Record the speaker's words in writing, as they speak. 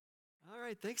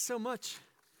right, thanks so much.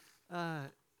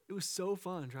 It was so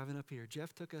fun driving up here.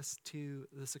 Jeff took us to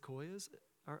the Sequoias.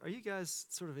 Are you guys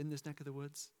sort of in this neck of the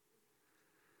woods?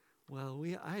 Well,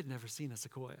 I had never seen a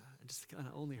sequoia. I just kind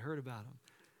of only heard about them.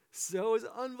 So it was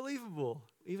unbelievable.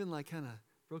 Even kind of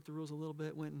broke the rules a little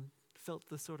bit, went and felt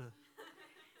the sort of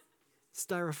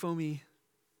styrofoamy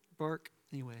bark.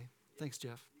 Anyway, thanks,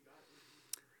 Jeff.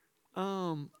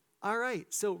 All right,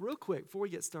 so real quick, before we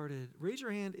get started, raise your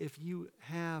hand if you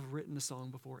have written a song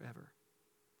before ever.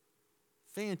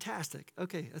 Fantastic.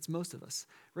 Okay, that's most of us.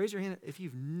 Raise your hand if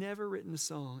you've never written a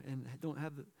song and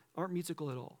aren't musical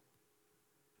at all.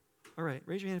 All right,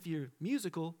 raise your hand if you're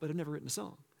musical but have never written a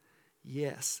song.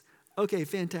 Yes. Okay,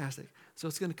 fantastic. So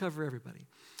it's going to cover everybody.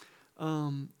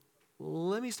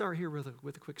 Let me start here with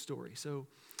a quick story. So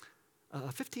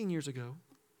 15 years ago,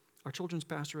 our children's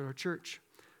pastor at our church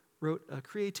wrote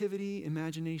Creativity,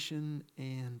 Imagination,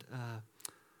 and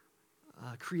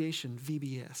Creation,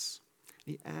 VBS.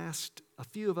 He asked a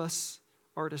few of us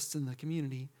artists in the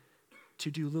community to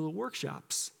do little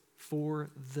workshops for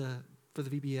the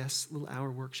VBS little hour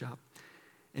workshop.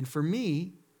 And for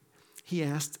me, he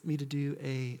asked me to do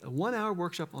a 1 hour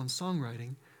workshop on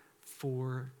songwriting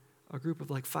for a group of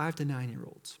 5 to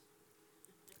 9-year-olds.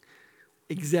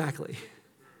 Exactly.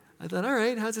 I thought, all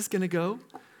right, how's this going to go?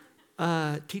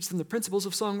 Teach them the principles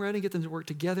of songwriting, get them to work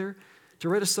together to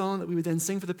write a song that we would then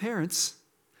sing for the parents,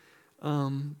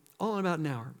 all in about an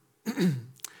hour.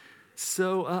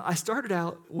 So I started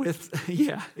out with,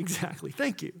 yeah, exactly.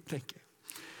 Thank you.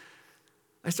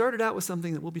 I started out with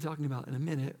something that we'll be talking about in a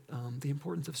minute, the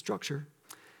importance of structure.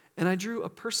 And I drew a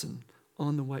person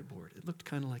on the whiteboard. It looked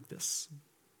kind of like this.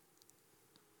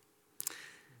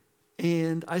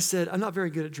 And I said, I'm not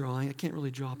very good at drawing. I can't really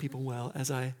draw people well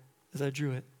as I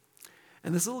drew it.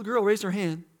 And this little girl raised her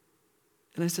hand.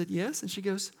 And I said, yes. And she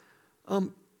goes,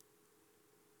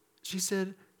 she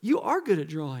said, you are good at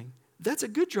drawing. That's a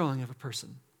good drawing of a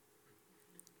person.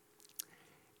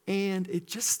 And it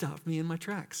just stopped me in my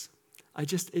tracks. I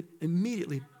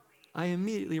immediately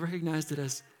recognized it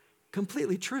as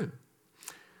completely true.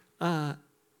 I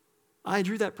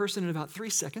drew that person in about 3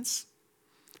 seconds.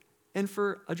 And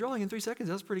for a drawing in 3 seconds,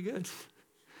 that was pretty good.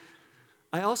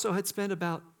 I also had spent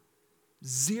about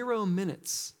 0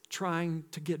 minutes trying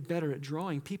to get better at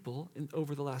drawing people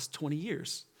over the last 20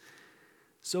 years.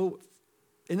 So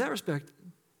in that respect,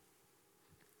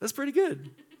 that's pretty good.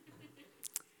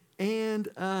 And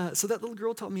so that little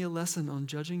girl taught me a lesson on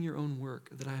judging your own work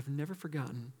that I have never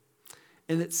forgotten.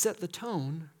 And it set the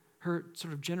tone, her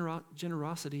sort of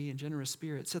generosity and generous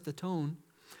spirit set the tone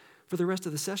for the rest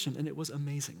of the session, and it was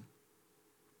amazing.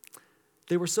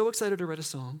 They were so excited to write a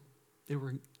song. They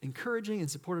were encouraging and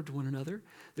supportive to one another.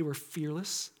 They were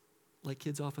fearless, like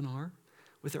kids often are,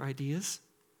 with their ideas.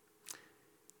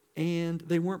 And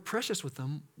they weren't precious with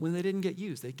them when they didn't get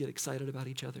used. They'd get excited about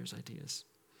each other's ideas.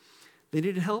 They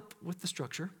needed help with the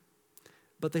structure,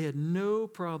 but they had no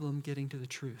problem getting to the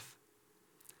truth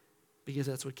because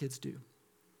that's what kids do.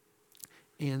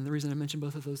 And the reason I mention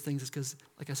both of those things is because,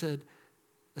 like I said,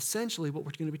 essentially what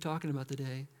we're going to be talking about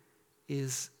today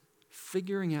is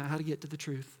figuring out how to get to the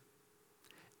truth,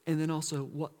 and then also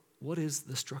what is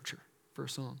the structure for a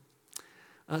song.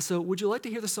 So would you like to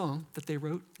hear the song that they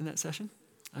wrote in that session?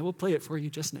 I will play it for you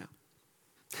just now.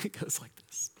 It goes like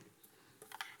this.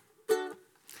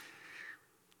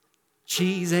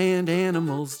 Cheese and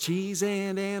animals, cheese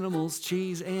and animals,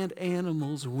 cheese and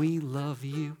animals, we love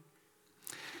you.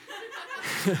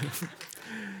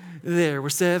 There were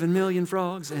 7 million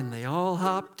frogs, and they all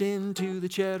hopped into the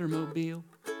Cheddarmobile.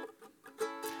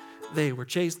 They were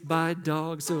chased by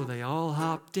dogs, so they all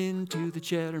hopped into the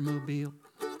Cheddarmobile.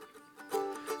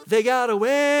 They got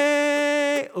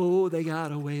away, oh, they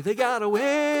got away, they got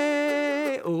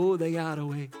away, oh, they got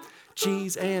away.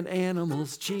 Cheese and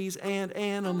animals, cheese and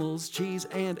animals, cheese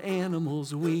and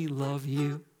animals, we love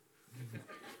you.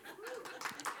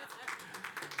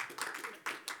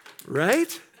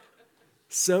 Right?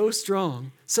 So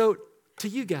strong. So, to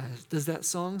you guys, does that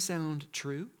song sound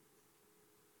true?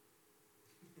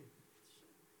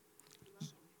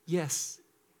 Yes.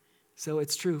 So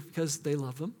it's true because they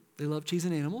love them. They love cheese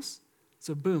and animals.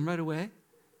 So boom, right away.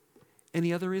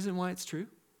 Any other reason why it's true?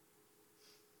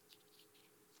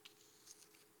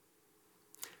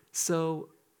 So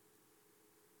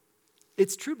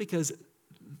it's true because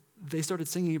they started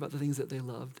singing about the things that they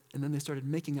loved, and then they started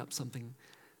making up something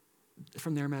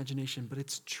from their imagination. But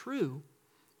it's true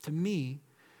to me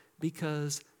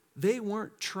because they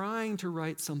weren't trying to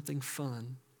write something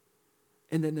fun,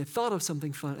 and then they thought of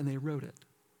something fun and they wrote it.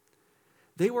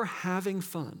 They were having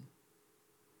fun.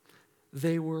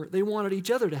 They wanted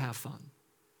each other to have fun.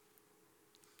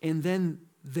 And then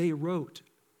they wrote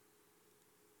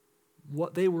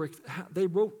what they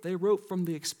wrote from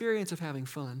the experience of having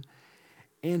fun,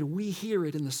 and we hear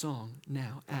it in the song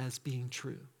now as being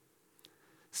true.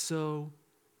 So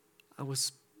I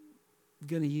was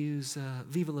going to use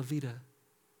Viva La Vida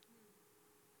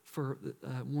for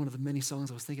one of the many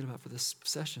songs I was thinking about for this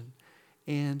session.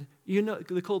 And you know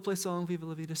the Coldplay song, Viva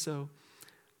La Vida? So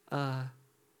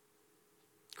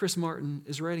Chris Martin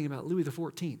is writing about Louis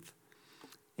XIV.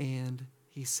 And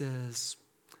he says,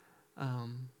 I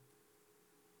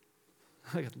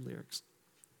got the lyrics.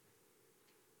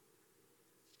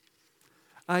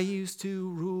 I used to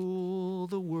rule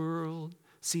the world.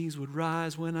 Seas would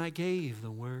rise when I gave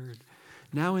the word.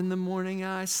 Now in the morning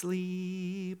I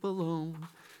sleep alone.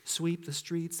 Sweep the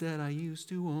streets that I used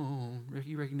to own.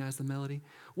 You recognize the melody?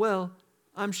 Well,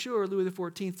 I'm sure Louis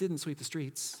XIV didn't sweep the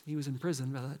streets. He was in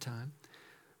prison by that time.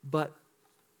 But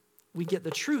we get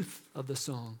the truth of the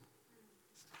song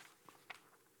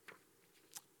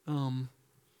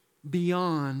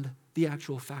beyond the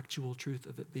actual factual truth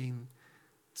of it being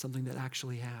something that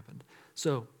actually happened.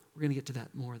 So we're going to get to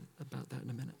that more about that in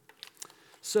a minute.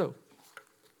 So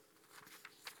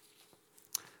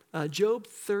Job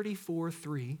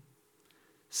 34:3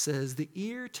 says, the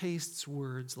ear tastes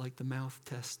words like the mouth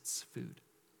tests food.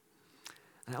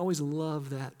 And I always love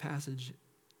that passage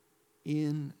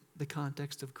in the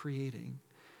context of creating,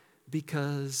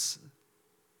 because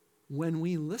when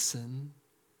we listen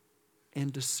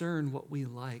and discern what we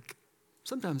like,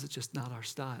 sometimes it's just not our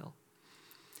style.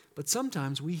 But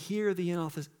sometimes we hear the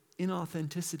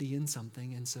inauthenticity in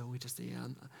something, and so we just,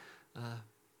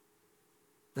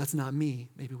 that's not me,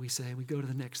 maybe we say. We go to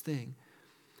the next thing.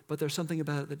 But there's something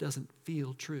about it that doesn't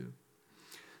feel true.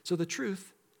 So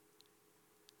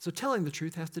telling the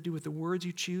truth has to do with the words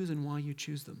you choose and why you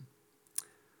choose them.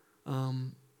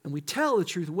 And we tell the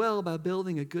truth well by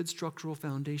building a good structural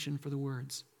foundation for the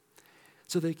words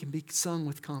so they can be sung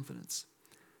with confidence.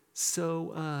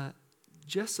 So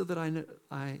just so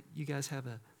that you guys have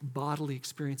a bodily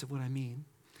experience of what I mean,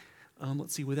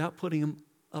 let's see, without putting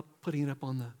it up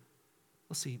on the,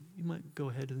 let's see, you might go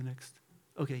ahead to the next.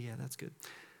 Okay, yeah, that's good.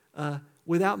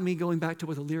 Without me going back to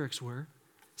what the lyrics were,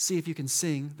 see if you can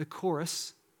sing the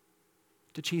chorus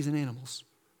to Cheese and Animals.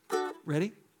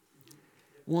 Ready?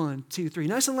 1, 2, 3.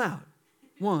 Nice and loud.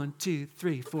 1, 2,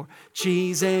 3, 4.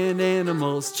 Cheese and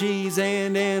animals, cheese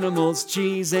and animals,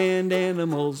 cheese and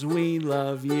animals, we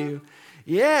love you.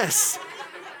 Yes.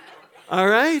 All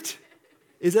right.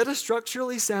 Is that a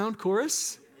structurally sound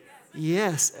chorus?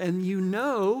 Yes. And you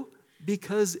know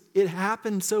because it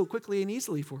happened so quickly and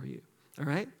easily for you. All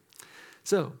right?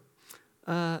 So,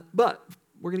 but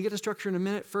we're going to get to structure in a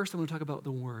minute. First, I'm going to talk about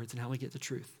the words and how we get to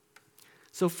truth.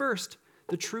 So first,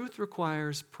 the truth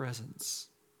requires presence.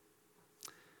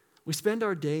 We spend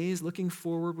our days looking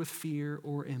forward with fear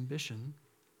or ambition,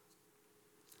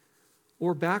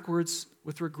 or backwards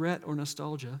with regret or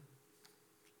nostalgia,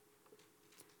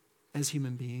 as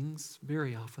human beings,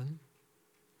 very often.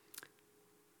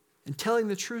 And telling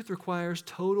the truth requires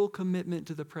total commitment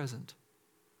to the present,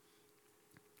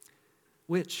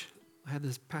 which, I have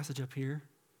this passage up here,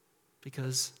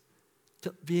 because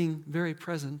being very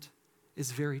present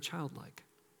is very childlike.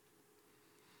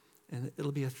 And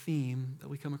it'll be a theme that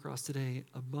we come across today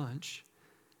a bunch,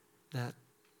 that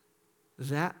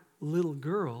little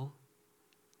girl,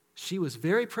 she was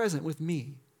very present with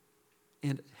me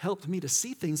and helped me to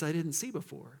see things I didn't see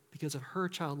before because of her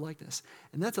childlikeness.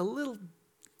 And that's a little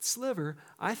sliver,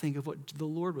 I think, of what the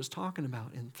Lord was talking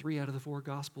about in 3 out of the 4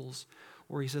 Gospels,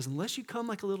 where he says, unless you come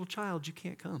like a little child, you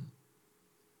can't come.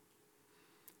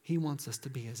 He wants us to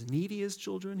be as needy as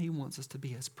children. He wants us to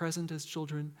be as present as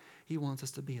children. He wants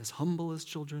us to be as humble as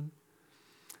children.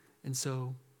 And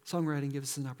so songwriting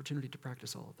gives us an opportunity to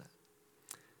practice all of that.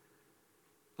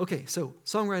 Okay, so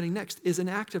songwriting next is an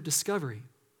act of discovery.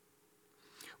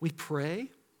 We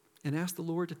pray and ask the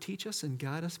Lord to teach us and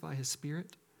guide us by his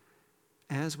Spirit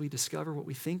as we discover what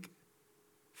we think,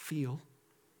 feel,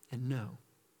 and know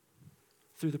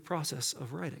through the process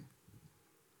of writing.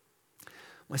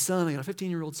 My son, I got a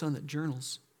 15-year-old son that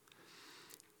journals.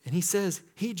 And he says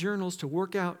he journals to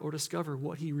work out or discover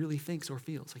what he really thinks or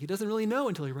feels. He doesn't really know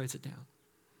until he writes it down.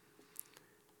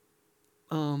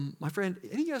 My friend,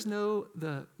 any of you guys know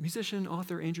the musician,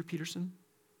 author, Andrew Peterson?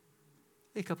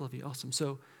 Hey, a couple of you, awesome.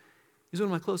 So he's one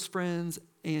of my close friends,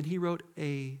 and he wrote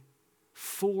a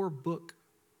 4-book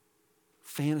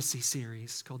fantasy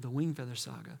series called The Wingfeather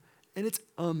Saga. And it's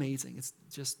amazing. It's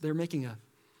just,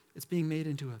 it's being made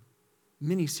into a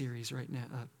mini-series right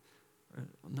now,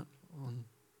 on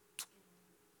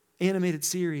animated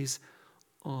series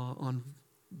on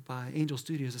by Angel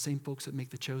Studios, the same folks that make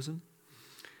The Chosen.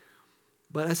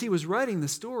 But as he was writing the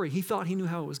story, he thought he knew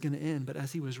how it was going to end. But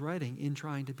as he was writing, in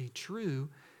trying to be true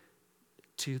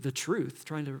to the truth,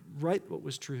 trying to write what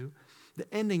was true, the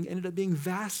ending ended up being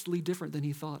vastly different than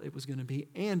he thought it was going to be,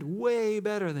 and way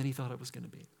better than he thought it was going to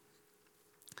be.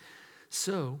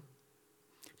 So,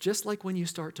 just like when you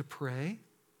start to pray,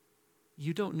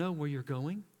 you don't know where you're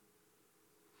going,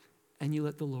 and you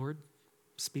let the Lord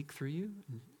speak through you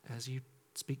as you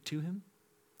speak to him.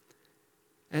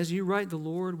 As you write, the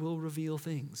Lord will reveal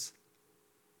things.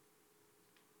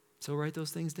 So write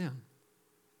those things down.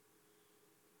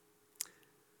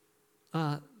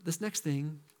 This next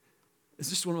thing is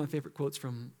just one of my favorite quotes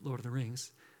from Lord of the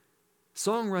Rings.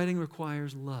 Songwriting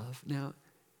requires love. Now,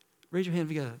 raise your hand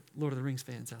if you got Lord of the Rings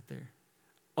fans out there.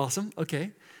 Awesome.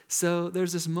 Okay. So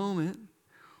there's this moment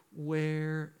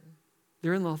where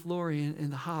they're in Lothlorien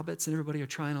and the hobbits and everybody are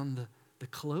trying on the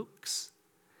cloaks.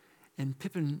 And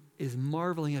Pippin is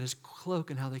marveling at his cloak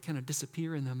and how they kind of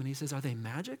disappear in them. And he says, are they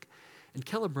magic? And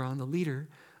Celebrimbor, the leader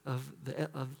of the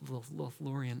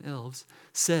Lothlorien elves,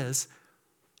 says,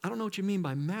 I don't know what you mean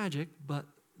by magic, but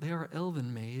they are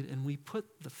elven made, and we put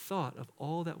the thought of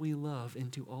all that we love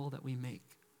into all that we make.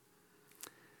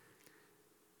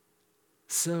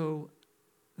 So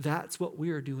that's what we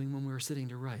are doing when we're sitting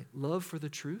to write. Love for the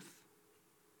truth,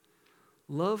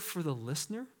 love for the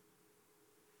listener.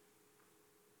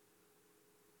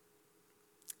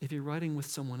 If you're writing with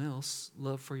someone else,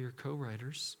 love for your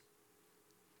co-writers.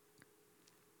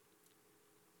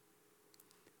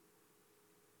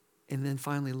 And then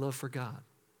finally, love for God.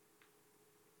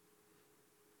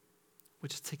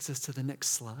 Which takes us to the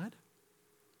next slide.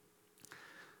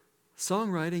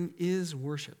 Songwriting is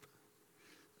worship.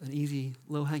 An easy,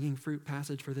 low-hanging fruit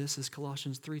passage for this is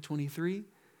Colossians 3:23.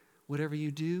 Whatever you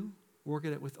do, work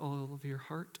at it with all of your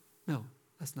heart. No,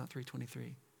 that's not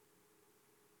 3:23.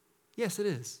 Yes, it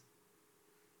is.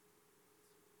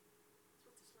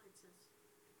 That's what the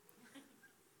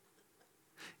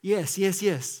slide says.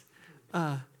 Yes.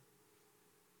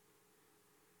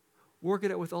 Work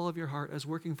at it with all of your heart as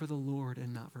working for the Lord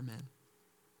and not for men.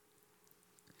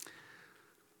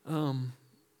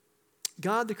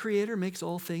 God, the Creator, makes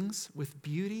all things with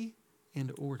beauty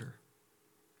and order.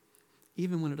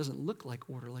 Even when it doesn't look like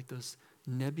order, like those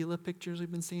nebula pictures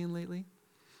we've been seeing lately.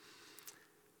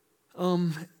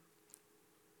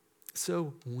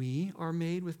 So we are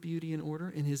made with beauty and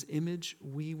order. In his image,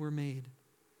 we were made.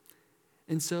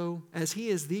 And so, as he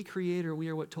is the creator, we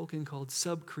are what Tolkien called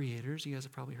sub-creators. You guys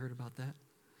have probably heard about that.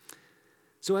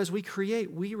 So as we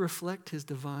create, we reflect his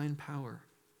divine power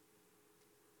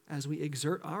as we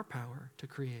exert our power to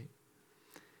create.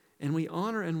 And we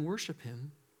honor and worship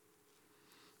him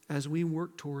as we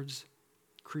work towards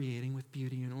creating with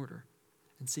beauty and order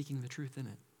and seeking the truth in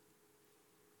it.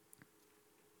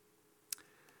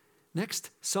 Next,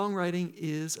 songwriting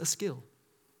is a skill.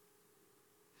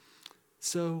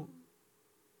 So,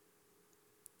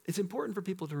 it's important for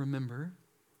people to remember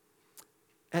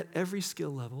at every skill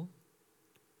level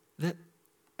that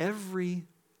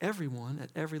everyone at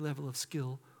every level of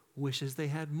skill wishes they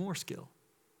had more skill.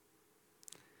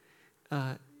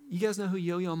 You guys know who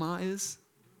Yo-Yo Ma is?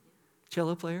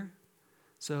 Cello player.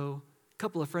 So a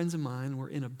couple of friends of mine were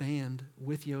in a band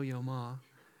with Yo-Yo Ma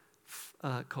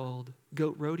called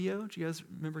Goat Rodeo. Do you guys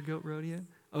remember Goat Rodeo?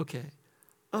 Okay.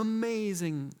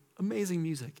 Amazing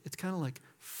music. It's kind of like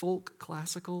folk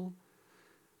classical.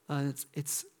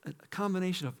 It's a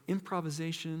combination of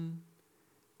improvisation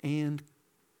and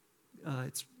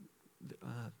it's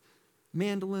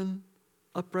mandolin,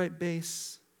 upright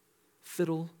bass,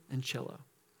 fiddle, and cello.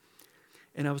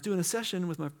 And I was doing a session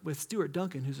with Stuart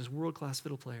Duncan, who's this world-class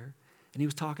fiddle player, and he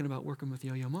was talking about working with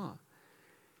Yo-Yo Ma.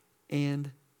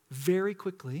 And very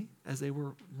quickly, as they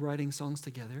were writing songs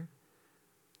together,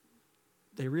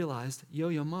 they realized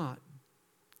Yo-Yo Ma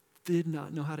did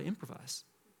not know how to improvise.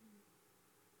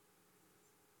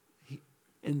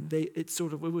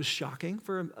 It was shocking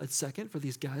for a second for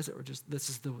these guys that were just, this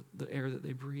is the air that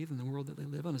they breathe and the world that they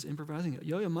live on is improvising.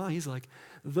 Yo-Yo Ma, he's like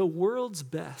the world's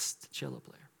best cello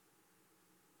player.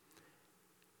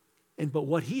 But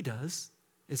what he does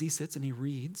is he sits and he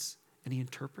reads and he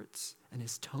interprets, and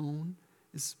his tone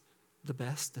is the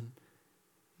best, and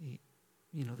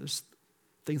there's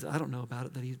things that I don't know about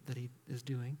it that he is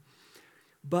doing.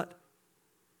 But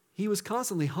he was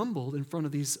constantly humbled in front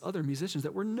of these other musicians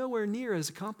that were nowhere near as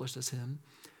accomplished as him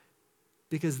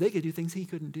because they could do things he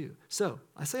couldn't do. So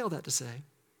I say all that to say,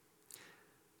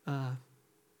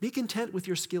 be content with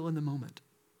your skill in the moment.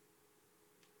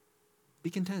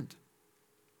 Be content.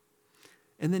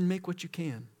 And then make what you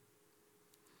can.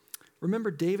 Remember,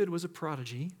 David was a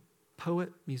prodigy,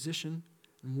 poet, musician,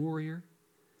 and warrior.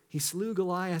 He slew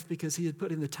Goliath because he had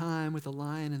put in the time with the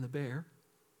lion and the bear.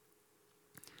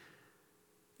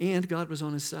 And God was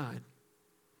on his side.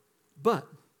 But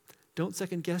don't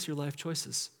second guess your life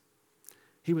choices.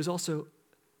 He was also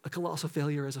a colossal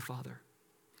failure as a father.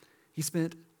 He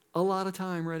spent a lot of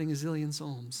time writing a zillion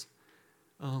psalms.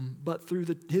 But through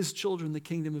his children, the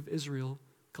kingdom of Israel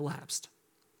collapsed.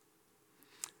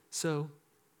 So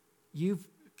you've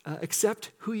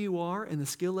accept who you are and the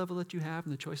skill level that you have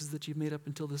and the choices that you've made up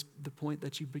until the point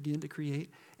that you begin to create,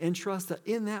 and trust that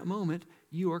in that moment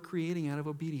you are creating out of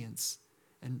obedience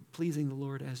and pleasing the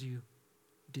Lord as you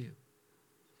do.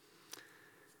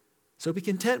 So be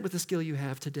content with the skill you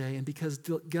have today, and because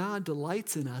God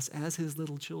delights in us as his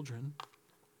little children,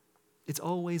 it's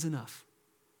always enough.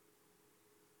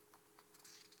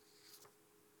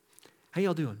 How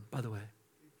y'all doing, by the way?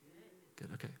 Good,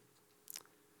 okay.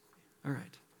 All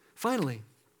right. Finally,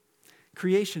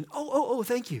 creation. Oh,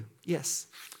 thank you. Yes.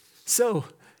 So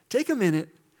take a minute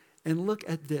and look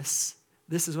at this.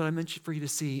 This is what I mentioned for you to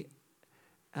see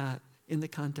in the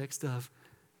context of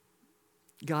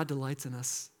God delights in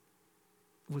us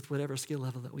with whatever skill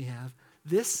level that we have.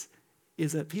 This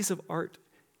is a piece of art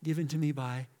given to me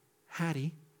by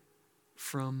Hattie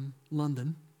from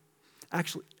London.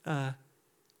 Actually,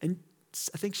 and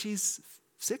I think she's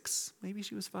 6, maybe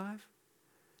she was 5.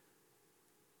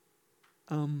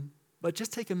 But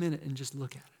just take a minute and just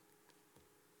look at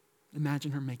it.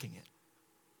 Imagine her making it.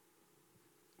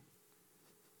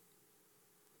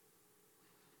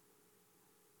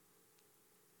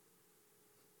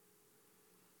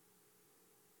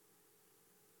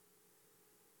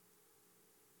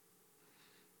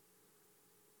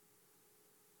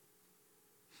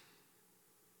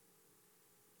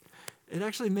 It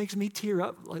actually makes me tear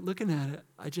up, like looking at it.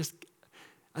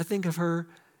 I think of her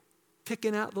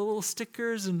picking out the little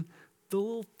stickers and the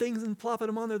little things and plopping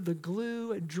them on there, the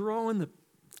glue, and drawing the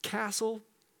castle.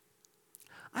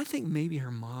 I think maybe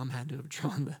her mom had to have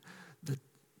drawn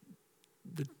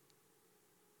the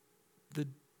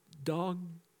dog,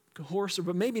 horse,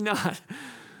 but maybe not.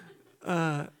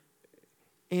 And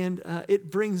it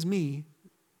brings me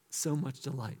so much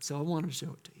delight. So I wanted to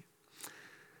show it to you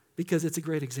because it's a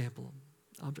great example,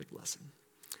 object lesson.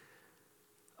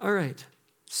 All right.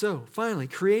 So, finally,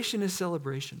 creation is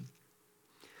celebration.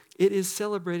 It is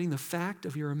celebrating the fact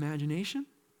of your imagination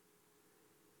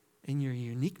and your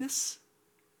uniqueness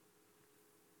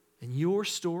and your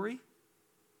story.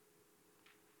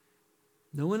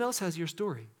 No one else has your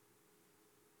story.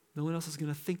 No one else is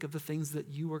going to think of the things that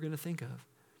you are going to think of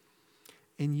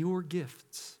and your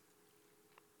gifts.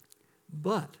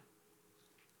 But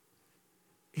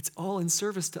it's all in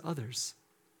service to others.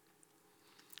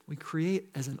 We create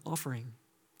as an offering.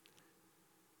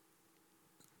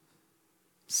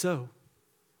 So,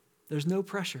 there's no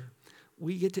pressure.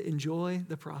 We get to enjoy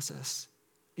the process,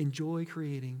 enjoy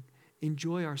creating,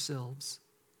 enjoy ourselves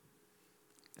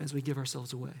as we give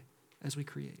ourselves away, as we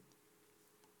create.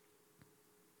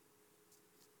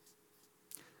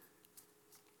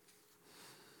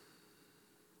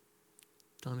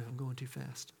 Tell me if I'm going too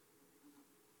fast.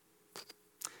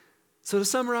 So to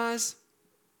summarize,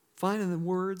 finding the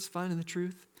words, finding the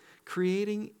truth,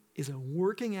 creating is a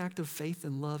working act of faith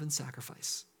and love and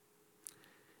sacrifice.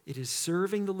 It is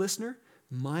serving the listener,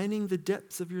 mining the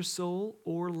depths of your soul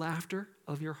or laughter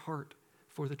of your heart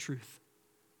for the truth.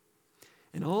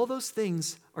 And all those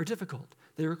things are difficult.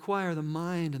 They require the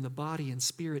mind and the body and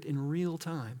spirit in real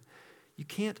time. You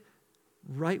can't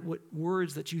write what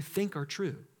words that you think are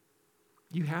true.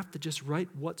 You have to just write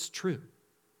what's true.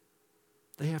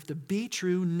 They have to be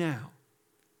true now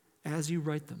as you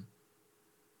write them.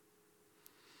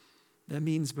 That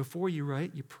means before you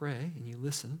write, you pray and you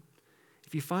listen.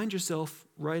 If you find yourself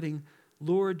writing,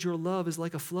 "Lord, your love is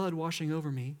like a flood washing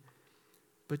over me,"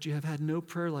 but you have had no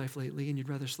prayer life lately and you'd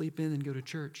rather sleep in than go to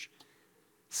church,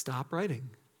 stop writing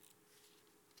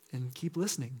and keep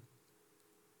listening.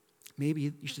 Maybe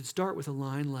you should start with a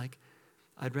line like,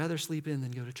 "I'd rather sleep in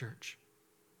than go to church."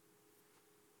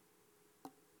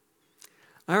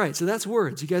 All right, so that's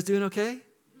words. You guys doing okay?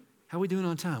 How are we doing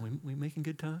on time? We making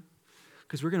good time?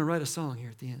 Because we're going to write a song here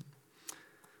at the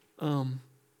end.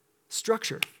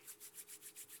 Structure.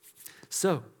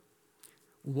 So,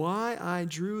 why I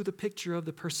drew the picture of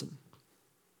the person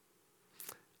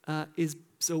is,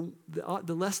 so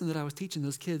the lesson that I was teaching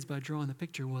those kids by drawing the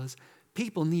picture was,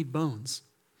 people need bones.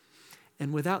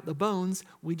 And without the bones,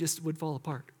 we just would fall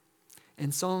apart.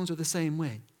 And songs are the same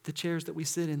way. The chairs that we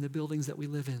sit in, the buildings that we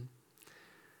live in.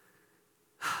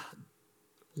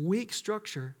 Weak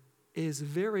structure is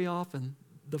very often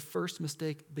the first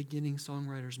mistake beginning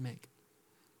songwriters make.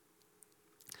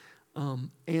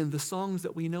 And the songs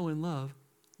that we know and love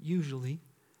usually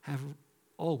have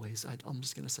always, I'm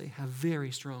just going to say, have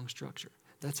very strong structure.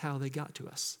 That's how they got to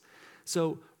us.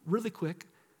 So really quick,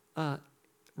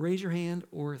 raise your hand,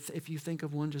 or if you think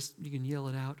of one, just you can yell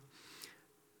it out.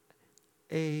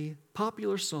 A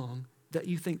popular song that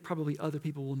you think probably other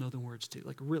people will know the words to,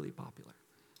 like really popular.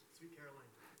 Sweet Caroline.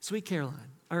 Sweet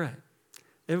Caroline. All right.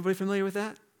 Everybody familiar with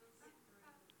that?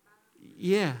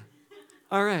 Yeah.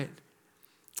 All right.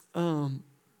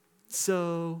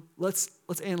 So let's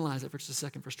analyze it for just a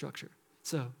second for structure.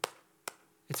 So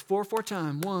it's 4/4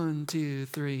 time. 1, 2,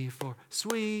 3, 4.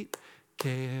 Sweet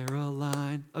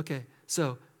Caroline. Okay.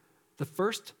 So the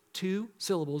first 2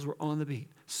 syllables were on the beat.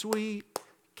 Sweet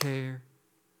care,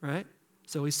 right?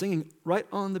 So he's singing right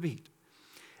on the beat.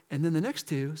 And then the next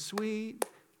 2, Sweet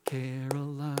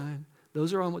Caroline.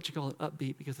 Those are on what you call an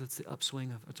upbeat because it's the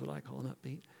upswing of, that's what I call an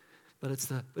upbeat. But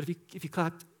if you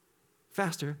clapped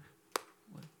faster,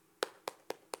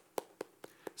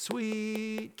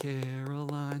 Sweet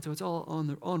Caroline. So it's all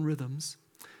on rhythms.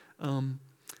 And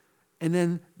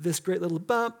then this great little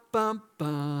bump, bump,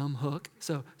 bum hook.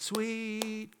 So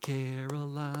Sweet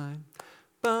Caroline,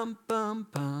 bum, bum,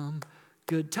 bum.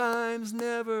 Good times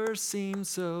never seem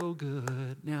so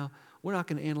good. Now, we're not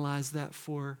going to analyze that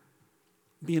for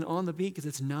being on the beat because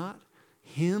it's not.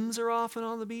 Hymns are often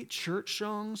on the beat. Church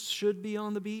songs should be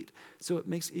on the beat. So it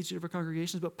makes each of our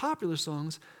congregations. But popular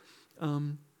songs,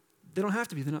 they don't have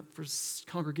to be. They're not for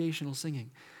congregational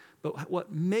singing. But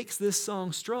what makes this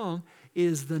song strong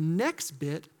is the next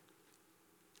bit.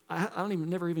 I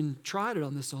never even tried it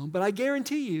on this song, but I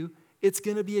guarantee you it's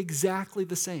going to be exactly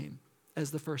the same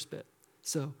as the first bit.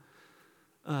 So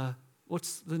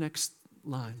what's the next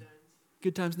line?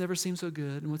 Good times never seem so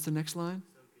good. And what's the next line?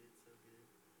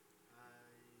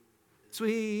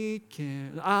 Sweet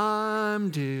Caroline,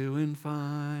 I'm doing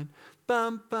fine.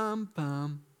 Bum, bum,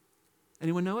 bum.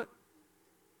 Anyone know it?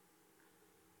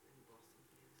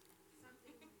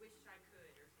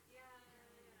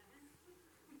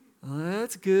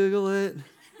 Let's Google it.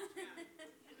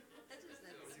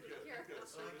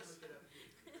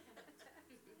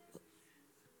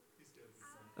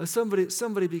 Somebody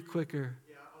be quicker.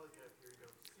 Yeah, I'll look it up. Here we go.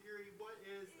 Siri, what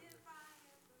is...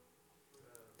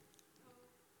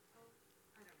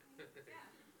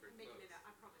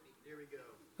 Here we go.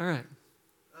 All right.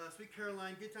 Sweet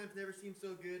Caroline, good times never seem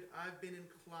so good. I've been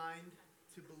inclined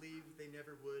to believe they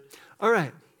never would. All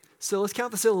right. So let's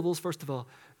count the syllables first of all.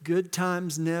 Good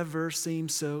times never seem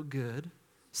so good.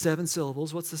 7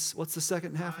 syllables. What's the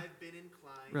second half? I've been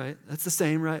inclined. Right. That's the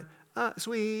same, right?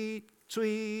 Sweet,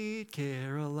 sweet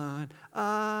Caroline,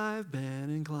 I've been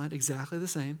inclined. Exactly the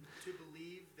same. To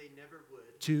believe they never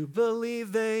would. To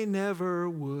believe they never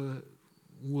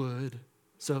would.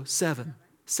 So 7.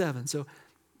 So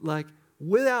like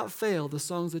without fail, the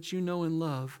songs that you know and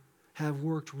love have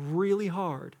worked really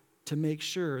hard to make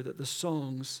sure that the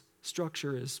song's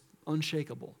structure is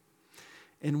unshakable.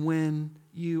 And when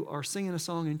you are singing a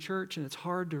song in church and it's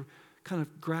hard to kind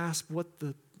of grasp what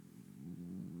the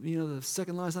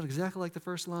second line is not exactly like the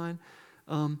first line,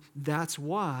 that's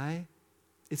why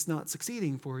it's not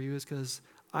succeeding for you, is because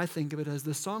I think of it as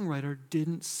the songwriter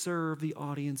didn't serve the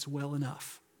audience well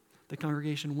enough, the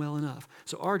congregation well enough.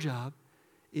 So our job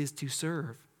is to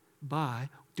serve by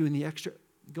going the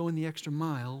extra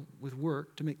mile with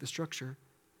work to make the structure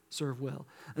serve well.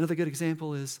 Another good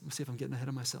example is, let's see if I'm getting ahead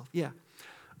of myself. Yeah.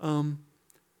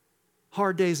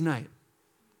 Hard Day's Night.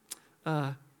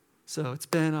 So it's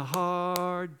been a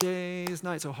hard day's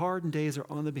night. So hard and days are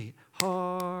on the beat.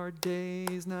 Hard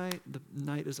day's night. The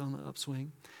night is on the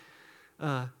upswing.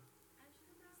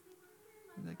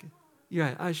 You're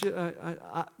right.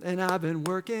 And I've been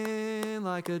working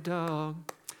like a dog.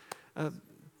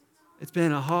 It's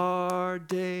been a hard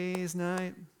day's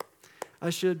night. I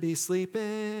should be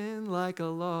sleeping like a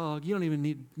log. You don't even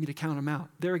need me to count them out.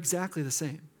 They're exactly the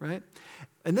same, right?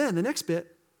 And then the next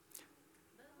bit,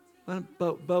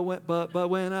 but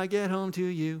when I get home to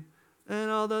you and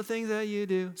all the things that you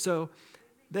do. So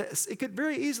it could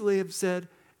very easily have said,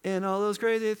 and all those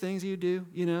crazy things you do,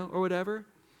 or whatever.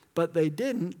 But they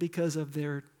didn't because of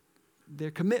their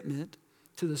commitment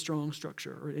to the strong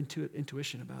structure or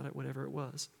intuition about it, whatever it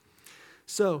was.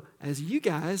 So as you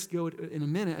guys go in a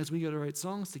minute, as we go to write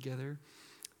songs together,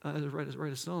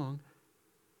 write a song,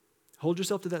 hold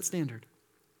yourself to that standard.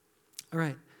 All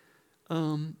right.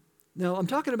 Now I'm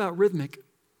talking about rhythmic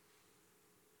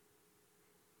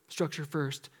structure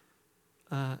first,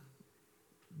 but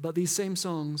these same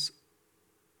songs,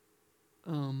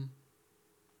 Lean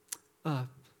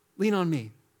on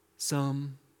Me,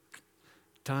 sometimes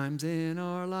in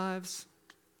our lives.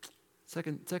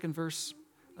 Second verse.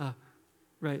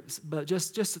 Right, but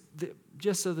just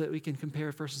so that we can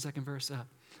compare first and second verse.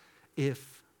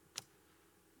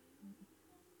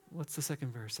 What's the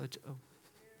second verse?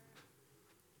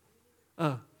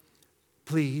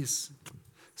 Please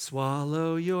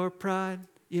swallow your pride.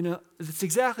 It's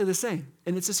exactly the same,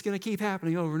 and it's just going to keep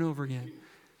happening over and over again.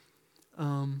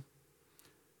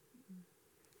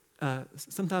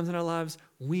 Sometimes in our lives,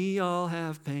 we all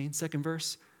have pain. Second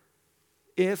verse,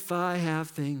 if I have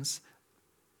things.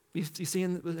 You see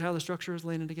how the structure is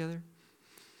laying together?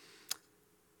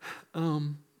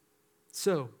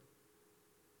 So,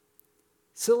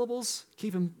 syllables,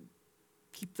 keep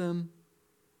them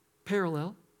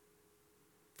parallel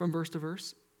from verse to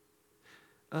verse,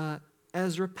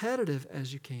 as repetitive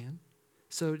as you can.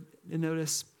 So you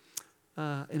notice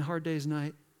in Hard Day's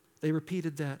Night, they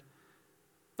repeated that.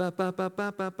 Ba ba ba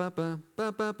ba ba ba ba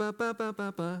ba ba ba ba ba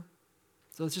ba ba.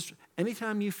 So it's just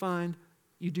anytime you find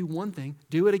you do one thing,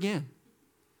 do it again.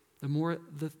 The more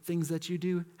the things that you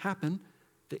do happen,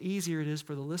 the easier it is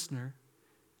for the listener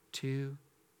to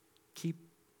keep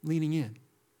leaning in.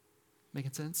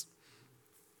 Making sense?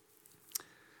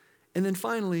 And then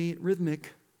finally,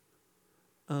 rhythmic.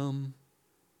 You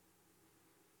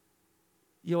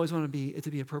always want it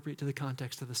to be appropriate to the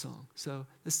context of the song. So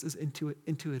this is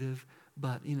intuitive,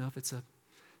 but if it's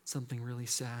something really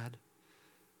sad,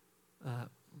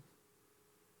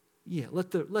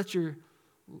 let your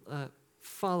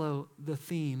follow the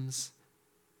themes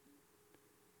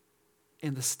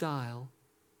and the style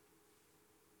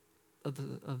of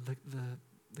the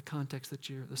context that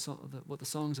what the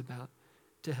song's about,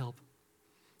 to help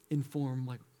inform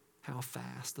how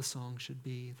fast the song should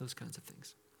be, those kinds of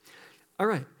things. All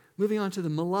right, moving on to the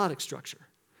melodic structure.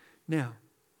 Now,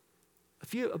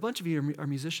 a bunch of you are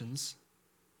musicians,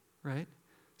 right?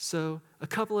 So a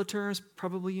couple of terms,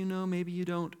 probably maybe you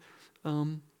don't.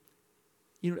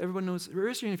 Everyone knows.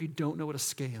 Raise your hand if you don't know what a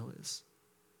scale is.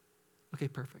 Okay,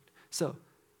 perfect. So,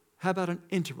 how about an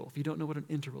interval? If you don't know what an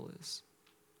interval is,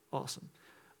 awesome.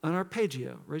 An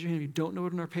arpeggio. Raise your hand if you don't know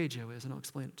what an arpeggio is, and I'll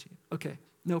explain it to you. Okay,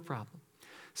 no problem.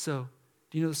 So,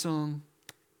 do you know the song?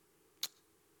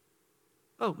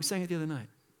 Oh, we sang it the other night.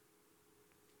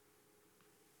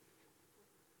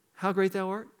 How Great Thou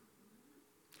Art.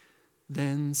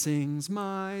 Then sings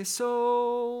my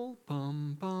soul,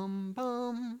 pum, pum,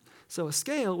 pum. So a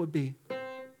scale would be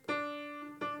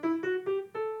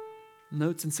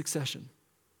notes in succession.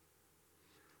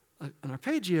 An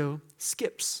arpeggio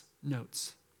skips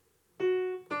notes.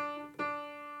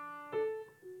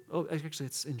 Oh, actually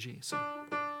it's in G.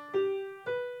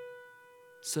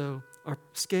 So our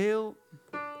scale,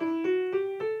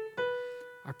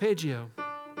 arpeggio.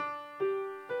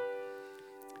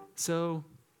 So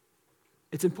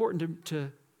it's important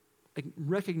to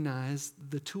recognize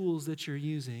the tools that you're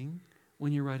using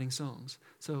when you're writing songs.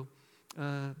 So,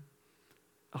 A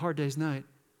Hard Day's Night,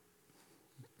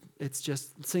 it's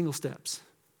just single steps.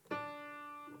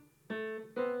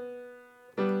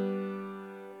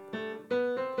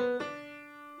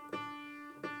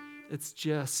 It's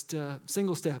just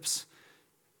single steps.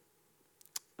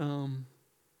 And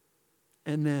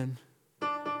then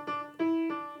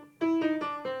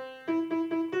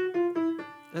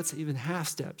that's even half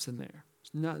steps in there.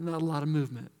 It's not a lot of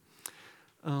movement.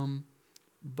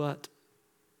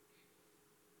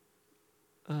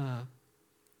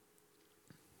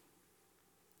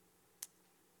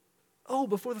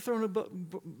 Before the throne,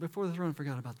 I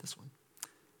forgot about this one.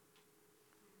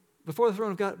 Before the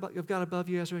throne of God above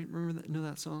you, guys know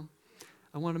that song?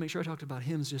 I wanted to make sure I talked about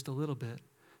hymns just a little bit.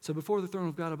 So Before the Throne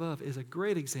of God Above is a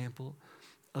great example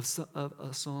of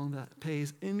a song that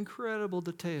pays incredible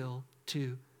detail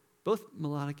to both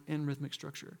melodic and rhythmic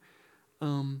structure.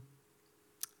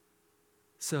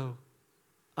 So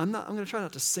I'm going to try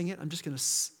not to sing it. I'm just going to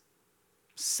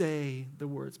say the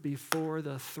words, before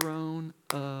the throne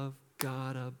of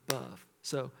God above.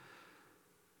 So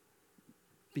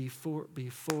before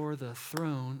the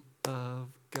throne of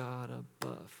God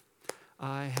above,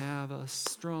 I have a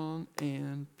strong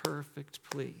and perfect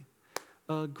plea,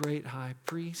 a great high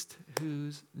priest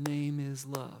whose name is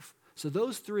love. So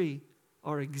those three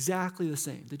are exactly the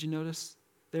same. Did you notice?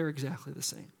 They're exactly the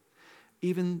same.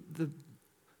 Even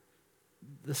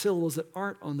the syllables that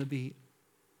aren't on the beat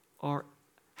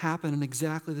happen in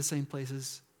exactly the same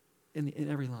places in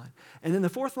every line. And then the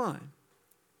fourth line,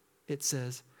 it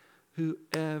says,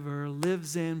 whoever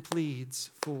lives and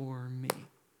pleads for me.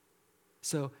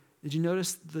 So did you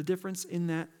notice the difference in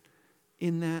that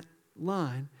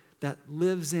line? That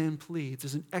lives and pleads.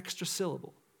 There's an extra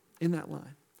syllable in that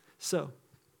line. So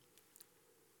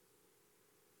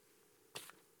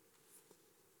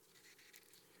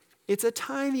It's a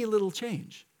tiny little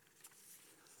change.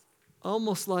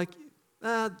 Almost like,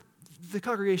 the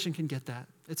congregation can get that.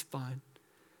 It's fine.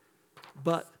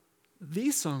 But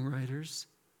these songwriters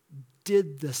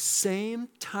did the same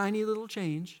tiny little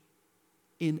change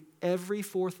in every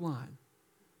fourth line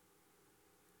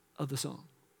of the song.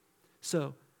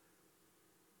 So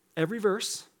every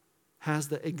verse has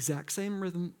the exact same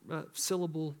rhythm,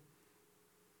 syllable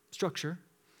structure.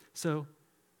 So,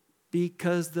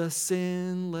 because the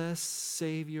sinless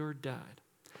Savior died,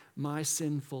 my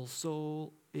sinful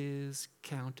soul is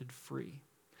counted free.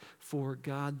 For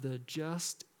God the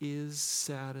just is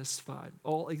satisfied.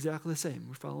 All exactly the same.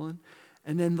 We're following?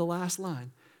 And then the last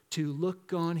line, to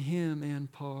look on him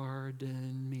and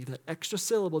pardon me. That extra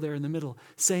syllable there in the middle,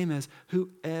 same as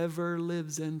whoever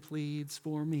lives and pleads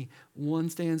for me. One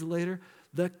stanza later,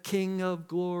 the King of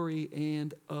glory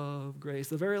and of grace.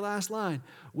 The very last line,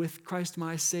 with Christ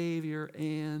my Savior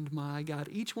and my God.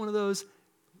 Each one of those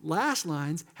last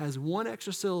lines has one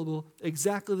extra syllable,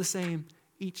 exactly the same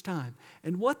each time.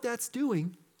 And what that's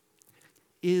doing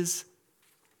is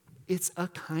it's a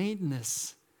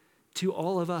kindness to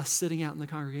all of us sitting out in the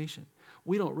congregation.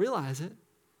 We don't realize it,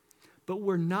 but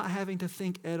we're not having to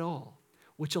think at all,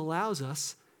 which allows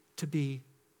us to be,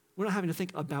 we're not having to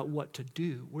think about what to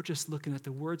do. We're just looking at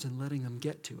the words and letting them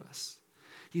get to us.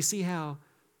 You see how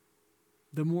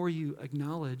the more you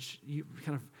acknowledge, you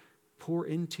kind of pour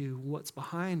into what's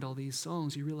behind all these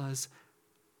songs, you realize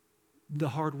the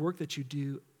hard work that you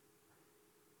do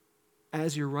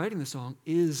as you're writing the song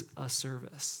is a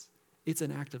service. It's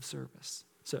an act of service.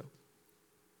 So,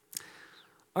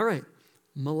 all right,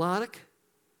 melodic.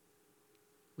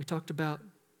 We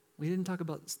didn't talk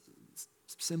about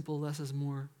simple, less is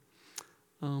more.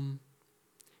 Can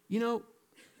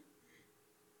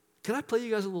I play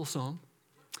you guys a little song?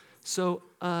 So,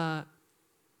 I'll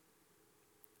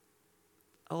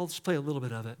just play a little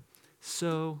bit of it.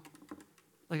 So,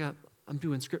 I'm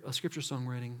doing a scripture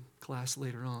songwriting class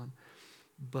later on,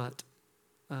 but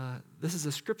this is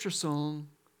a scripture song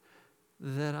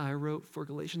that I wrote for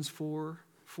Galatians 4,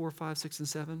 5, 6, and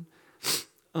 7.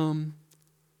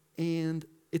 And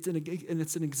it's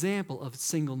an example of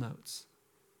single notes.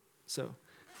 So,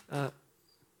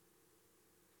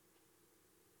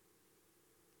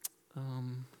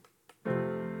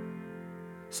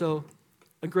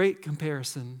 a great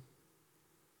comparison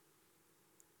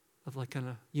of like kind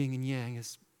of yin and yang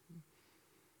is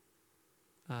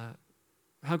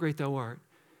how great thou art.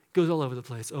 Goes all over the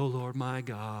place. Oh Lord my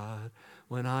God,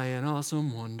 when I in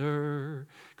awesome wonder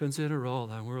consider all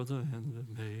thy worlds thy hands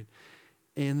have made.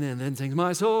 And then sings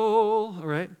my soul. All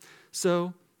right.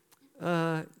 So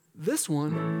this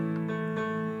one,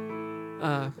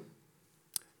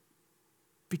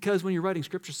 because when you're writing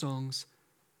scripture songs,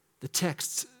 the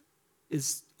text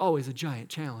is always a giant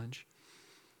challenge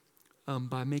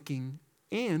by making,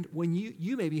 and when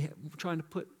you may be trying to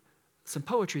put some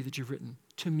poetry that you've written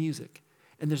to music,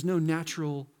 and there's no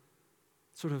natural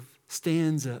sort of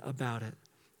stanza about it,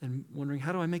 and wondering,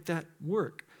 how do I make that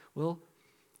work? Well,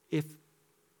 if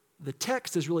the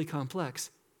text is really complex,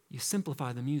 you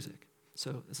simplify the music.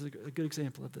 So this is a good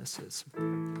example of this is,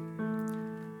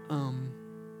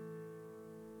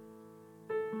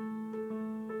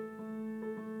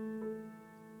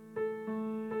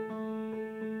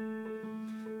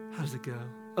 how does it go?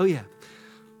 Oh yeah.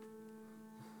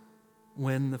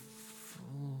 When the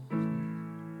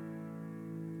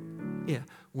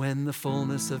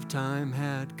fullness of time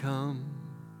had come.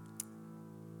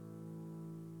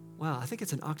 Wow, I think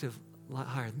it's an octave a lot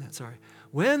higher than that, sorry.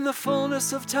 When the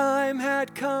fullness of time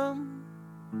had come,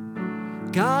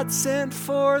 God sent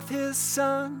forth his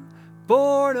Son,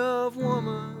 born of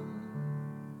woman.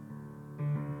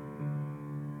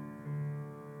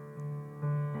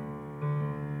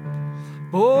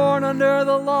 Born under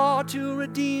the law to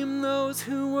redeem those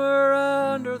who were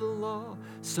under the law,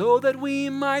 so that we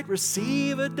might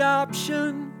receive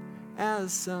adoption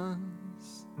as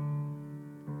sons.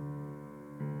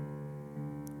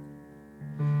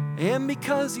 And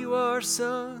because you are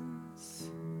sons,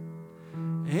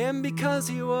 and because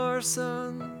you are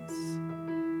sons,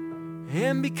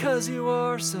 and because you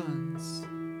are sons,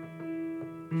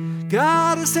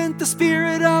 God has sent the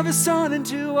Spirit of his Son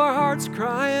into our hearts,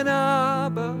 crying,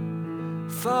 Abba,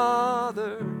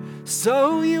 Father.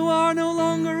 So you are no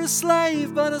longer a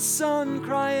slave, but a son,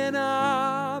 crying,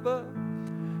 Abba,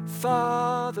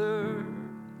 Father.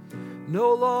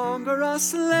 No longer a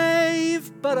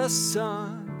slave, but a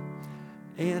son.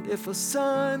 And if a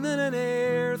son, then an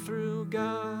heir through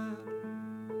God.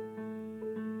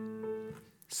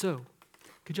 So,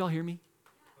 could y'all hear me?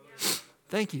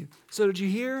 Thank you. So did you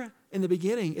hear in the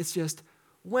beginning, it's just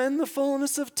When the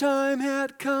fullness of time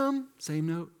had come, same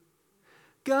note,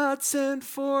 God sent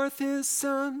forth his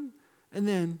son, and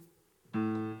then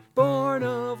born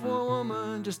of a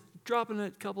woman, just dropping a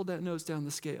couple of notes down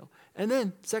the scale. And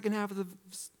then, second half of the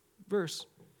verse,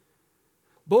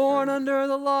 born under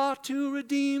the law to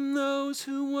redeem those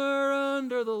who were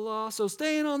under the law. So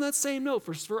staying on that same note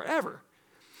for forever.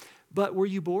 But were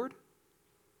you bored?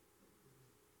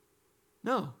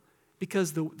 No,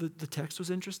 because the text was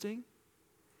interesting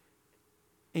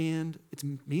and it's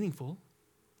meaningful.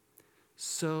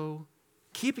 So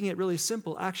keeping it really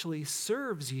simple actually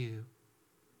serves you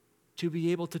to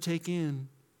be able to take in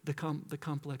the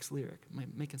complex lyric. Am I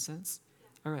making sense?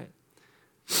 All right.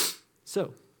 So.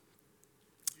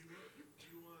 Do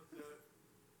you want that?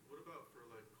 What about for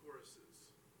like choruses?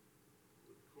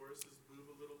 Would choruses move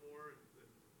a little more, and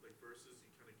like verses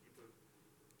you kind of keep it?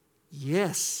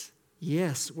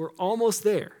 Yes, we're almost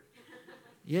there.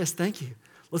 Yes, thank you.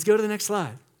 Let's go to the next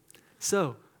slide.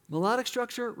 So, melodic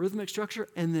structure, rhythmic structure,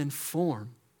 and then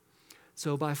form.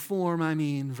 So by form, I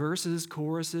mean verses,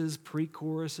 choruses,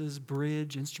 pre-choruses,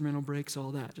 bridge, instrumental breaks,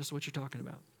 all that, just what you're talking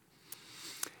about.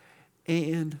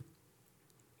 And,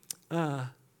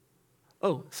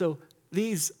 so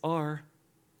these are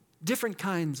different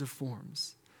kinds of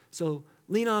forms. So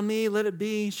Lean on Me, Let It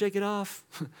Be, Shake It Off.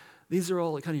 These are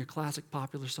all kind of your classic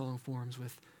popular song forms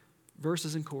with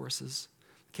verses and choruses,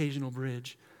 occasional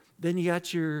bridge. Then you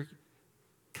got your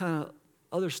kind of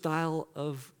other style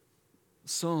of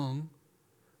song.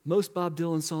 Most Bob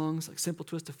Dylan songs, like Simple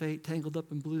Twist of Fate, Tangled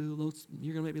Up in Blue,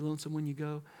 You're Gonna Make Me Lonesome When You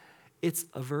Go, it's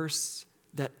a verse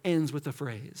that ends with a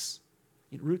phrase.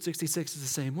 Route 66 is the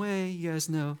same way, you guys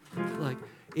know. Like,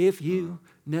 if you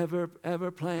never ever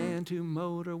plan to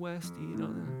motor west,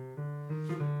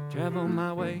 travel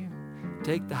my way,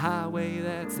 take the highway,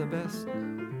 that's the best.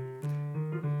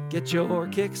 Get your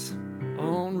kicks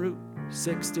on Route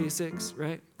 66,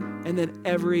 right? And then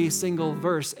every single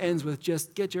verse ends with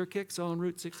just get your kicks on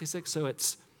Route 66. So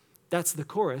that's the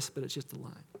chorus, but it's just a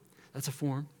line. That's a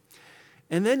form.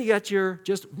 And then you got your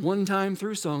just one-time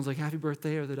through songs like Happy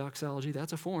Birthday or the Doxology.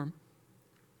 That's a form.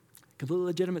 Completely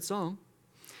legitimate song.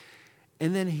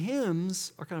 And then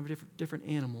hymns are kind of a different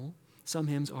animal. Some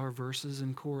hymns are verses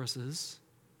and choruses,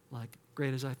 like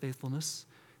Great is Thy Faithfulness,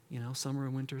 summer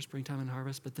and winter, springtime and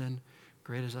harvest, but then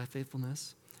Great is Thy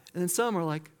Faithfulness. And then some are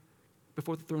like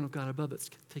Before the Throne of God Above. It's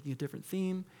taking a different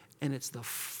theme, and it's the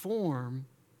form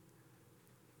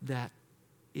that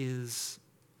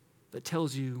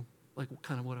tells you like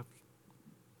kind of what a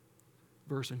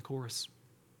verse and chorus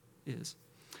is.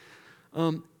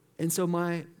 And so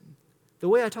the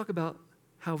way I talk about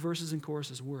how verses and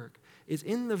choruses work is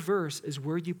in the verse is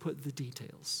where you put the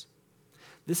details.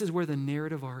 This is where the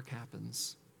narrative arc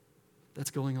happens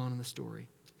that's going on in the story.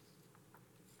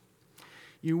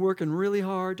 You're working really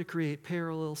hard to create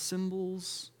parallel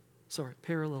syllables,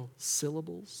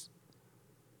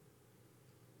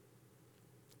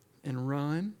 and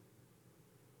rhyme.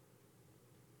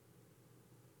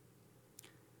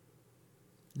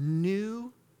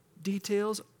 New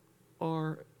details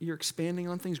you're expanding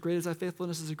on things. Great is Thy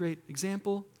Faithfulness is a great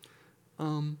example.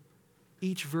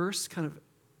 Each verse kind of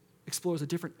explores a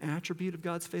different attribute of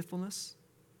God's faithfulness.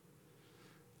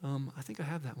 I think I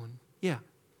have that one. Yeah.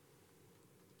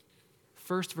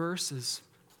 First verse is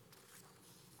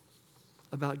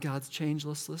about God's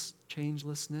changelessness.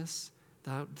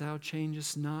 Thou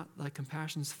changest not, thy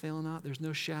compassions fail not. There's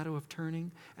no shadow of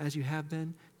turning. As you have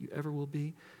been, you ever will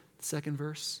be. The second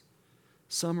verse,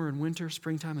 summer and winter,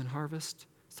 springtime and harvest.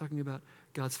 It's talking about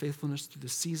God's faithfulness through the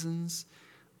seasons.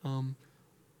 The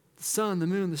sun, the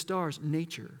moon, the stars,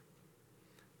 nature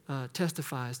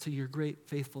testifies to your great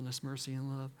faithfulness, mercy,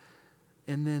 and love.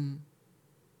 And then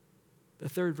the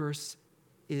third verse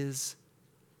is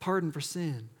pardon for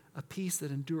sin, a peace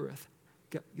that endureth,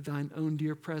 thine own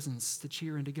dear presence to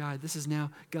cheer and to guide. This is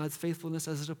now God's faithfulness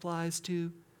as it applies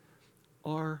to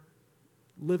our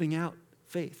living out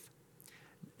faith.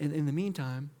 And in the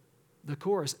meantime, the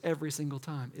chorus every single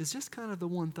time is just kind of the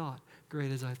one thought,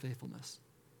 great is thy faithfulness.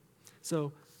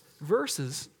 So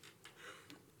verses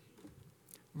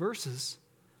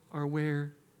are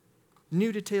where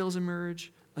new details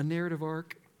emerge, a narrative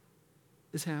arc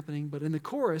is happening, but in the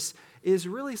chorus is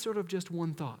really sort of just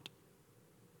one thought.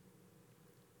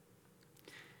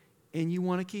 And you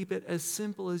want to keep it as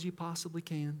simple as you possibly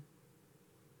can.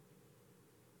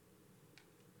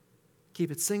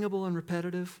 Keep it singable and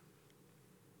repetitive.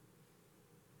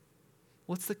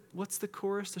 What's the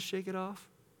chorus to shake it off?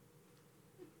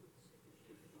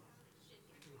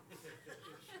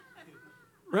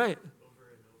 Right.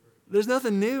 There's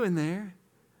nothing new in there.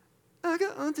 I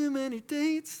got on too many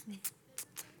dates.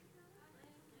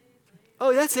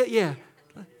 Oh, that's it, yeah.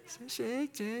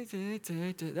 Shake, shake, shake,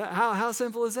 shake, shake. How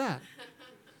simple is that?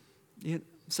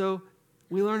 So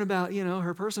we learn about,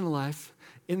 her personal life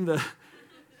in the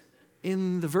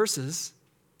verses,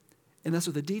 and that's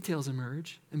where the details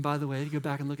emerge. And by the way, to go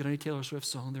back and look at any Taylor Swift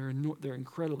song, they're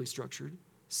incredibly structured,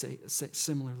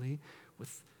 similarly,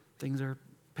 with things are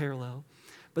parallel.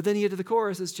 But then you get to the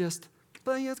chorus, it's just,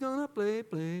 play, it's gonna play,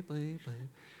 play, play, play.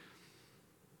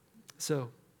 So,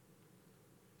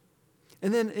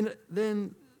 and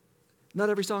then not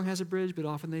every song has a bridge, but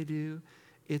often they do.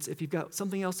 It's if you've got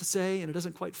something else to say and it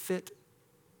doesn't quite fit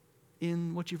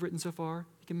in what you've written so far,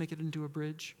 you can make it into a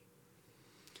bridge.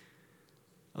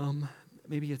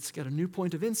 Maybe it's got a new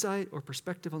point of insight or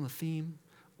perspective on the theme,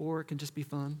 or it can just be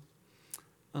fun.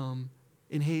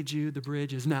 In Hey Jude, the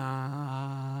bridge is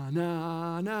na,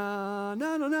 na, na,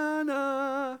 na, na, na,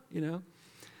 na,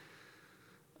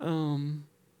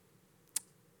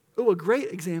 a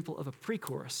great example of a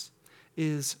pre-chorus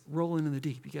is Rollin' in the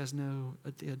Deep. You guys know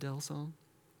the Adele song?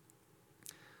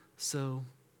 So,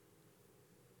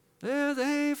 there's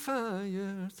a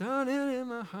fire starting in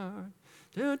my heart,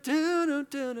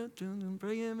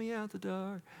 bringing me out the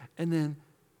dark. And then,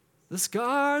 the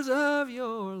scars of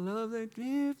your love that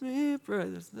give me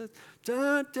breathlessness,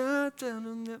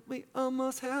 that we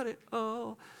almost had it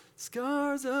all.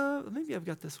 Scars of, maybe I've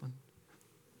got this one.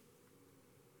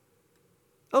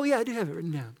 Oh yeah, I do have it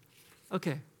written down.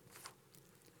 Okay.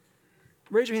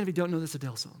 Raise your hand if you don't know this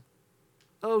Adele song.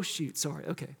 Oh shoot, sorry,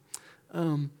 okay.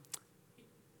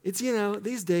 It's,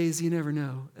 these days you never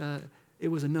know. It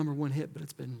was a number one hit, but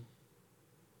it's been,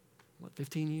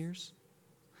 15 years?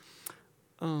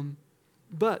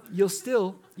 But you'll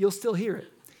still hear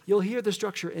it. You'll hear the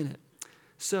structure in it.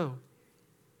 So,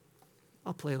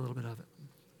 I'll play a little bit of it.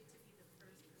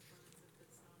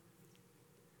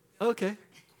 Okay,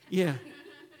 yeah.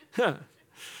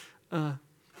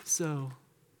 So.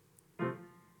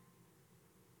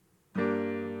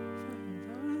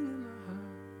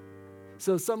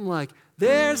 So something like,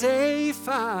 there's a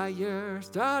fire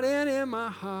starting in my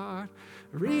heart,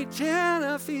 reaching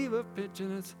a fever pitch,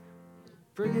 and it's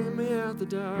bringing me out the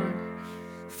dark.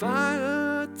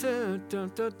 Fire, the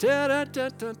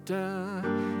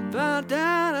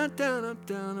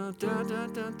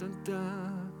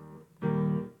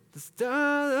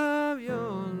start of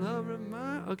your love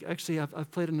remind. Okay, actually,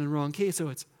 I've played it in the wrong key, so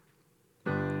it's.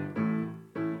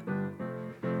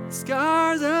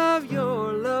 Scars of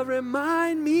your love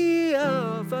remind me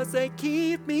of us. They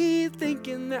keep me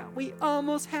thinking that we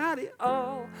almost had it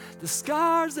all. The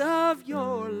scars of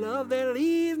your love, they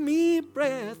leave me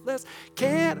breathless.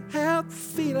 Can't help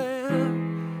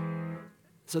feeling.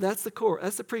 So that's the chorus.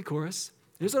 That's the pre-chorus.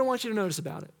 Here's what I want you to notice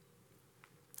about it.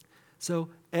 So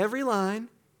every line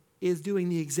is doing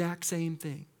the exact same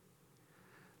thing.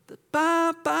 And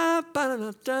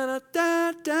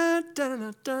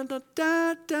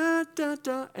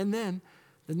then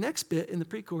the next bit in the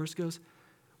pre-chorus goes,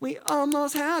 we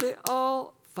almost had it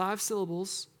all, 5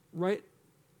 syllables right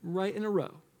in a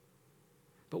row.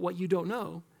 But what you don't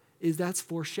know is that's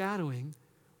foreshadowing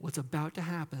what's about to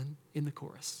happen in the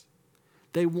chorus.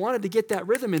 They wanted to get that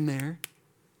rhythm in there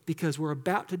because we're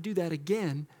about to do that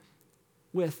again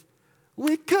with,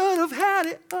 we could have had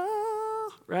it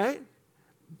all, right?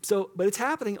 So, but it's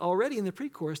happening already in the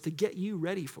pre-chorus to get you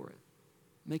ready for it.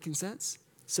 Making sense?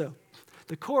 So,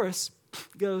 the chorus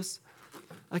goes,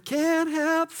 I can't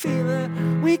help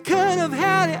feeling we could have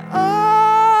had it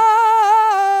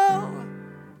all,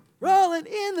 rolling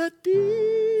in the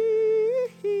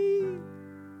deep.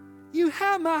 You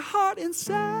have my heart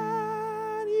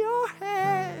inside your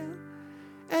hand,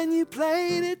 and you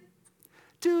played it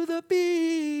to the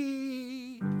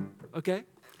beat. Okay?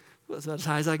 Well, that's about as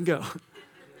high as I can go.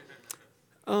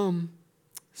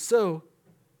 So,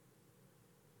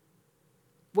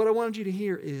 what I wanted you to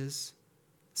hear is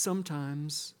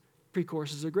sometimes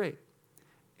pre-choruses are great,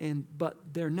 but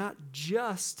they're not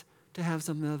just to have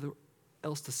something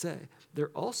else to say.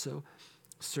 They're also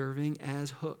serving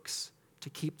as hooks to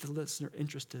keep the listener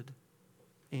interested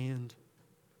and,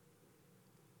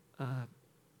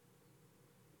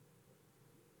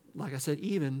 like I said,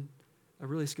 even a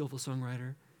really skillful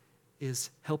songwriter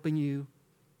is helping you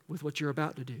with what you're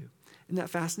about to do. Isn't that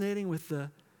fascinating with the,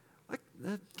 I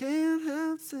can't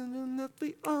help saying that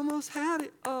we almost had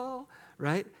it all,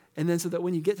 right? And then so that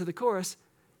when you get to the chorus,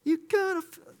 we could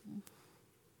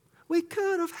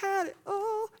have had it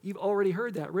all. You've already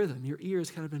heard that rhythm. Your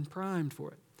ears kind of been primed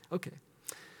for it. Okay.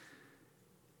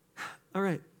 All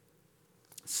right.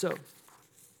 So,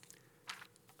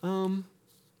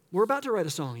 we're about to write a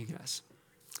song, you guys.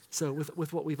 So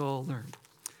with what we've all learned.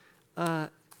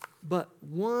 But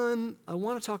I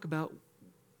want to talk about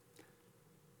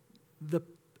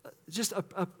just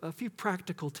a few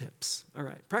practical tips. All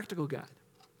right, practical guide.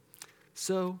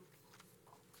 So,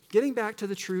 getting back to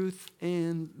the truth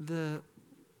and the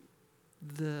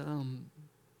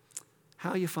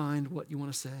how you find what you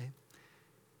want to say.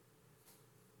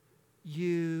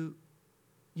 You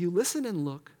listen and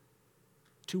look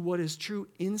to what is true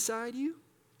inside you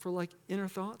for like inner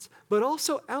thoughts, but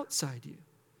also outside you,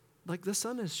 like the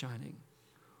sun is shining,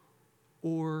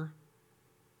 or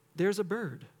there's a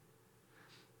bird.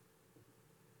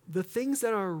 The things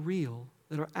that are real,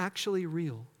 that are actually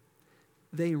real,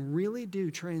 they really do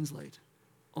translate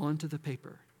onto the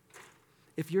paper.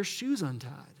 If your shoe's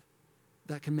untied,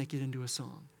 that can make it into a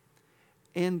song.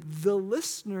 And the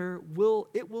listener will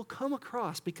come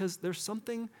across, because there's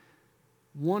something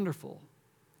wonderful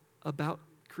about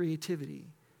creativity,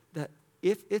 that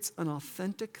if it's an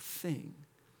authentic thing,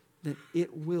 then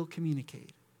it will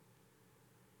communicate.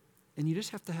 And you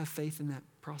just have to have faith in that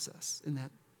process, in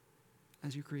that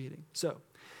as you're creating. So,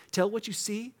 tell what you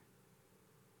see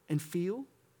and feel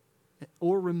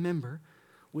or remember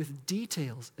with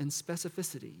details and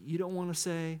specificity. You don't want to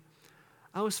say,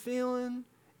 I was feeling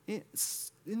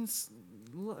it's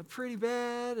pretty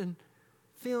bad and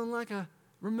feeling like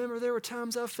remember there were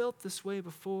times I felt this way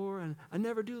before and I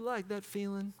never do like that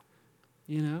feeling,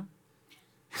 you know?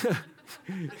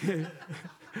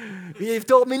 You've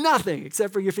told me nothing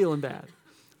except for you're feeling bad,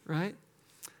 right?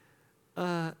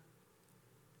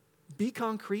 Be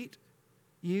concrete.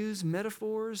 Use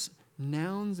metaphors,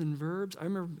 nouns, and verbs. I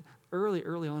remember early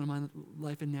on in my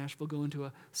life in Nashville going to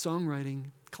a songwriting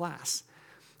class.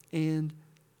 And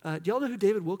do y'all know who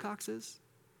David Wilcox is?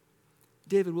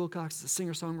 David Wilcox is a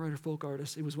singer-songwriter, folk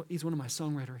artist. He's one of my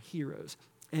songwriter heroes.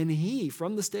 And he,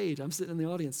 from the stage, I'm sitting in the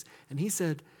audience, and he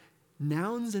said,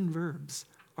 nouns and verbs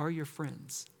are your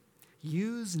friends.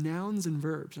 Use nouns and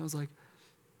verbs. And I was like,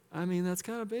 I mean, that's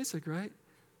kind of basic, right?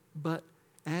 But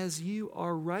as you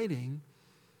are writing,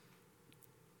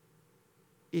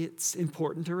 it's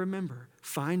important to remember.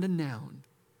 Find a noun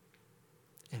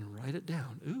and write it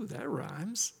down. Ooh, that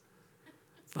rhymes.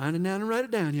 Find a noun and write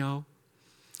it down, y'all.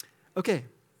 Okay.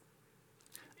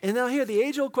 And now here, the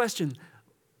age-old question.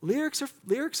 Lyrics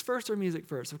first or music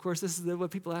first? Of course, this is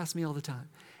what people ask me all the time.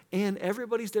 And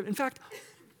everybody's different. In fact,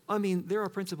 I mean, there are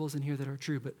principles in here that are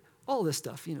true, but all this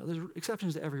stuff, there's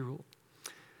exceptions to every rule.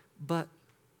 But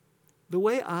the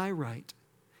way I write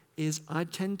is I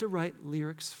tend to write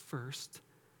lyrics first,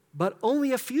 but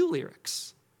only a few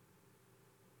lyrics.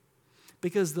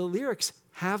 Because the lyrics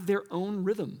have their own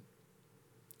rhythm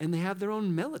and they have their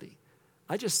own melody.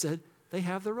 I just said they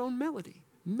have their own melody.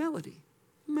 Melody,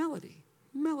 melody,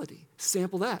 melody.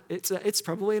 Sample that. It's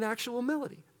probably an actual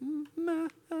melody.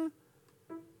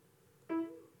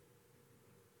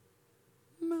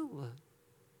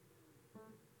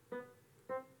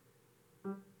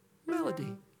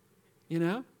 Melody.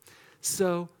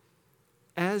 So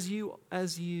as you,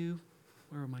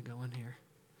 where am I going here?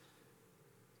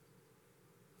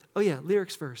 Oh yeah,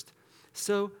 lyrics first.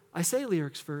 So I say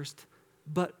lyrics first,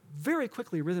 but very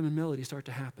quickly rhythm and melody start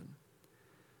to happen.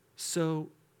 So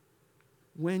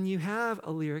when you have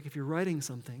a lyric, if you're writing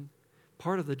something,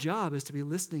 part of the job is to be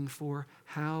listening for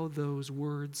how those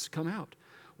words come out.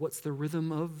 What's the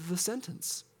rhythm of the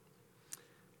sentence?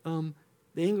 The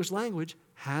English language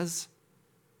has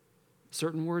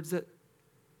certain words that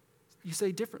you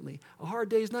say differently. A hard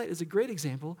day's night is a great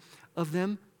example of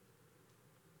them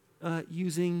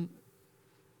using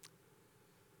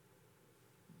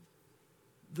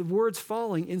the words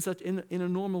falling in a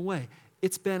normal way.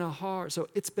 It's been a hard, so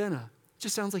it's been a,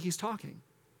 just sounds like he's talking.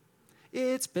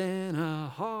 It's been a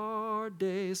hard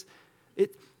days.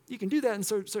 You can do that in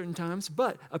certain times,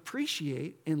 but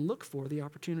appreciate and look for the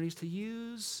opportunities to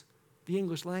use the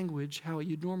English language how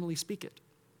you'd normally speak it.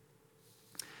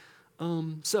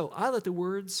 So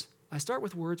I start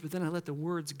with words, but then I let the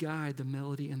words guide the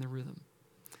melody and the rhythm.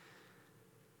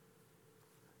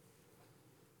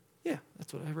 Yeah,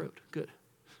 that's what I wrote. Good.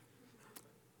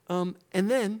 And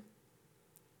then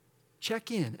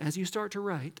check in. As you start to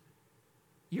write,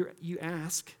 you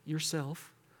ask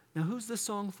yourself, now who's this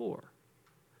song for?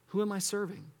 Who am I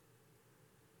serving?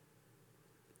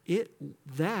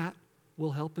 That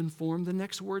will help inform the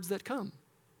next words that come.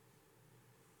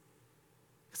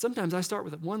 Sometimes I start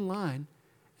with one line,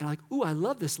 and I'm like, ooh, I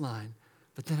love this line,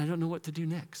 but then I don't know what to do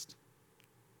next.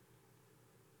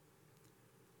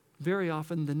 Very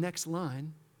often, the next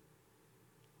line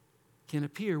can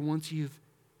appear once you've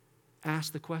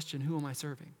asked the question, who am I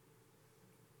serving?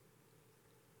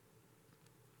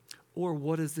 Or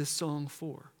what is this song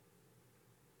for?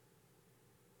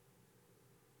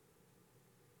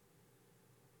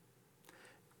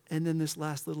 And then this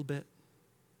last little bit.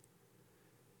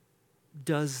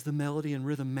 Does the melody and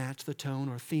rhythm match the tone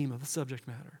or theme of the subject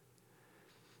matter?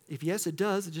 If yes, it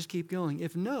does, just keep going.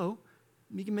 If no,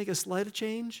 you can make a slight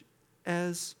change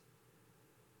as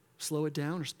slow it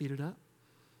down or speed it up.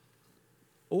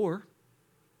 Or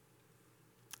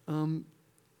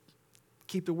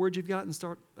keep the words you've got and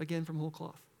start again from whole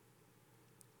cloth.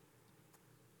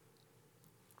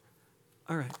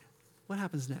 All right, what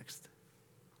happens next?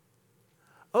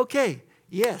 Okay,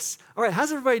 yes. All right,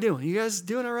 how's everybody doing? You guys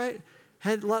doing all right?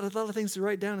 Had a lot of things to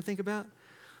write down and think about?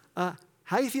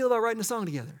 How do you feel about writing a song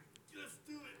together? Just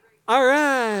do it. All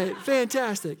right,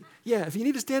 fantastic. Yeah, if you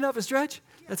need to stand up and stretch,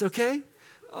 that's okay.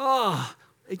 Oh,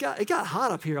 it got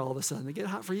hot up here all of a sudden. It get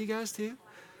hot for you guys too?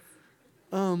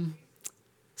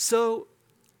 So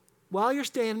while you're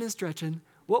standing and stretching,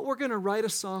 what we're going to write a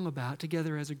song about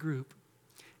together as a group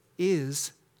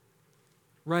is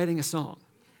writing a song.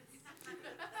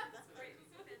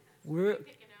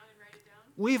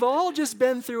 We've all just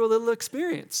been through a little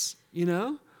experience, you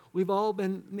know? We've all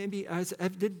been, maybe,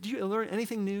 did you learn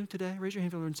anything new today? Raise your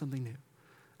hand if you learned something new.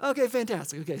 Okay,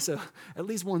 fantastic. Okay, so at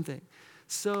least one thing.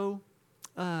 So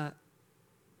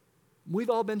we've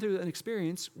all been through an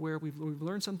experience where we've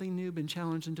learned something new, been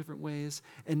challenged in different ways,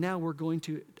 and now we're going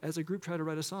to, as a group, try to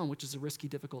write a song, which is a risky,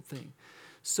 difficult thing.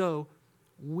 So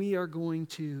we are going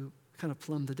to kind of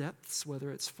plumb the depths,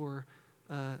 whether it's for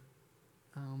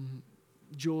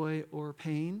joy or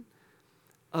pain,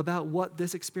 about what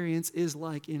this experience is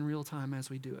like in real time as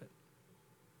we do it.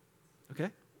 Okay?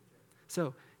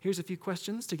 So here's a few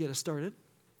questions to get us started.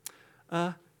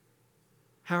 How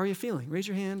are you feeling? Raise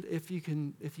your hand if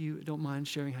you don't mind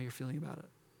sharing how you're feeling about it,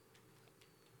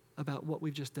 about what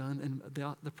we've just done and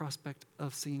the prospect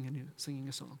of singing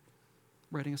a song,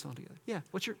 writing a song together. Yeah.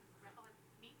 What's your?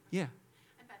 Me? Yeah.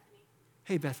 I'm Bethany.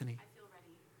 Hey, Bethany. I feel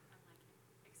ready.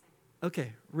 I'm excited.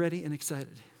 Okay, ready and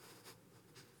excited.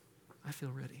 I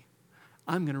feel ready.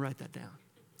 I'm going to write that down.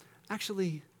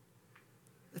 Actually,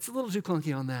 it's a little too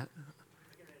clunky on that.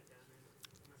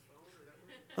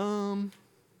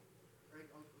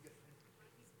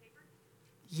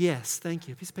 Yes, thank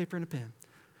you. A piece of paper and a pen.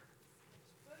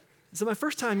 So my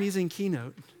first time using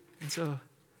Keynote, and so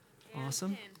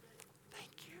awesome.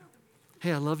 Thank you.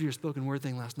 Hey, I love your spoken word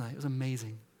thing last night. It was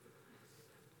amazing.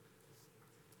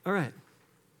 All right.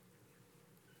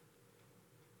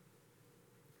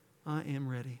 I am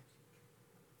ready.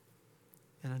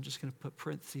 And I'm just going to put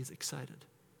parentheses excited.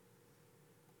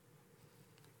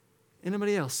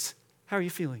 Anybody else? How are you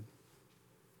feeling?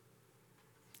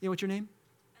 Yeah, what's your name?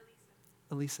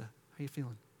 Elisa. Elisa. How are you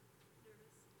feeling?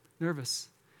 Nervous.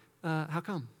 Nervous. How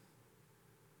come?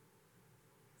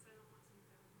 Because I don't want to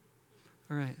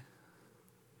be All right.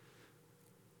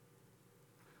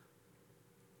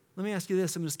 Let me ask you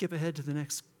this. I'm going to skip ahead to the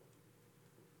next,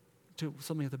 to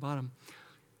something at the bottom.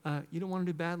 You don't want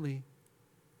to do badly.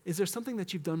 Is there something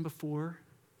that you've done before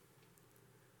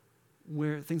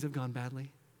where things have gone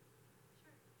badly?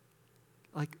 Sure.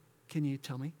 Like, can you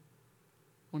tell me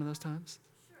one of those times?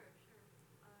 Sure.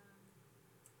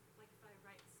 Like if I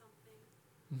write something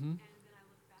Mm-hmm. and then I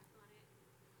look back on it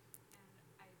and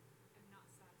I am not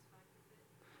satisfied with it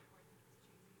or I think it's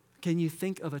cheesy. Can you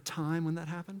think of a time when that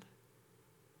happened?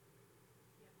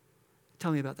 Yeah.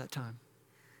 Tell me about that time.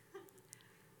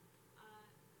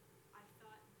 I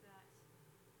thought that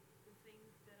the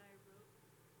thing that I wrote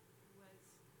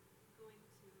was going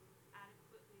to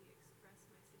adequately express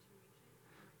my situation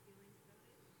and my feelings about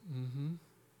it. Mm-hmm.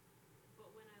 But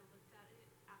when I looked at it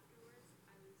afterwards,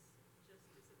 I was just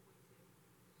disappointed.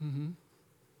 Mm-hmm.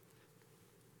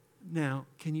 Now,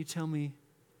 can you tell me,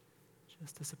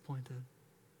 just disappointed.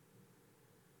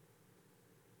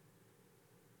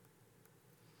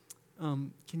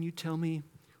 Can you tell me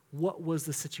what was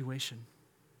the situation?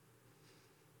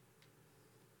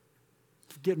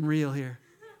 Getting real here.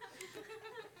 You're in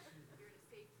a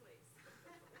safe place.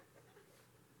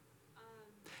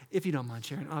 If you don't mind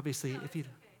sharing, obviously, No, if it's you. okay.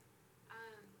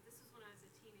 This was when I was a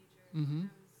teenager. Mm-hmm.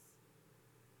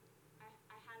 I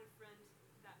had a friend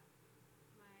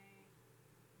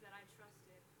that I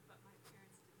trusted, but my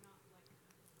parents did not like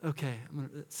them. Okay, I'm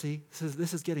gonna see.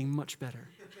 This is getting much better.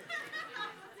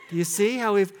 Do you see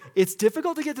how it's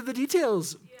difficult to get to the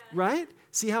details, Yeah. right?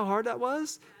 See how hard that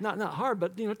was? Not hard,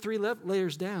 but 3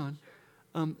 layers down.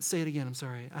 Sure. Say it again. I'm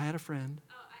sorry. I had a friend.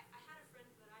 Oh, I had a friend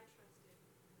that I trusted,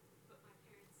 but my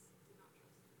parents did not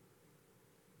trust them.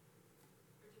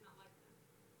 Or did not like them.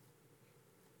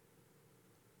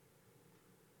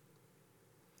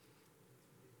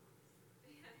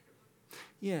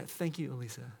 Yeah, thank you,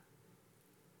 Elisa.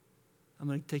 I'm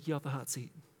going to take you off the hot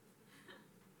seat.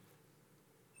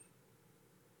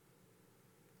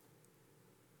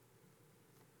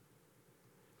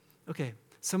 Okay,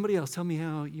 somebody else, tell me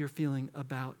how you're feeling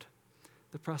about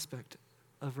the prospect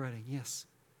of writing. Yes.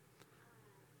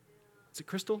 Is it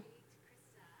Crystal?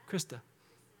 Krista.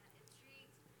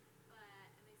 Intrigued, but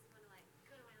it makes me want to like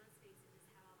go to my own space and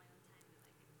just have all my own time to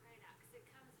like write it out because it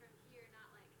comes from here,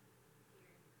 not like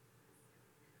here.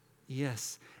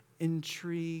 Yes.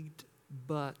 Intrigued,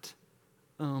 but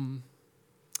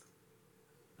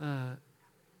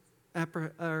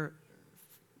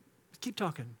keep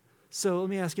talking. So let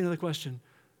me ask you another question.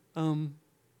 Can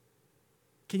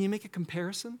you make a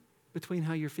comparison between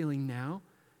how you're feeling now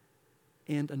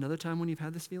and another time when you've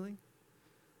had this feeling?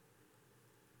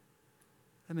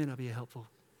 That may not be helpful.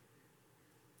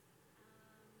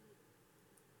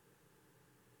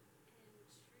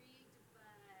 Intrigued,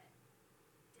 but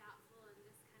doubtful in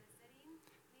this kind of setting,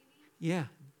 maybe? Yeah,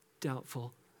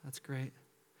 doubtful. That's great.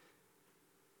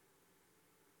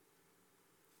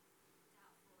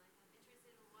 Doubtful. Like I'm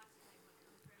interested in watching like what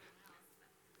comes for everyone else, but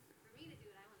for me to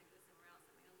do it, I want to go somewhere else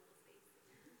in my own little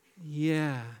space.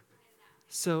 Yeah. Write it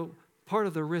out. So part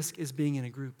of the risk is being in a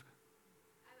group.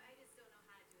 I just don't know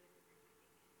how to do it in a group, I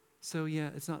think. So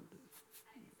yeah, it's not, It's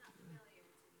not familiar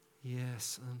to me.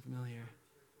 yes, unfamiliar.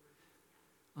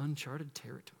 Uncharted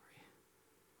territory.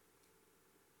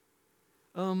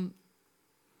 I'm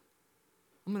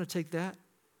going to take that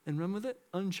and run with it.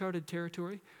 Uncharted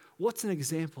territory. What's an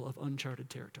example of uncharted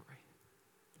territory?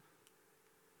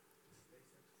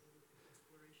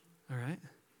 All right.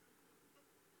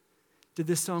 Did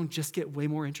this song just get way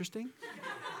more interesting?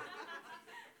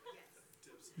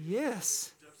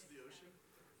 Yes. Depths of the ocean?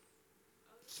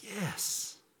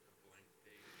 Yes.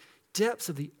 Depths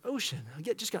of the ocean.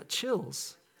 Just got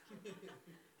chills.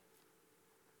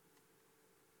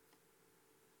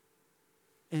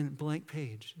 And blank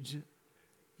page.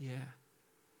 Yeah.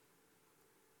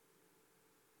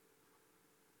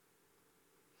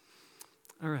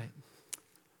 All right.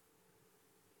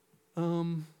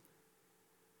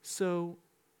 So,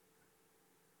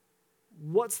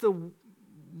 what's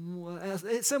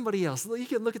somebody else? You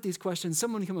can look at these questions.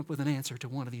 Someone come up with an answer to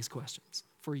one of these questions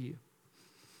for you.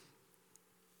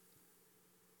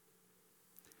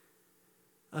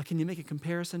 Can you make a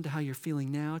comparison to how you're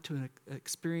feeling now to an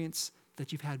experience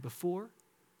that you've had before?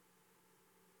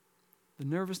 The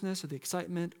nervousness or the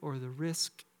excitement or the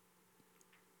risk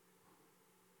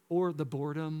or the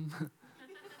boredom?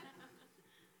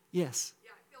 Yes.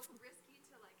 Yeah, it feels risky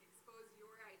to like expose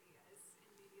your ideas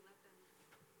and maybe let them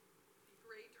be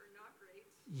great or not great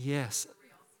Yes. for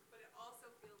somebody else. But it also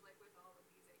feels like with all of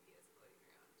these ideas floating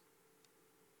around,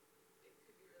 it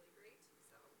could be really great.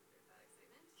 So there's that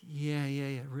excitement.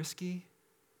 Yeah. Risky.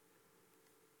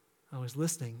 I was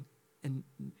listening, and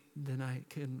then I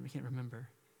can't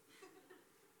remember.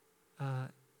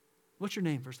 What's your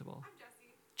name, first of all? I'm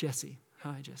Jessie. Jessie.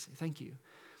 Hi, Jessie. Thank you.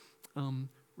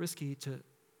 Risky to.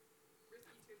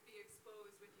 Risky to be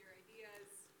exposed with your ideas.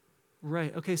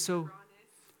 Right. Okay. So. Rawness.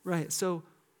 Right. So,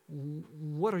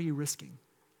 what are you risking?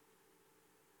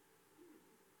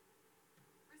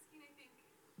 Risking, I think,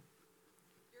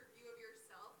 your view of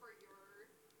yourself or your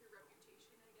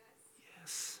reputation, I guess.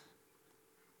 Yes.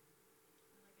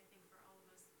 Like I think for all of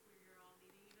us, we're all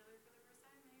meeting each other for the first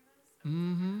time, many of us. So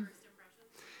Mm-hmm. first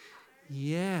impressions there.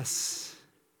 Yes.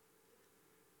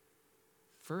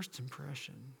 First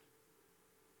impression.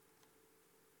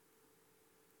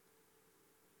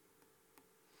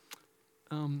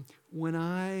 When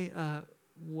I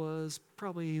was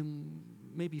probably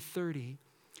maybe 30,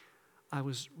 I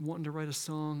was wanting to write a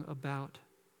song about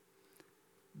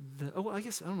I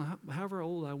don't know, however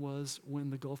old I was when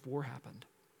the Gulf War happened.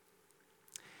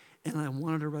 And I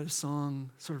wanted to write a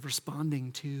song sort of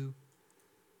responding to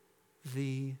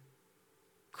the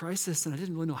crisis, and I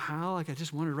didn't really know how. I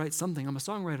just wanted to write something. I'm a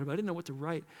songwriter, but I didn't know what to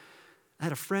write. I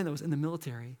had a friend that was in the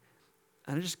military,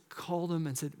 and I just called him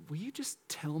and said, will you just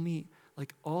tell me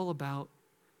all about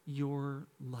your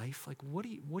life? What do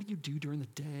you do during the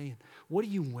day? And what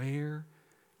do you wear?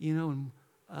 And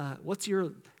what's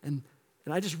your, and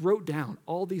I just wrote down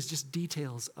all these just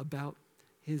details about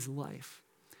his life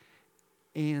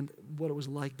and what it was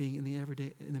like being in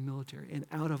the military. And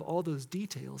out of all those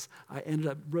details, I ended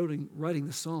up writing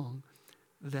the song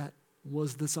that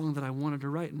was the song that I wanted to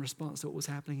write in response to what was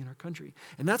happening in our country.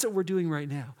 And that's what we're doing right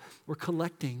now. We're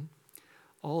collecting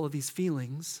all of these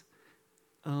feelings.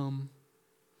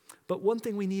 But one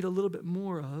thing we need a little bit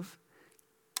more of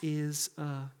is,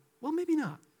 maybe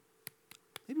not.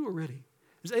 Maybe we're ready.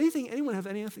 Does anyone have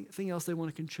anything else they want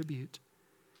to contribute?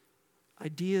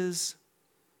 Ideas?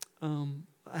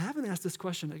 I haven't asked this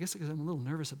question, I guess because I'm a little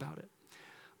nervous about it.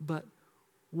 But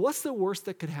what's the worst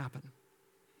that could happen?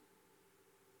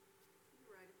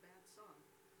 You write a bad song.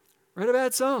 Write a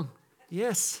bad song.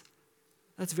 Yes.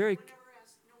 That's very... No one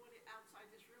outside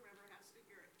this room ever has to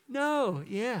hear it. No,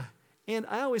 yeah. And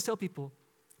I always tell people,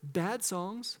 bad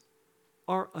songs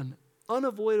are an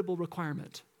unavoidable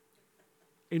requirement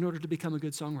in order to become a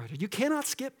good songwriter. You cannot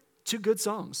skip to good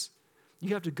songs.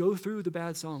 You have to go through the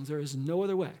bad songs. There is no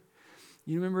other way.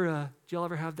 You remember, did y'all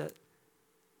ever have that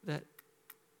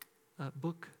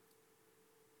book?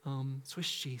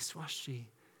 Swishy, swashy.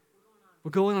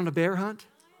 We're going on a bear hunt.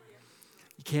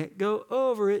 You can't go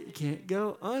over it. You can't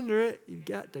go under it. You've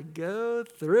got to go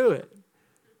through it.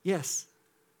 Yes.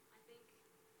 I think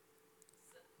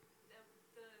the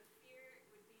fear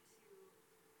would be to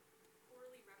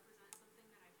poorly represent something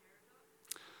that I care about.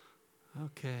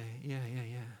 Okay. Yeah.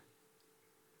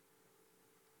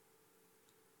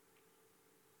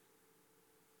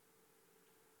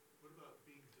 What about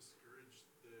being discouraged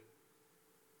that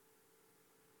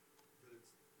it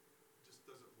just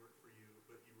doesn't work for you,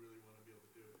 but you really want to be able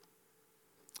to do it?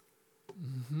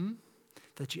 Mm-hmm.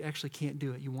 That you actually can't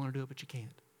do it. You want to do it, but you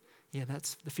can't. Yeah,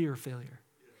 that's the fear of failure.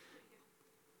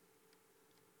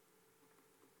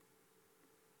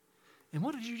 And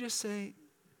what did you just say?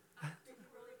 Take a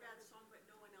really bad song, but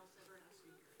no one else ever has to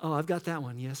hear it. Oh, I've got that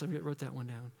one. Yes, I wrote that one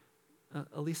down.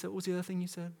 Elisa, what was the other thing you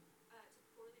said? To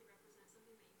poorly represent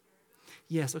something that you care about.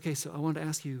 Yes, okay, so I wanted to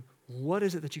ask you, what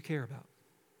is it that you care about?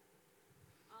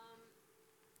 I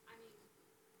mean,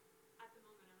 at the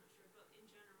moment I'm not sure, but in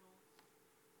general,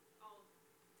 I'll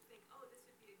think, oh, this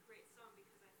would be a great song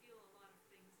because I feel a lot of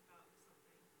things about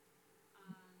something.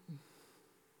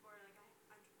 Or like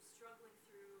I'm struggling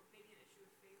through maybe an issue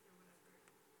of faith or whatever.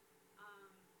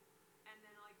 And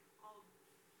then like I'll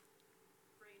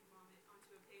brain vomit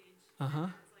onto a page.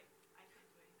 Uh-huh. And it's like, I can't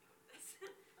do anything with this.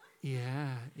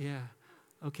 Yeah.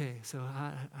 Okay, so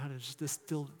how to just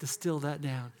distill that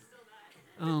down?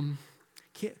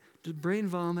 The brain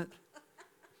vomit.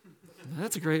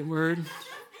 That's a great word.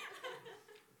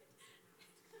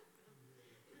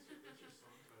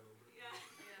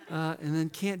 And then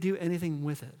can't do anything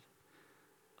with it.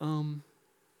 How to organize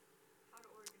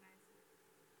it.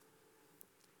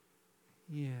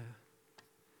 Yeah.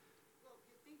 Well,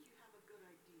 you think you have a good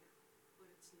idea, but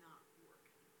it's not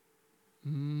working.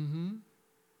 Mm-hmm.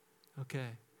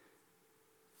 Okay.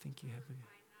 Think you have a good idea.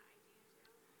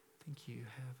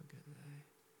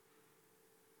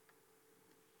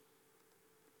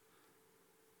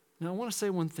 Now I want to say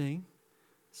one thing,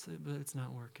 but it's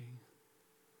not working.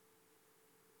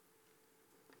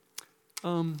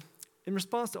 In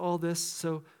response to all this,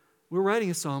 so we're writing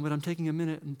a song, but I'm taking a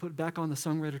minute and put back on the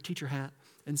songwriter teacher hat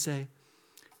and say,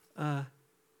 when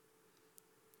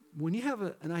you have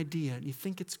an idea and you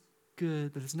think it's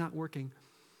good, but it's not working,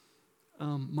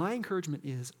 my encouragement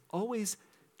is always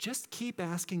just keep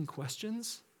asking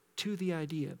questions to the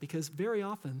idea, because very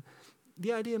often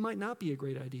the idea might not be a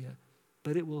great idea,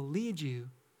 but it will lead you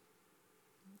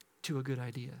to a good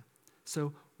idea.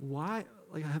 So why,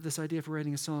 like I have this idea for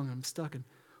writing a song, I'm stuck, and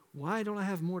why don't I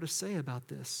have more to say about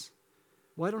this?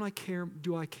 Why don't I care?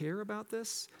 Do I care about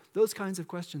this? Those kinds of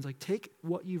questions, like take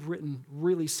what you've written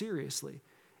really seriously,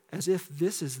 as if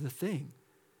this is the thing.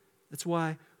 That's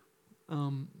why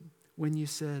when you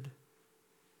said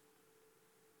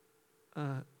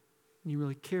you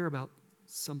really care about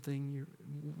something, you're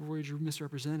worried you're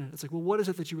misrepresented. It's like, well, what is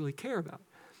it that you really care about?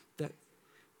 That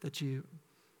you...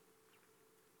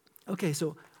 Okay,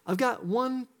 so I've got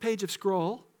one page of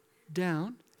scroll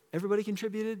down. Everybody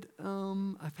contributed.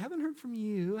 I haven't heard from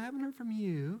you,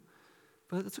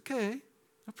 but it's okay.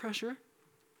 No pressure. There's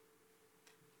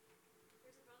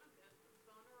a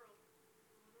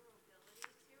vulnerability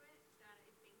to it that I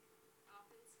think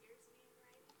often scares me in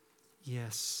writing.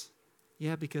 Yes.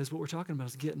 Yeah, because what we're talking about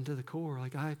is getting to the core.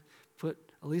 Like I put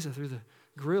Elisa through the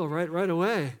grill right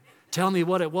away. Tell me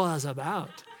what it was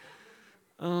about.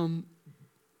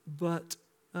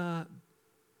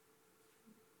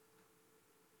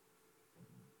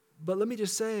 But let me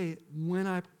just say, when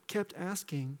I kept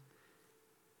asking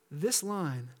this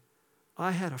line,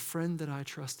 I had a friend that I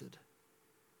trusted.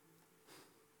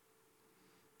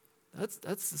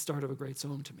 That's the start of a great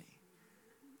song to me.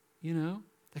 You know,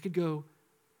 that could go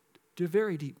to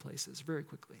very deep places very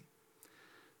quickly.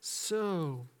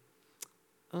 So,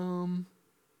 how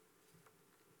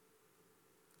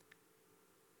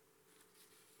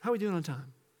are we doing on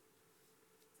time?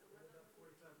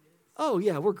 Oh,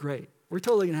 yeah, we're great. We're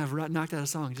totally going to have knocked out a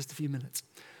song in just a few minutes.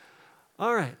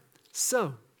 All right,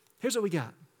 so here's what we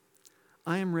got.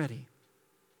 I am ready.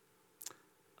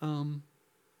 And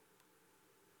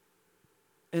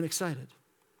excited.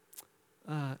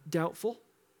 Doubtful.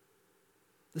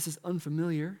 This is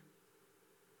unfamiliar.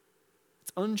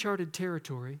 It's uncharted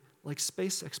territory, like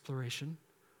space exploration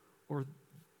or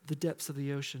the depths of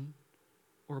the ocean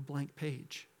or a blank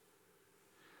page.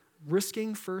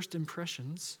 Risking first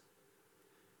impressions,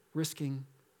 risking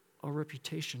our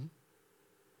reputation.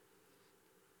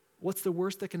 What's the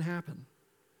worst that can happen?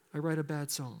 I write a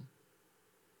bad song.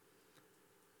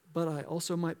 But I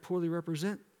also might poorly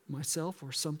represent myself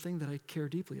or something that I care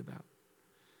deeply about.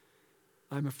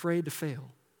 I'm afraid to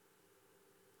fail.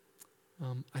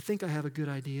 I think I have a good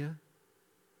idea,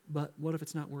 but what if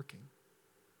it's not working?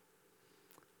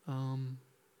 I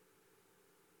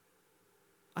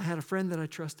had a friend that I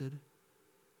trusted.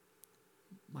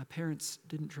 My parents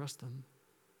didn't trust them.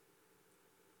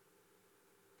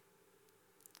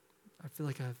 I feel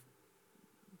like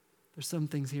there's some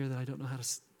things here that I don't know how to,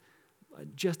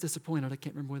 I'm just disappointed. I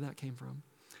can't remember where that came from.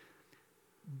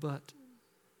 But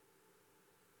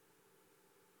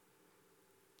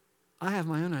I have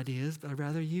my own ideas, but I'd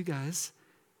rather you guys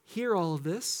hear all of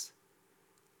this.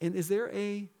 And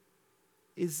can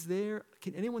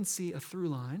anyone see a through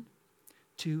line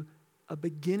to a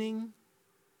beginning,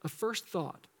 a first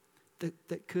thought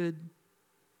that could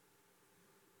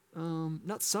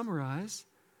not summarize,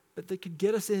 but that could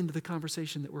get us into the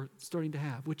conversation that we're starting to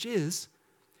have, which is,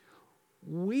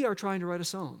 we are trying to write a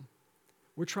song.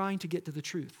 We're trying to get to the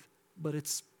truth, but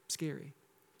it's scary.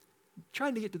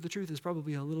 Trying to get to the truth is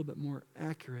probably a little bit more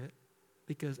accurate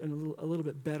and a little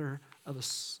bit better of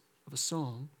a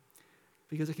song,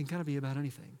 because it can kind of be about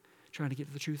anything. Trying to get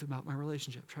to the truth about my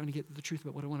relationship, trying to get to the truth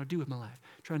about what I want to do with my life,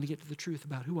 trying to get to the truth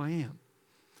about who I am.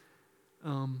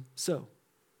 So,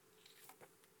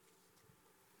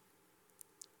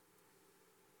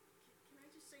 Can I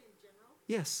just say in general?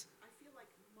 yes. I feel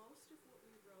like most of what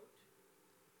we wrote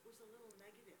was a little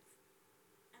negative.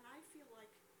 And I feel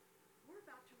like we're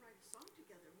about to write a song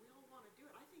together. We all want to do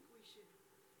it. I think we should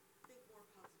think more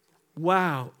positively.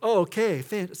 Wow. Okay.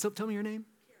 So tell me your name.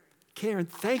 Karen.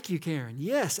 Thank you, Karen.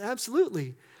 Yes,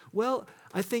 absolutely. Well,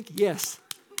 I think, yes.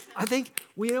 I think,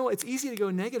 it's easy to go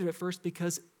negative at first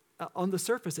because on the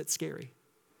surface it's scary.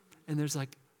 And there's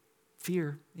like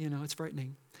fear, it's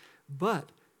frightening. But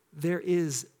there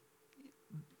is,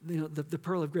 the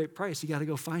pearl of great price. You got to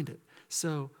go find it.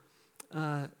 So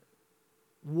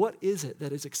what is it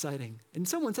that is exciting? And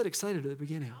someone said excited at the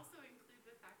beginning. Also include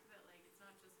the fact that it's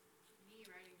not just me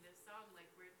writing this song. We're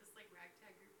this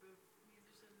ragtag group of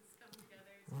musicians come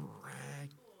together. It's really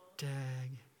cool.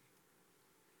 Ragtag.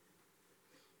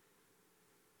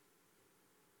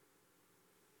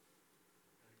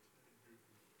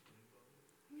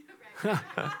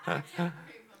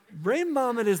 Brain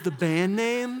Vomit is the band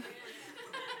name.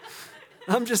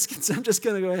 I'm just going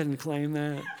to go ahead and claim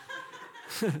that.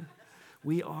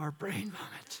 We are Brain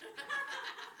Vomit.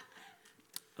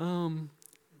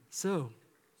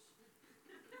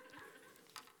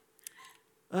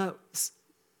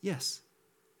 Yes.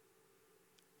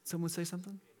 Someone say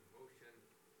something? Emotion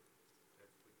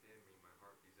that's within me, my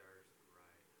heart desires to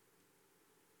ride.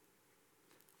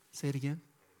 Say it again. An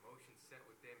emotion set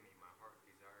within me, my heart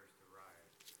desires to ride.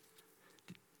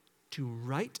 To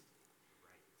write?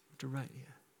 Right. To write,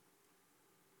 yeah.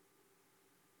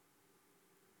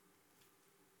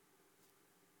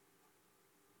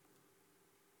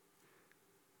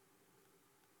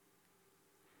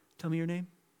 Tell me your name.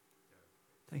 Doug.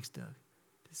 Thanks, Doug.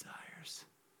 Desires.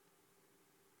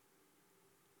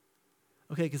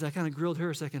 Okay, because I kind of grilled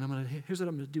her a second. Here's what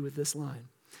I'm going to do with this line.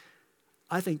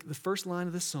 I think the first line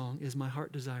of this song is my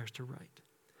heart desires to write.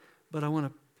 But I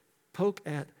want to poke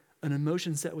at an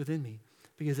emotion set within me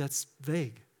because that's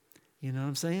vague. You know what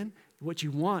I'm saying? What you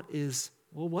want is,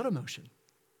 well, what emotion?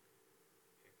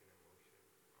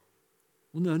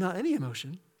 Well, no, not any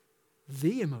emotion.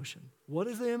 The emotion. What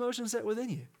is the emotion set within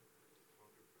you?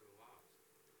 Hunger for the lost.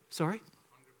 Sorry?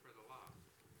 Hunger for the lost.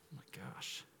 Oh my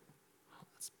gosh. Oh,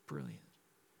 that's brilliant.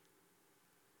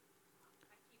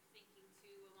 I keep thinking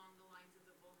too along the lines of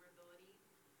the vulnerability.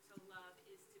 To love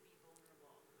is to be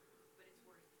vulnerable, but it's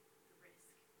worth the risk.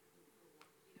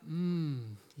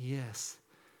 Yes.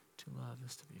 To love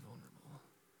is to be vulnerable.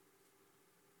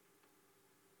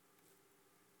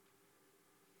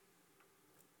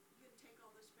 You can take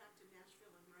all this back to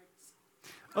Nashville and write a song.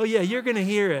 Oh yeah, you're going to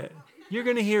hear it. You're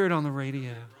going to hear it on the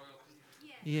radio.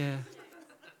 Yeah.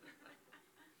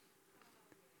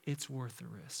 It's worth the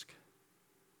risk.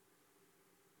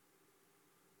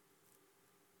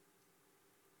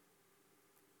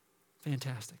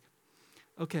 Fantastic.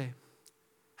 Okay.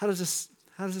 How does this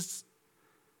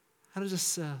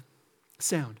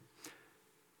sound?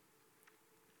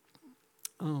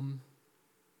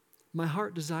 My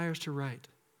heart desires to write,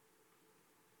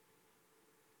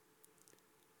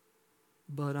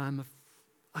 but I'm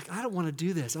like, I don't want to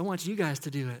do this. I want you guys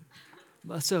to do it.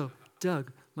 So,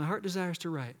 Doug, my heart desires to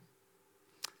write.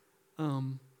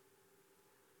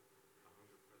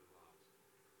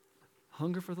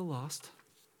 Hunger for the lost.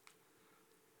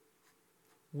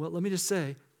 Well, let me just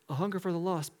say, a hunger for the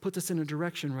lost puts us in a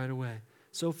direction right away.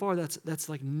 So far, that's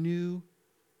like new.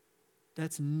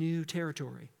 That's new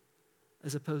territory,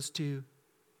 as opposed to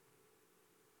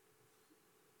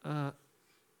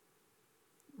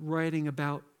writing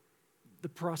about the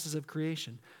process of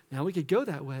creation. Now, we could go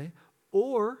that way,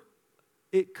 or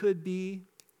it could be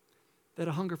that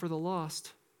a hunger for the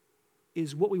lost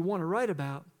is what we want to write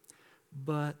about,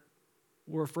 but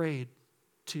we're afraid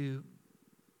to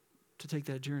take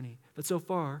that journey. But so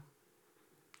far,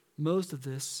 most of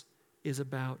this is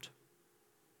about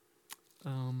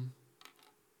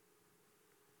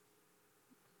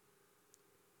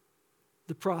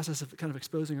the process of kind of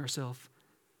exposing ourselves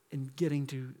and getting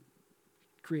to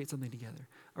create something together.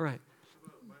 All right. How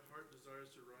about my heart desires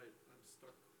to write, I'm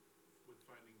stuck with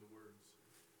finding the words.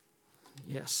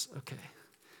 Yes, okay.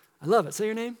 I love it. Say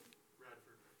your name.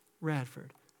 Radford.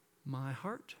 Radford. My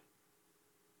heart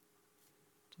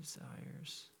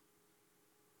desires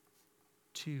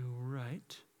to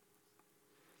write,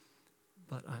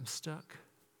 but I'm stuck.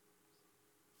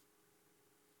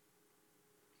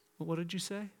 Well, what did you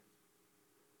say?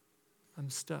 I'm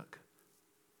stuck.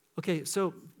 Okay,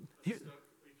 so here, You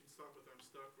can stop with I'm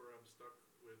stuck, or I'm stuck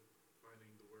with finding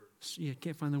the words. yeah,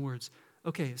 can't find the words.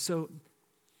 Okay, so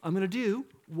I'm going to do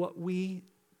what we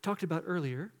talked about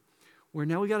earlier, where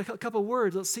now we got a couple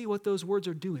words. Let's see what those words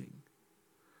are doing,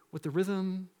 what the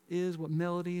rhythm is, what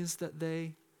melodies that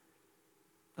they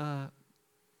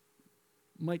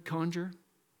might conjure.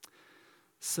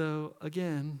 So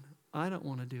again, I don't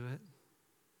want to do it.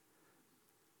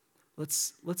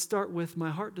 Let's start with my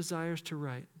heart desires to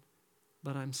write,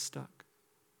 but I'm stuck.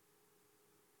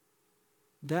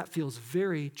 That feels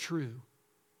very true.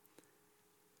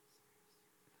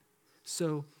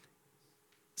 So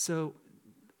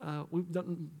we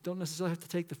don't necessarily have to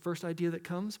take the first idea that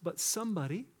comes, but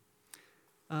somebody,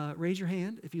 raise your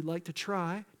hand if you'd like to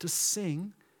try to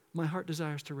sing My Heart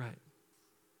Desires to Write.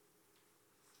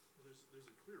 Well, there's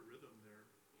a clear rhythm there,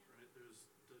 right? There's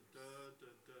da da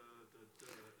da da da da,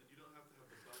 and you don't have to have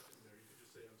the button there. You can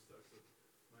just say I'm stuck. So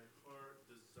my heart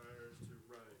desires to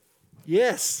write.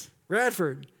 Yes,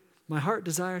 Radford. My heart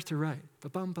desires to write.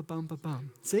 Ba-bum, ba-bum,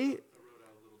 ba-bum. See? I wrote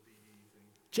out a little DE thing.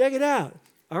 Check it out.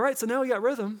 All right, so now we got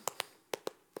rhythm.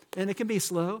 And it can be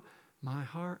slow. My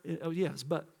heart, oh yes,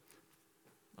 but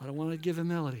I don't want to give a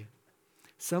melody.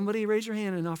 Somebody raise your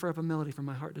hand and offer up a melody for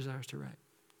My Heart Desires to Write.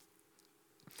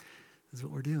 This is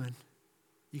what we're doing.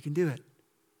 You can do it.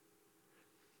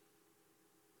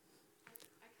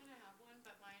 I kind of have one,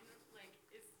 but mine like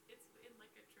it's in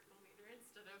like a triple meter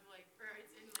instead of like, or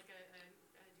it's in like a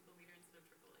duple meter instead of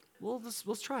triple like this. Well,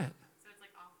 let's try it. So it's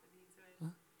like off the beat. So it's Huh?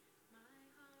 my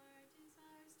heart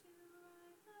desires to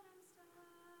write, but I'm stuck,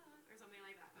 or something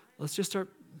like that. Let's just start.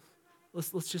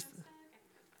 Let's just. I think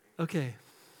that's better. Okay.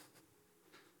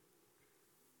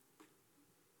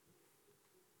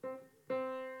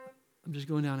 I'm just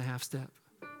going down a half step.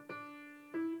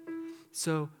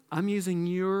 So I'm using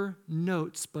your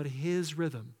notes, but his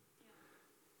rhythm.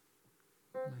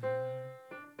 You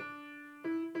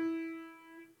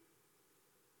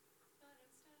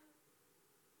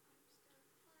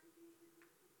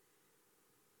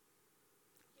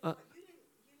didn't,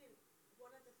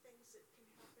 one of the things that can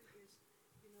happen is,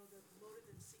 the motive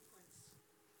and sequence.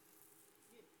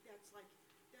 That's like,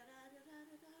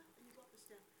 da-da-da-da-da-da, and you go up a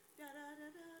step,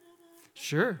 da-da-da-da-da-da. That's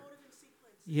Sure. Motive and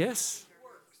sequence. Yes.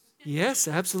 Works. Yes,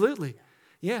 absolutely.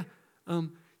 Yeah.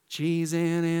 Cheese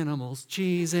and animals,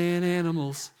 cheese and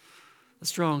animals. A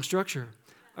strong structure.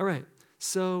 All right.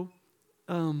 So,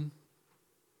 are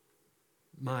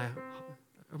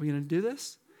we going to do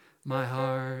this? My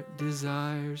heart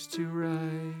desires to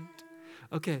write.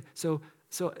 Okay. So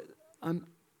I'm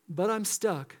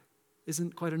stuck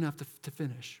isn't quite enough to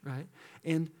finish, right?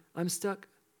 And I'm stuck,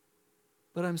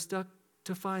 but I'm stuck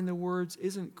to find the words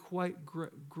isn't quite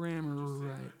grammar Just say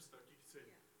right. I'm stuck. You can say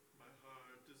my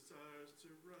heart desires to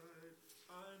write.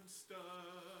 I'm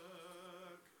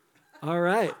stuck. All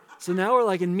right. So now we're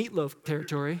like in meatloaf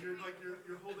territory. You're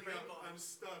holding up. I'm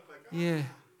stuck. Like Yeah.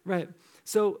 Right.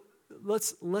 So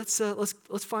let's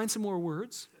find some more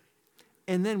words,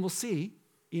 and then we'll see.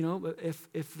 If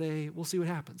we'll see what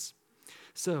happens.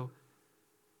 So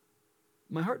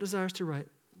my heart desires to write,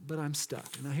 but I'm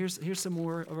stuck. Now here's some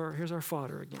more of here's our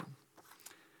fodder again.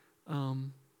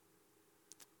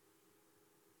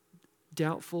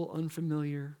 Doubtful,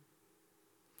 unfamiliar.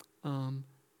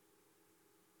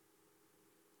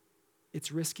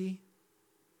 it's risky.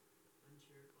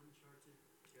 Uncharted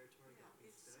territory got me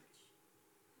It's stuck. such,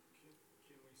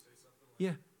 Can we say something like,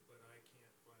 Yeah. but I can't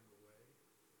find the way?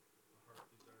 My heart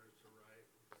desires to write,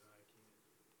 but I can't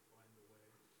find the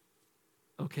way.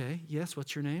 Okay, yes,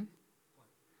 what's your name?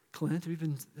 Clint, have you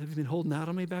been holding out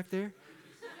on me back there?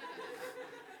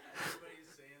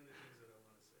 Everybody's saying the things that I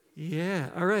want to say.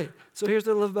 Yeah, all right. So here's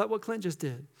what I love about what Clint just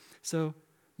did. So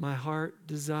my heart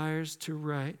desires to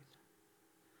write.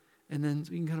 And then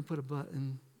you can kind of put a but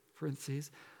in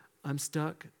parentheses. I'm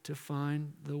stuck to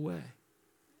find the way.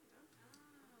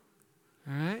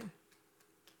 All right?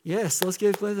 Yes, let's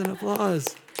give Clint an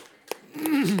applause.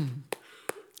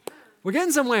 We're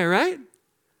getting somewhere, right?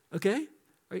 Okay? All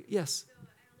right, yes. So I don't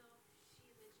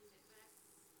know if she mentioned it,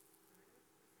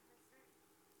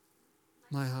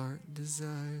 but My heart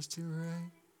desires to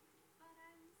write.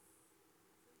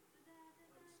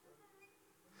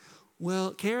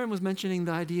 Well, Karen was mentioning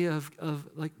the idea of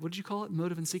like, what did you call it?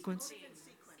 Motive and sequence? motive and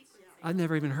sequence, yeah. I've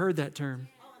never even heard that term.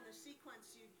 Oh, and the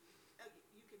sequence, you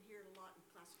can hear it a lot in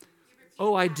classical music.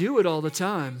 Oh, I do it all the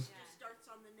time. It starts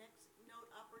on the next note,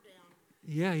 up or down.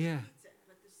 Yeah, yeah. Repeats it,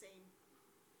 but the same.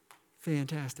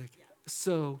 Fantastic.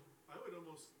 So, I would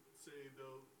almost say,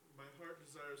 though, my heart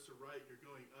desires to write, you're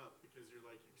going up because you're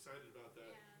like excited about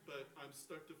that. Yeah. But I'm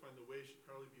stuck to find the way should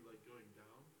probably be like going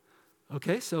down.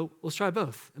 okay, so let's try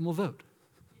both and we'll vote.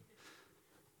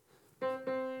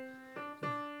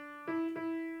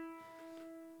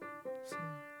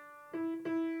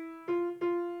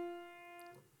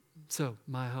 So,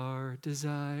 my heart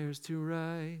desires to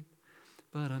write,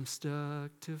 but I'm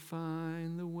stuck to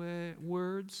find the way.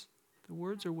 Words? The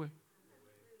words are way.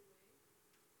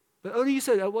 But, oh, you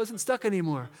said I wasn't stuck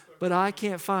anymore. But I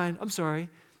can't find, I'm sorry,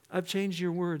 I've changed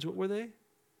your words. What were they?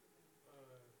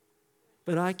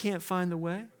 But I can't find the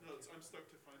way? No, I'm stuck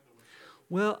to find the way.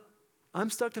 Well, I'm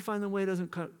stuck to find the way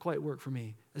doesn't quite work for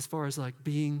me as far as like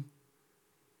being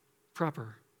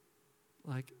proper.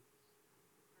 Like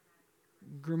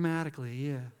grammatically,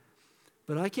 yeah.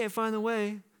 But I can't find the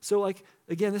way. So like,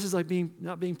 again, this is like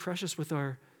not being precious with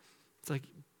our, it's like,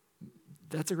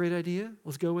 that's a great idea.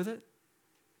 Let's go with it.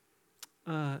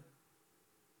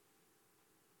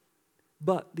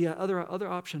 But the other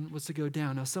option was to go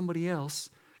down. Now somebody else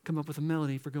come up with a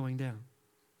melody for going down.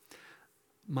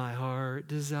 My heart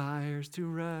desires to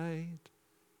write.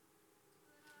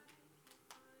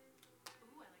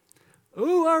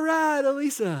 Ooh, all right,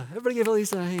 Elisa. Everybody give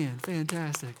Elisa a hand.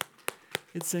 Fantastic.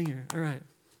 Good singer. All right.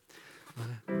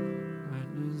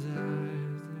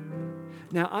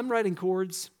 Now, I'm writing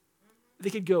chords.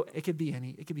 It could be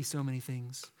any. It could be so many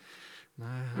things.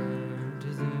 My heart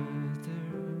desires to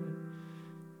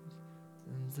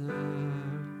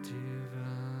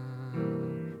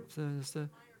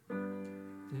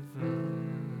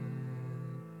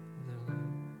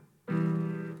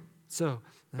So,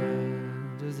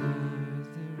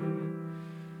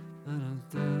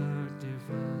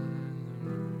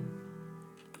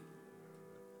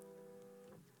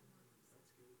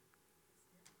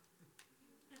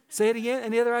 say it again.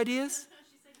 Any other ideas?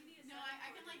 No,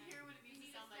 I can like hear what it needs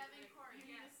to sound like. You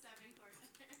need a 7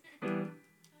 chord.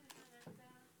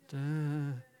 Da.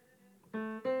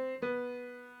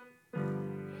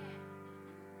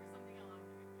 Something along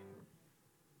there.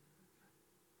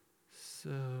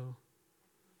 So.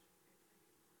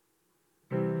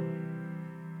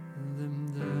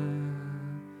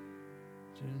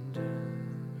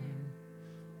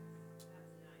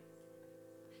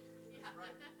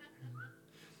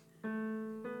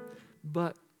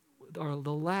 But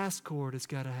the last chord has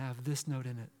got to have this note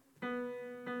in it.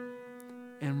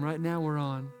 And right now we're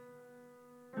on.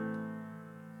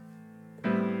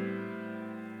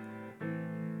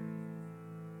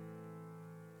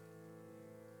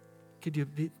 Could you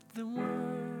beat the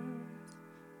words?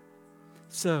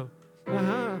 So,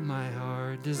 my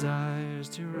heart desires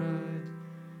to write,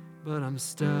 but I'm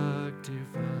stuck to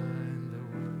find the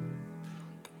word.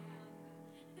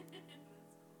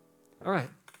 All right.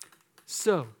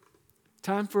 So,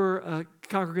 time for a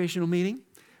congregational meeting.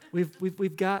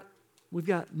 We've got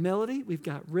melody, we've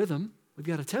got rhythm, we've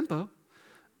got a tempo,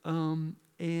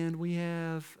 and we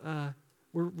have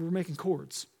we're making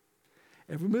chords.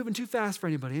 And we're moving too fast for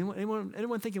anybody.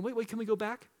 Anyone thinking, wait, can we go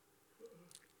back?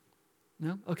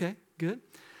 No? Okay, good.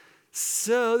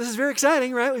 So this is very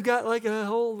exciting, right? We've got like a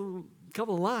whole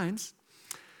couple of lines.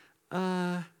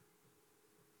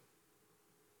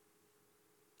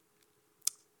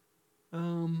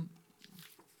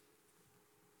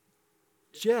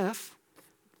 Jeff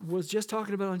was just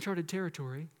talking about uncharted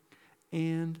territory,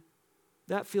 and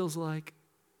that feels like,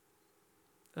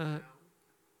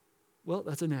 well,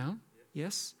 that's a noun,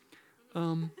 yes.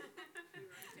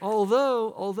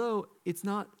 Although it's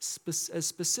not as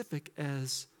specific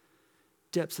as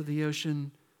depths of the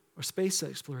ocean or space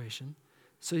exploration.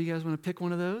 So you guys want to pick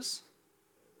one of those?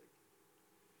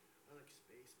 I like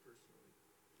space personally.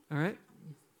 All right.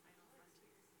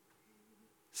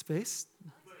 Space?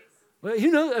 Well,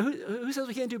 you know, who says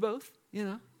we can't do both? You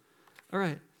know. All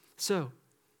right. So,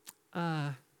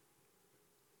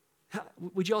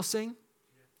 would you all sing?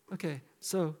 Okay.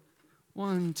 So,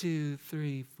 1, 2,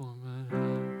 3, 4.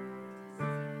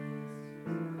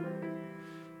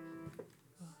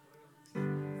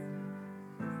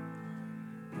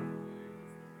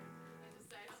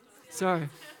 Sorry.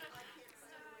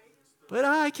 But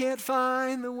I can't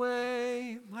find the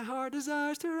way. My heart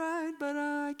desires to ride, but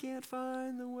I can't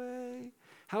find the way.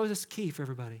 How is this key for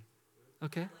everybody?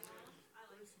 Okay?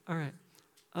 All right.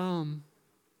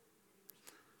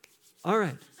 All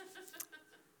right.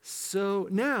 So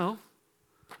now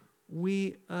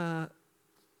we let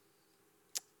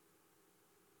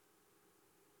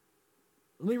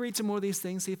me read some more of these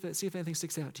things, see if anything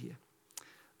sticks out to you.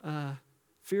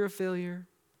 Fear of failure.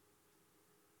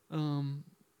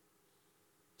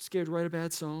 Scared to write a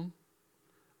bad song,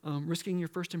 risking your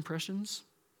first impressions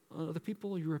on other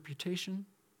people, your reputation.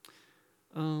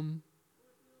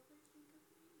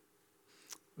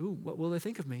 What will they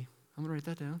think of me? I'm going to write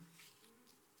that down.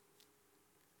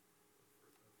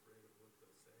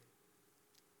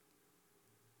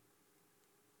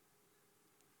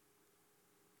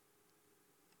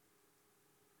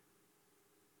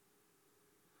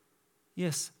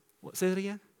 Yes. Say that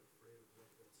again.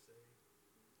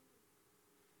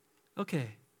 Okay,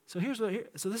 so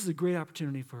so this is a great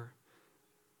opportunity for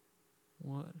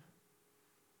what?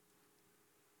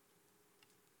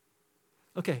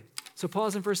 Okay, so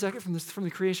pausing for a second from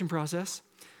the creation process.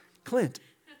 Clint,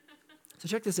 so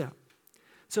check this out.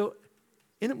 So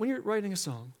when you're writing a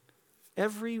song,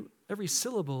 every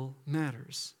syllable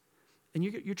matters, and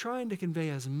you're trying to convey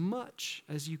as much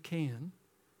as you can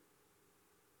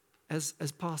as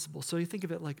possible. So you think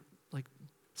of it like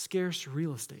scarce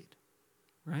real estate,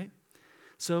 right?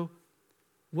 So,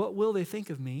 what will they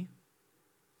think of me?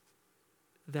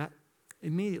 That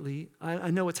immediately,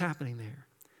 I know what's happening there.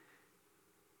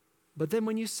 But then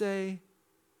when you say,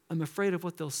 I'm afraid of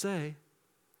what they'll say,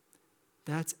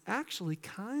 that's actually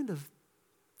kind of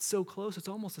so close, it's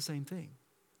almost the same thing.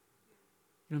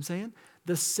 You know what I'm saying?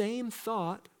 The same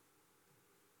thought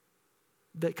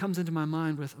that comes into my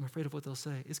mind with, I'm afraid of what they'll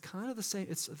say, is kind of the same,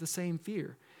 it's the same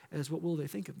fear as what will they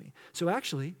think of me. So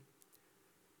actually,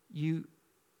 you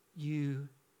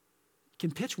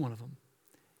can pitch one of them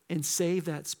and save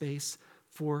that space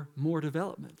for more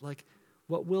development. Like,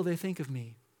 what will they think of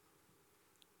me?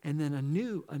 And then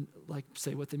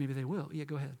say what maybe they will. Yeah,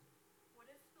 go ahead. What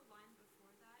if the line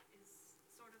before that is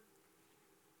sort of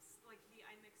like the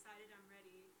I'm excited, I'm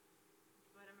ready,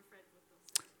 but I'm afraid of what they'll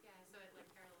say? Yeah, so it like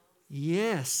parallels.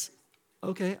 Yes.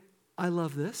 Okay, I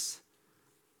love this.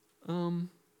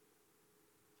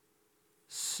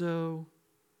 So...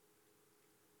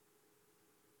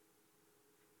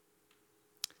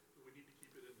 we need to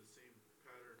keep it in the same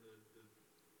pattern.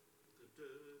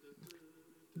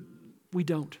 We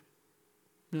don't.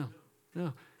 No.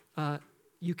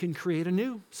 You can create a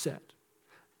new set.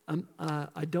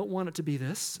 I don't want it to be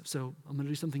this, so I'm going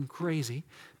to do something crazy.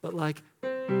 But like...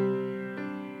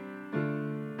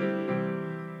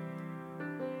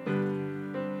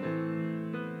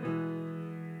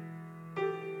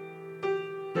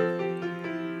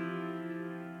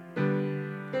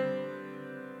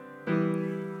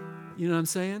 You know what I'm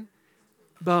saying?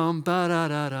 Bum, ba da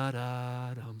da da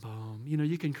da dum bum. You know,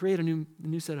 you can create a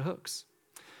new set of hooks.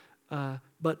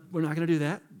 But we're not going to do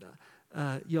that.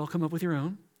 Y'all come up with your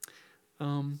own.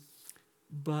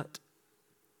 But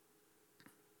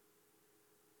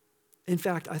in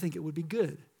fact, I think it would be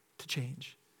good to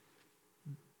change.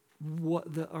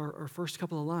 Our first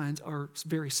couple of lines are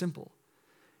very simple.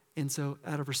 And so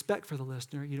out of respect for the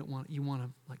listener, you want to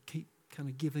like keep kind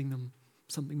of giving them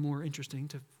something more interesting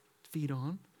to feed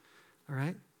on. All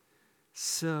right?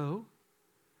 So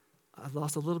I've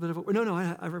lost a little bit of it. No,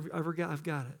 I've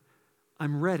got it.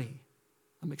 I'm ready.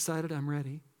 I'm excited. I'm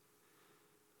ready.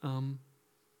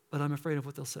 But I'm afraid of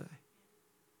what they'll say.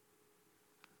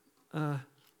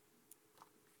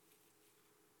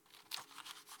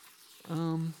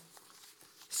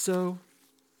 So,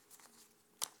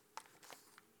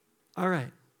 all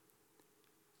right.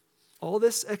 All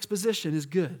this exposition is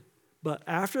good, but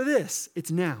after this, it's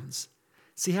nouns.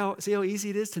 See how easy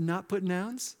it is to not put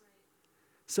nouns?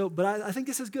 So, but I think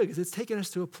this is good because it's taken us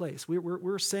to a place.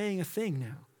 We're saying a thing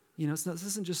now. You know, this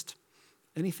isn't just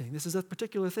anything. This is a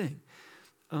particular thing.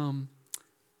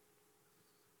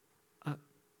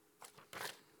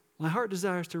 My heart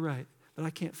desires to write, but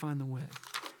I can't find the way.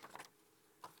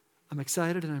 I'm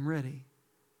excited and I'm ready,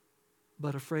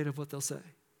 but afraid of what they'll say.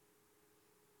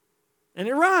 And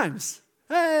it rhymes.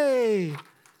 Hey!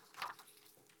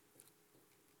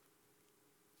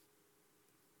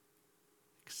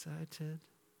 Excited.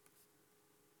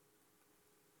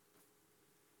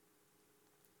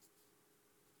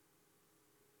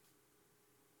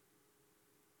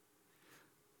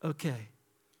 Okay,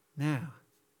 now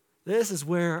this is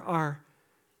where our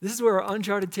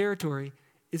uncharted territory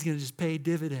is going to just pay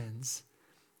dividends.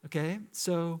 Okay,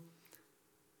 so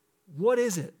what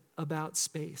is it about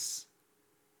space?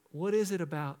 What is it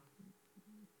about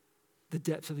the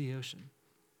depths of the ocean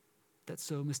that's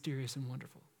so mysterious and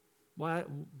wonderful? Why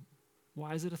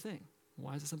is it a thing?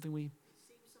 Why is it something we? It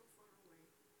seems so far away.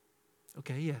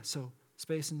 Okay, yeah. So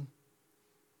space and And the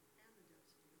depths of the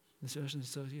ocean. this ocean.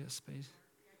 So yeah, space.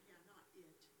 Yeah, not it.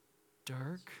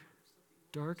 Dark, Something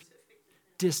more dark, specific than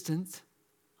that. distant. Unknown.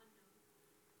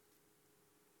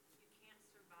 You can't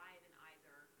survive in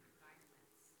either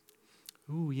environments.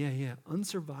 Ooh, yeah.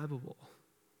 Unsurvivable.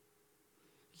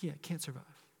 Yeah, can't survive.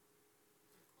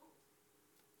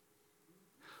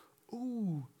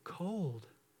 Ooh, cold.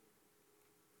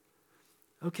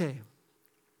 Okay.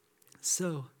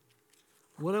 So,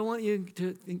 what I want you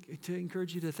to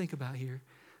encourage you to think about here,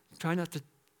 try not to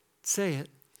say it,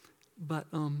 but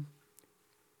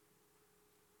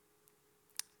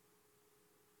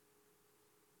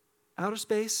outer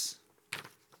space,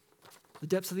 the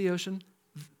depths of the ocean,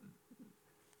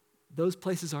 those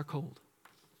places are cold.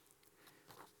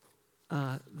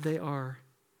 They are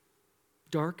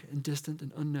dark and distant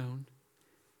and unknown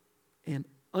and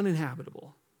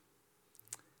uninhabitable.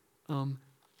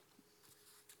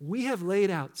 We have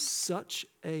laid out such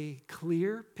a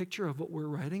clear picture of what we're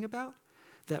writing about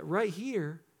that right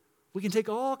here we can take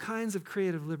all kinds of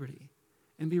creative liberty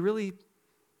and be really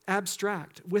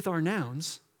abstract with our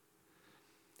nouns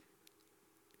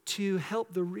to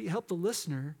help the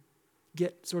listener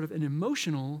get sort of an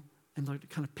emotional and like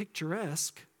kind of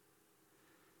picturesque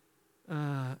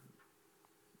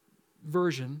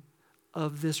version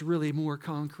of this really more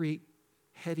concrete,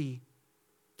 heady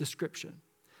description.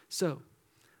 So,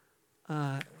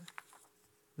 the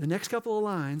next couple of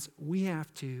lines, we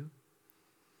have to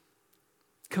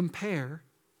compare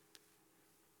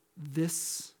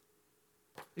this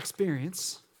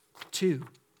experience to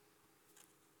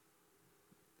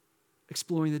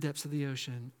exploring the depths of the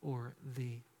ocean or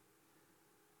the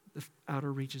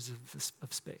outer reaches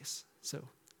of space. So,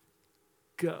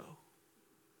 go.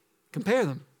 Compare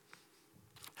them.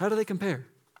 How do they compare?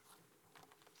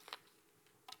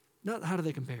 Not how do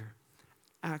they compare.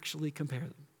 Actually compare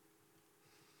them.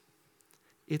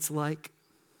 It's like,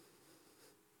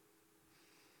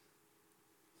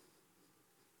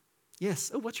 yes.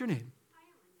 Oh, what's your name? Hi,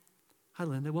 Linda. Hi,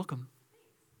 Linda. Welcome.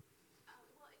 Thanks.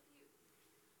 Well,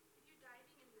 if you're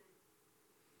diving in the ocean,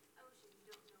 you don't know if you'll be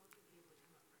able to come up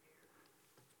for air.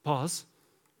 Pause.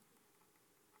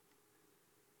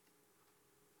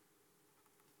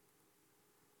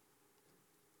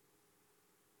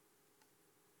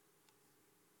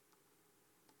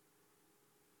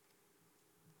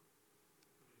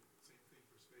 Same thing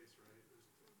for space, right?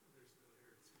 There's no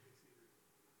air in space either.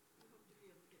 We hope to be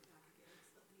able to get back again.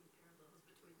 Something parallels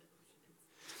between the ocean and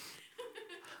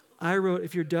I wrote,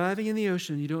 if you're diving in the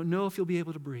ocean, you don't know if you'll be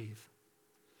able to breathe.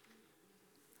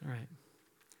 All right.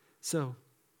 So,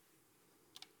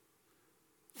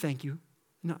 thank you.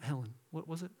 Not Helen. What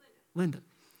was it? Linda.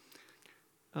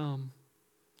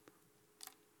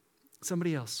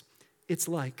 Somebody else. It's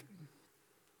like,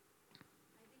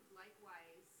 I think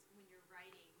likewise, when you're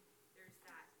writing, there's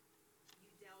that you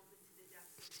delve into the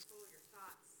depths of your soul, your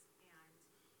thoughts, and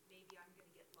maybe I'm going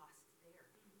to get lost there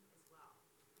as well.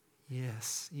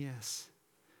 yes.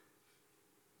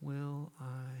 Will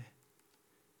I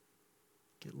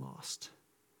get lost?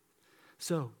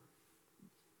 So,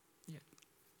 yeah.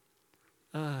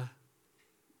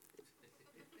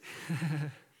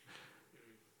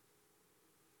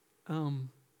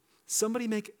 Somebody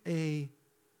make a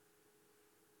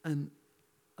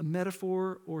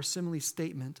metaphor or simile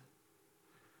statement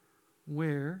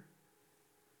where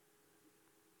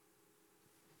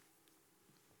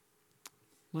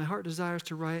my heart desires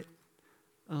to write,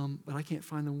 but I can't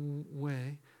find the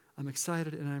way. I'm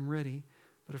excited and I'm ready,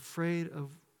 but afraid of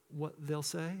what they'll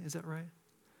say. Is that right?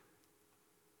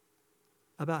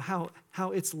 About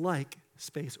how it's like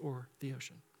space or the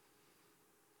ocean,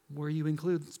 where you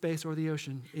include space or the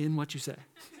ocean in what you say.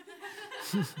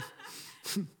 I'm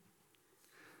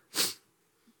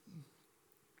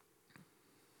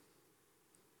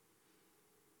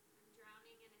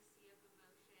drowning in a sea of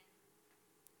emotion.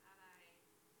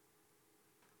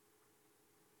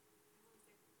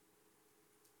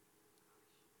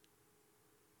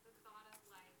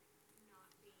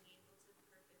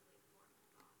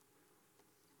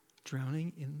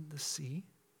 drowning in the sea,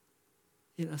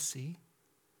 in a sea.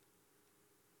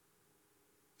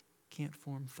 Can't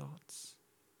form thoughts.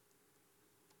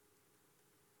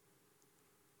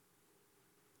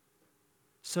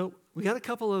 So we got a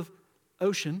couple of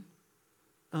ocean.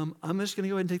 I'm just going to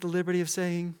go ahead and take the liberty of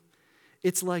saying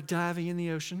it's like diving in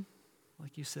the ocean,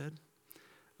 like you said.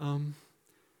 And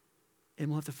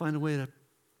we'll have to find a way to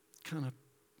kind of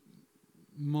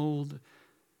mold.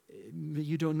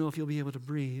 You don't know if you'll be able to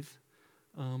breathe.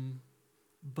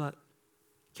 But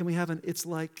can we have an it's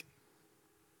like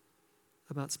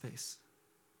about space?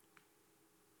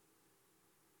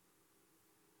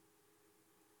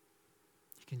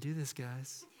 You can do this,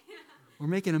 guys. We're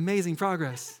making amazing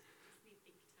progress.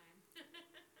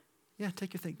 Yeah,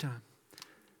 take your think time.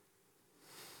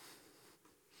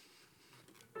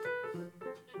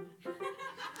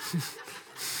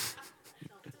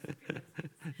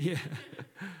 Yeah.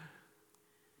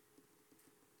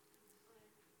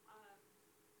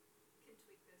 Can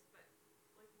tweak this, but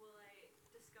like, will I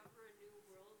discover a new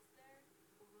world there,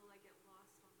 or will I get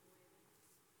lost on the way there?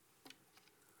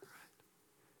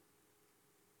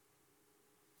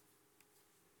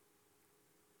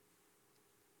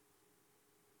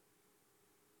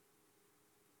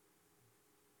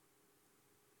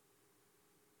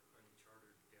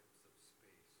 Uncharted depths of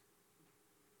space.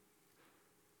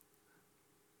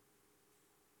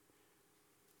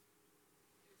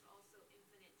 There's also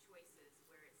infinite choices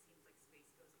where it seems like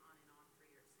space goes on and on for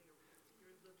you. So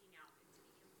you're looking out into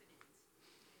the infinite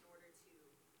in order to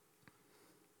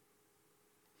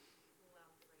pull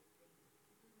out the right thing.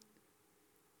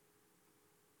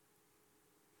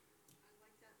 I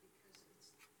like that because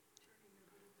it's turning a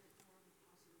little bit more of a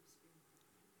positive spin.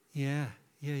 Yeah.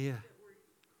 That we're,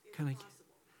 it's Kinda- possible.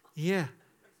 Yeah,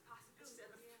 It's possible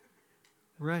instead of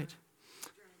right.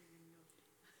 drowning in the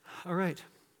ocean. All right.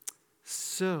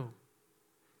 So,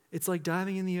 it's like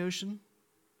diving in the ocean.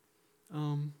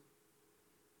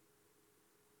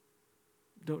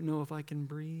 Don't know if I can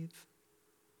breathe.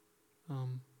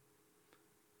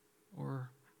 Or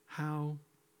how.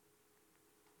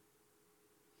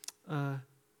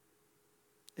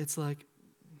 It's like,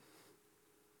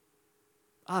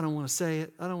 I don't want to say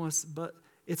it. I don't want to, but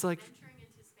it's like, Venturing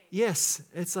into space. yes,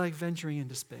 it's like venturing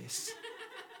into space. She said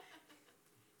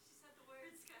the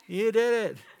words, guys. You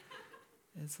did it.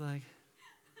 It's like,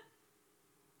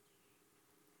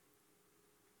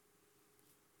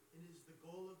 And is the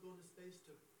goal of going to space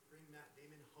to bring Matt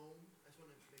Damon home? I just want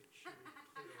to make sure we're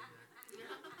clear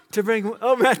on that. to bring,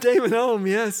 Matt Damon home,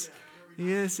 yes. Yeah, where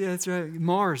we- Yes, that's right.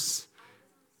 Mars.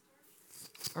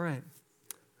 All right.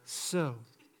 So,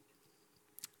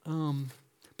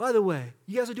 by the way,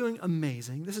 you guys are doing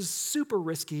amazing. This is super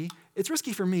risky. It's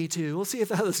risky for me too. We'll see if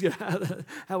that is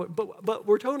how it, but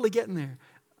we're totally getting there.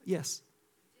 Yes.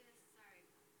 Just, sorry,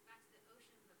 back to the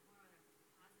ocean, but more on a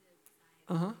positive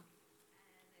side. Uh-huh. As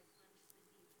I plunge the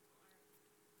deep,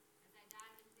 or as I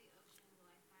dive into the ocean, will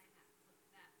I find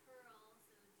that pearl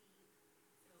so deep?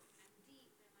 So I'm deep,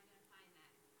 am I going to find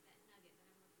that nugget that I'm looking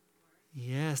for?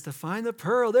 Yes, to find the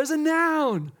pearl. There's a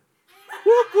noun.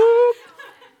 Whoop, whoop.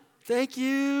 Thank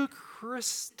you,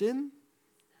 Kristen.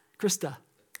 Krista.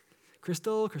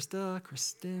 Crystal, Krista,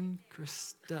 Kristen,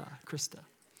 Krista.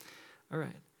 All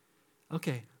right.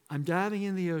 Okay, I'm diving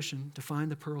in the ocean to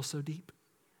find the pearl so deep.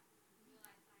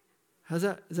 Is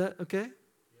that okay?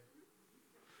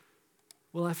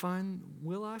 Will I find, or?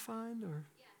 Yeah, to find.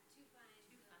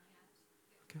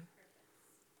 Okay.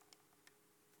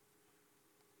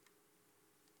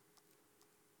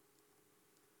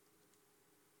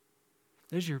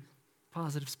 There's your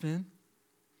positive spin.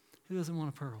 Who doesn't want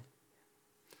a pearl?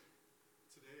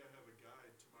 Today I have a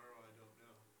guide, tomorrow I don't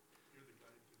know. You're the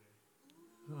guide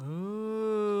today.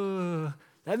 Oh,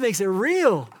 that makes it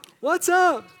real. What's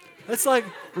up? That's like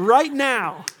right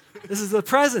now. This is the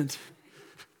present.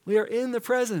 We are in the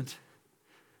present.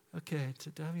 Okay, to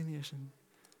dive in the ocean.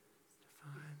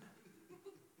 Fine.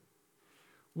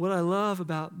 What I love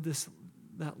about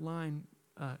that line,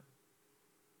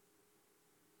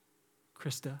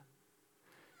 Krista,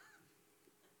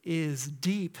 is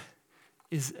deep.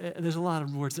 There's a lot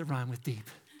of words that rhyme with deep.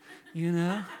 You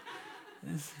know?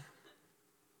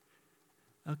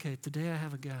 Okay, today I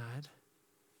have a guide.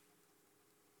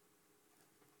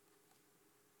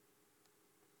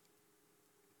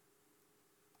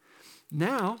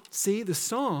 Now, see, the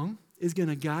song is going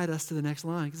to guide us to the next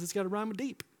line because it's got to rhyme with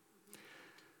deep.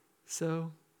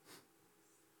 So,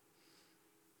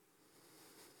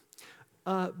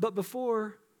 but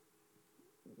before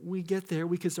we get there,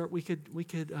 we could start. We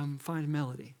could find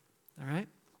melody. All right.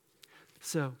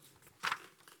 So,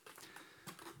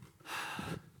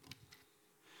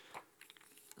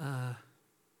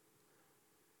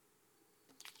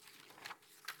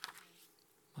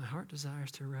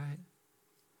 desires to write.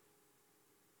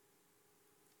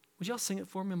 Would y'all sing it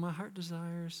for me? My heart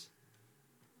desires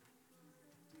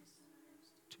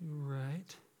to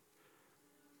write,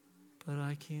 but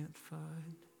I can't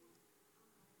find.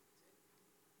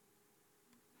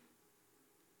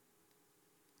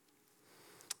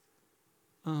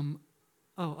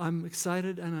 I'm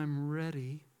excited and I'm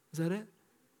ready. Is that it?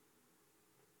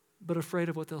 But afraid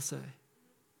of what they'll say.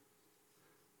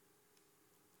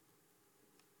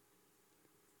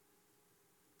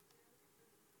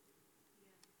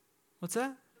 What's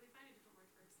that?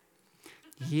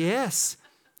 Yes.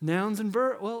 Nouns and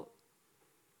verb. Well,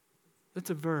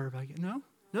 that's a verb. No?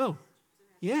 No.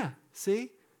 Yeah. See?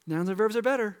 Nouns and verbs are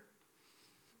better.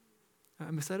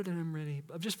 I'm excited and I'm ready.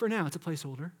 Just for now, it's a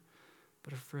placeholder.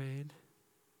 But afraid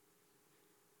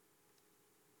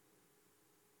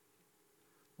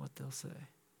what they'll say.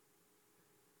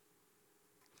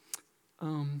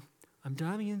 I'm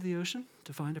diving into the ocean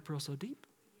to find a pearl so deep.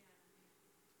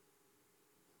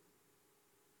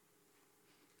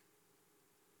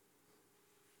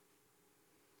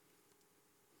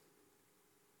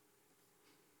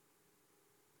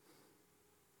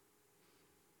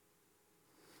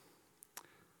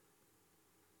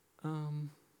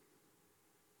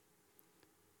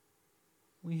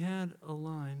 We had a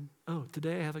line. Oh,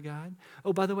 today I have a guide.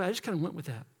 Oh, by the way, I just kind of went with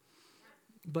that.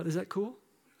 But is that cool?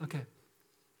 Okay.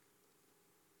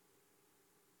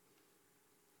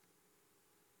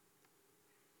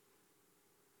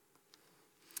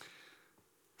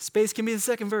 Space can be the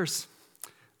second verse.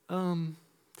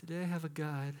 Today I have a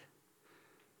guide.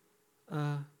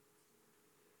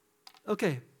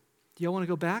 Okay. Do y'all want to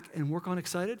go back and work on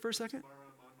excited for a second?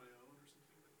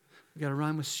 We got to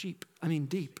rhyme with sheep. I mean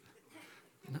deep.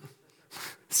 No.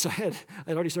 So I'd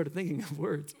already started thinking of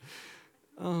words.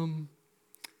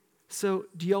 So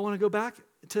do y'all want to go back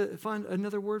to find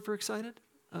another word for excited?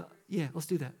 Yeah, let's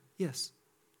do that. Yes?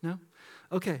 No?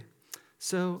 Okay.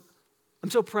 So I'm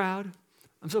so proud.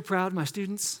 I'm so proud of my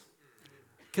students.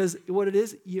 Because what it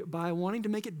is, by wanting to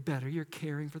make it better, you're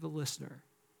caring for the listener.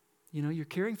 You know, you're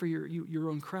caring for your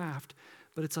own craft.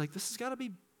 But it's like, this has got to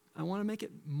be, I want to make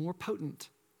it more potent,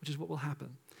 which is what will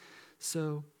happen.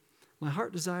 So my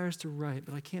heart desires to write,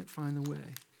 but I can't find the way.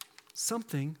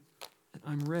 Something that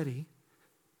I'm ready,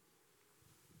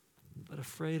 but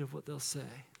afraid of what they'll say. Does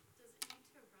it need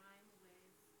to rhyme with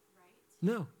right?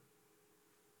 No.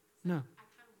 No. I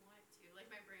kind of want it to. Like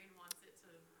my brain wants it to.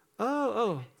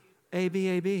 Oh. A, B,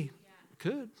 A, B. Yeah.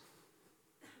 Could.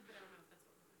 But I don't know if that's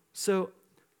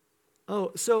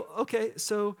what we're doing. Okay,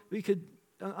 so we could,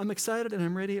 I'm excited and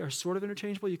I'm ready are sort of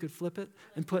interchangeable. You could flip it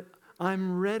and put,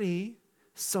 I'm ready,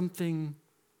 something.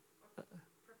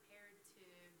 Prepared to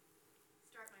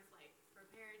start my flight.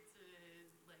 Prepared to,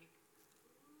 like,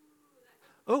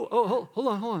 Hold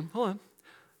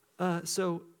on.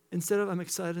 So instead of I'm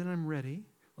excited and I'm ready,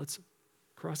 let's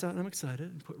cross out and I'm excited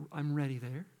and put I'm ready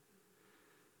there.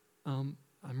 I'm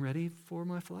ready for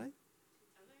my flight.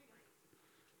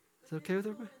 Is that okay with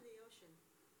everybody? In the ocean.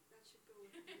 That should go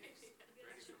with the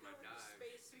Ready for my dive.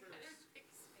 space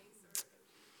verse.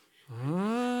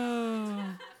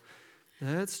 Oh,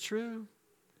 that's true.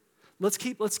 Let's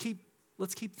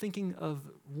keep thinking of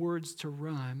words to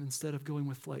rhyme instead of going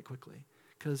with flight quickly,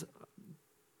 because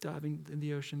diving in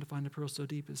the ocean to find a pearl so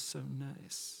deep is so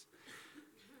nice.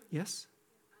 Yes?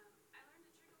 I learned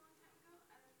a trick a long time ago.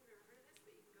 I don't know if you've ever heard of this, but you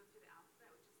can go through the alphabet,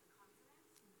 which is the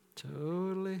consonants.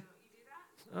 Totally. So you do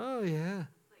that? Oh, yeah.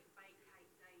 Like bite,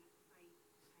 kite, dite, bite, kite, jite.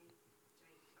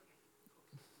 Okay, cool.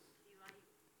 Delight.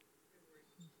 There's a word.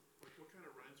 Like what kind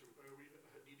of rhymes are we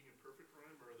needing a perfect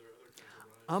rhyme, or are there other kinds of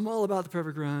rhymes? I'm all about the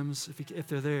perfect rhymes if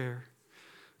they're there.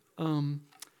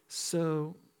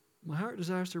 So my heart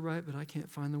desires to write, but I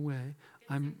can't find the way.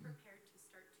 I'm prepared to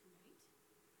start tonight,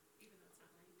 even though it's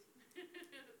not light.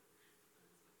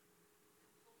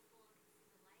 Hopeful it's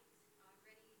the light,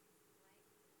 ready it's the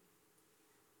light.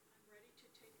 I'm ready to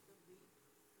take the leap.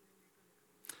 And then you're going to come.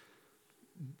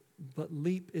 but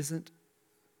leap isn't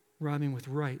rhyming with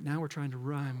right. Now we're trying to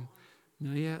rhyme.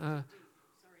 No, yeah. Sorry.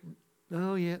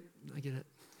 Oh, yeah. I get it.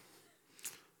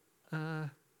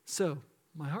 So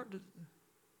my heart.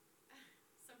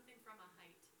 Something from a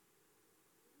height.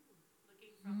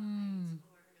 Looking from a height,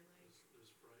 or like Is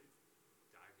fright?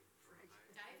 Diving from a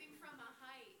height. diving from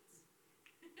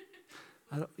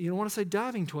a height. You don't want to say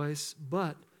diving twice,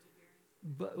 but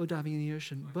diving in the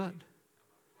ocean. But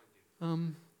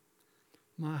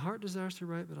my heart desires to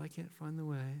write, but I can't find the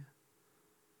way.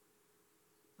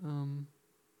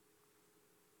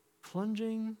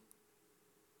 Plunging.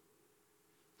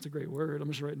 It's a great word. I'm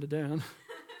just writing it down. Or even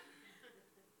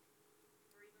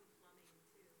plumbing,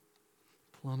 too.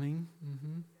 Plumbing.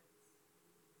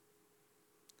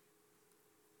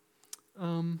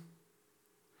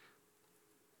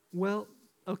 Well,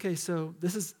 okay, so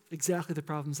this is exactly the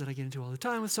problems that I get into all the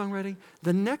time with songwriting.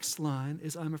 The next line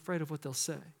is, I'm afraid of what they'll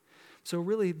say. So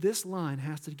really, this line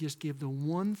has to just give the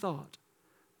one thought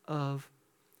of,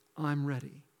 I'm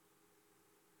ready.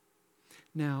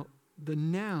 Now, the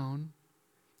noun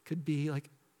could be like,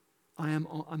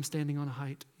 I'm standing on a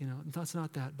height. That's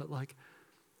not that, but like,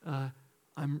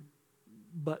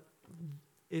 but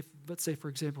if, let's say, for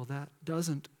example, that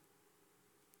doesn't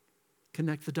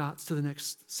connect the dots to the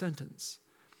next sentence.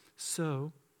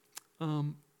 So,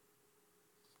 if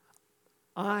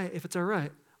it's all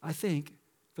right, I think,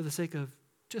 for the sake of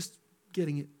just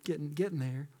getting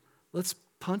there, let's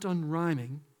punt on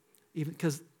rhyming, even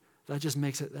because that just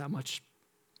makes it that much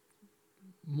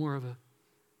more of a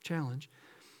challenge,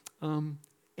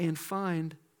 and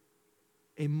find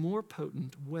a more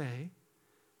potent way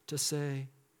to say,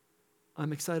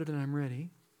 I'm excited and I'm ready,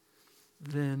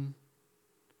 than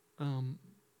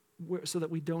so that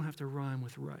we don't have to rhyme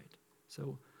with right.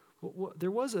 So there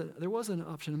was an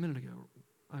option a minute ago.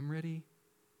 I'm ready.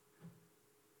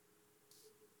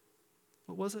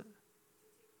 What was it?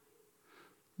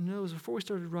 No, it was before we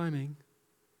started rhyming.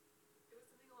 It was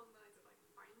something along the lines of like,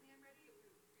 finally I'm ready.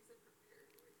 You said prepared.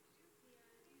 Did you?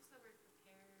 Yeah, I think it's the word prepared or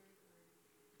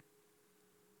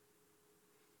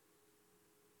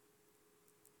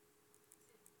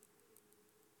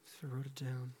So I wrote it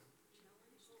down.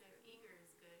 eager is good. Eager is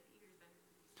better.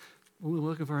 We're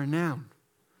looking for a noun.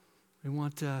 We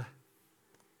want what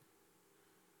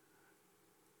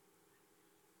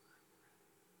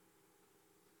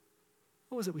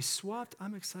was it? We swapped,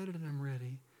 I'm excited and I'm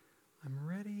ready. I'm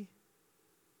ready.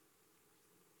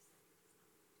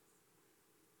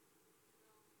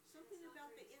 Something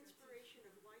about the inspiration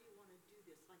of why you want to do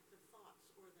this, like the thoughts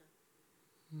or the,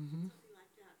 Mm-hmm. something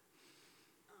like that,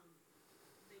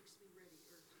 makes me ready,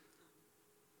 or,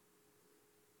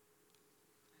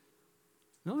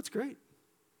 No, it's great.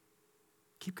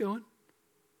 Keep going.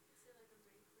 Say like I'm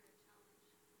ready for a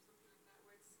challenge or something like that,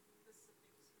 where it's specific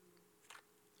to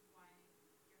why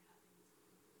you're having this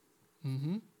conversation.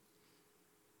 Mm-hmm.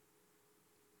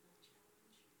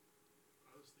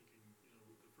 I was thinking,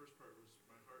 the first part was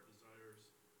my heart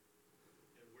desires,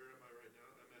 and where am I right now?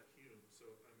 I'm at Hume, so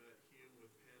I'm at Hume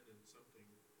with pen and something,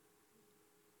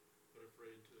 but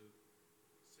afraid to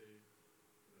say,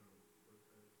 I can't remember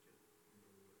what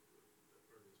that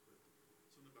part is, but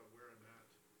something about where I'm at.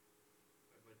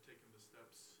 I've like taken the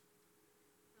steps.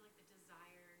 Or like the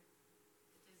desire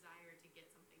to get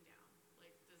something down,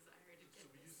 like desire to get So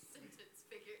we this use- sentence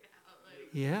figured out. Like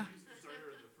Yeah. Use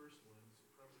desire in the first one, so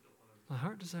probably don't want to. My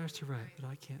heart desires to write, but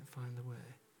I can't find the way.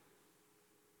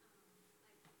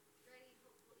 like ready,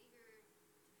 hopeful, eager to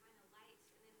find the light,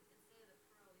 and then instead of the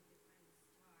pearl, we could find the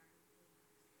star.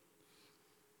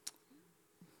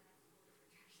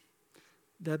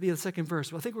 That'd be the second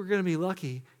verse. Well, I think we're going to be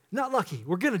lucky. Not lucky.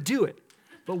 We're going to do it.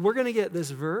 But we're going to get this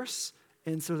verse,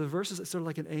 and so the verse is sort of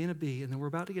like an A and a B, and then we're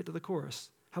about to get to the chorus.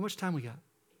 How much time we got?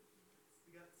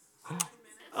 We got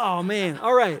Oh, man.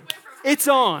 All right. It's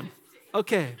on.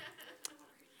 Okay.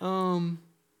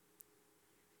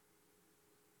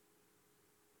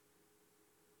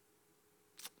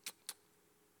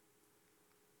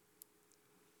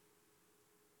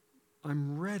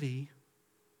 I'm ready.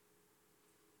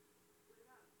 What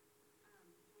about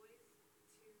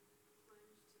poised to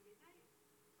plunge to midnight?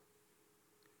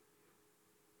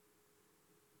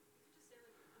 You could just say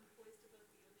like I'm poised above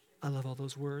the ocean. I love all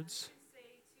those words. You could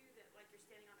say too that like you're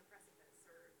standing on a precipice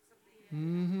or something.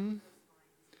 Mm-hmm.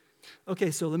 Okay,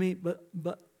 so let me, but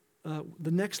the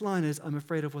next line is, I'm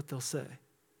afraid of what they'll say. Yeah, so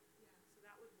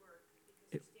that would work because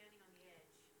you're standing on the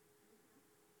edge.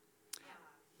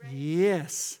 Ready,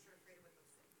 Yes. but you're afraid of what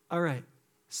they'll say. All right.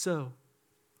 So,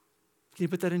 can you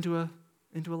put that into a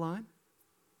line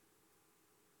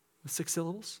with 6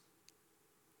 syllables?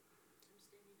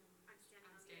 I'm standing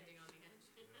on I'm the standing standing on the on edge.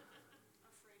 the edge.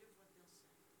 afraid of what they'll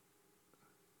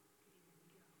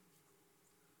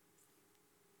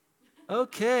say.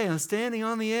 Okay, I'm standing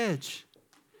on the edge.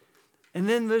 And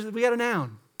then we got a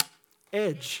noun.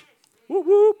 Edge. Whoop,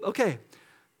 whoop. Okay.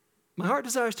 My heart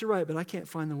desires to write, but I can't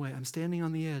find the way. I'm standing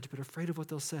on the edge, but afraid of what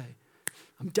they'll say.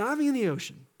 I'm diving in the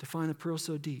ocean to find a pearl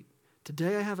so deep.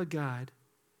 Today I have a guide.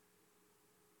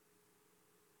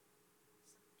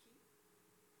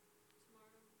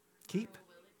 Keep. Will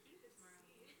it keep tomorrow?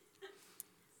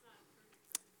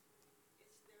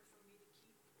 It's there for me to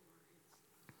keep, or it's,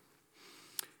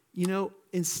 You know,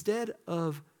 instead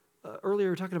of earlier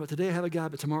we were talking about today I have a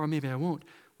guide, but tomorrow maybe I won't.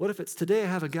 What if it's today I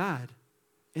have a guide,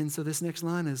 And so this next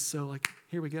line is so like,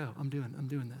 here we go. I'm doing this. What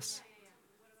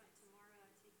about tomorrow I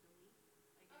take the leap?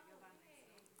 Like I go by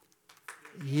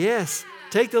myself. Yes,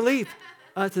 take the leap.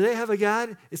 Today I have a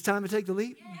guide. It's time to take the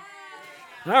leap.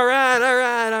 All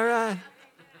right.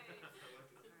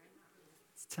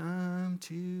 It's time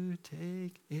to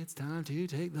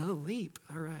take the leap.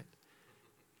 All right.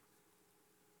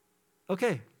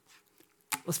 Okay,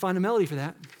 let's find a melody for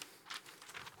that.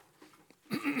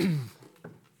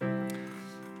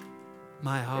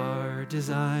 My heart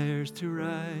desires to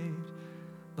write,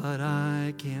 but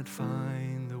I can't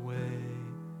find the way.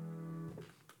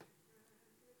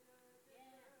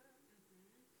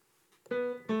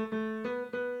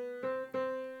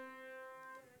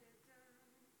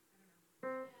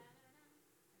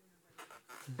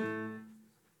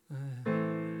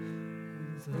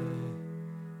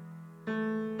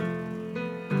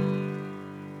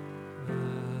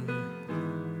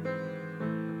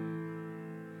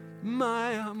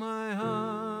 My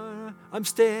heart, I'm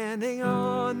standing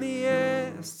on the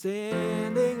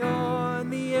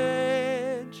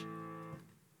edge,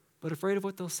 but afraid of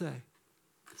what they'll say.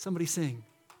 Somebody sing.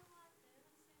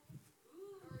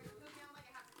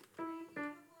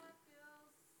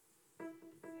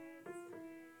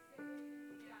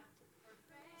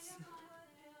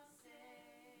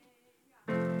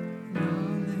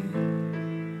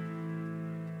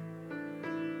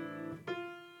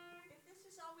 If this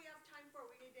is all we have time for,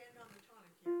 we need to end on the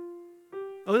tonic here.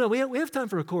 Oh, no, we have time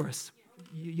for a chorus.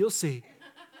 You'll see.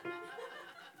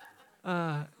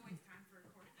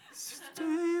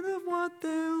 Stain of what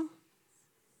they'll...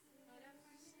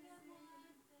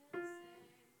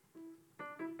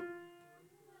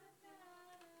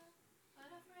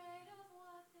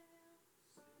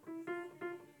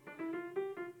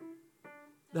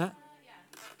 That?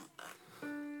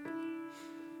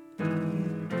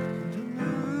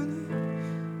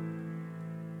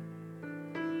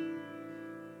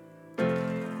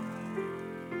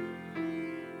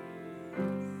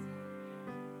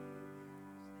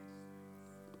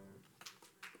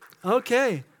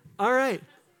 Okay, all right.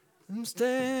 I'm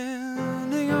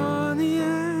standing on the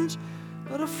edge,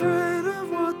 but afraid of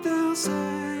what they'll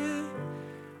say.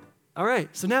 All right,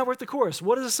 so now we're at the chorus.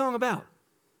 What is the song about?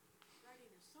 Writing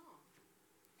a song.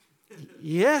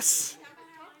 Yes. We haven't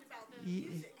talked about the Ye-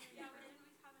 music. Yeah,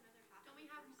 but then we have another half. Don't we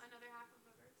have another half of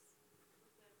a verse with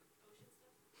the ocean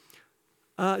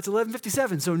stuff? It's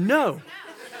 11:57, so no.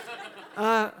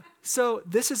 So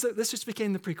this just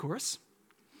became the pre-chorus.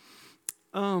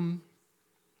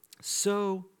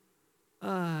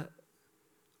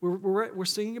 We're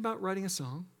singing about writing a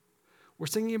song. We're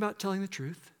singing about telling the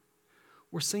truth.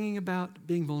 We're singing about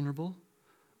being vulnerable.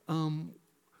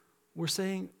 We're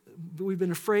saying we've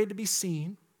been afraid to be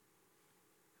seen,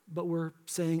 but we're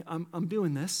saying I'm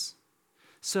doing this.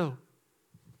 So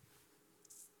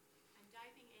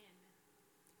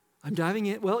I'm diving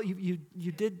in. Well, we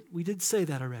did say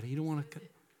that already. You don't want to. Can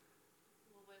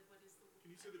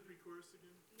you say the pre-chorus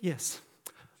again? Yes.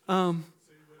 Say what?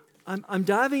 I'm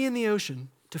diving in the ocean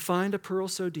to find a pearl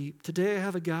so deep. Today I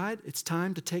have a guide. It's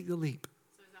time to take the leap.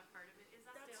 So is that part of it? Is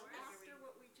that That's still? after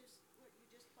what you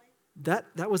just played?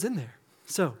 That was in there.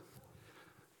 So.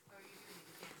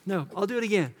 No, I'll do it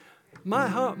again. My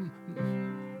heart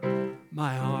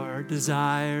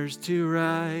desires to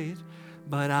write,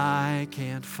 but I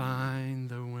can't find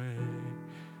the way.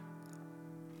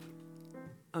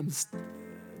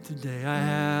 Today I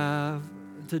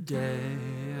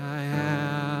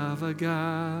have a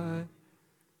guide.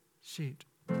 Sheet.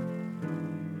 I thought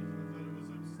it was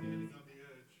like standing on the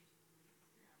edge.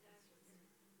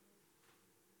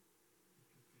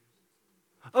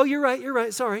 Oh, you're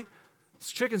right. Sorry.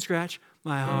 It's chicken scratch.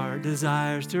 My heart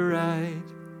desires to write,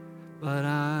 but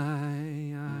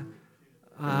I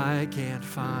can't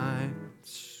find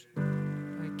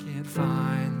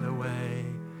the way.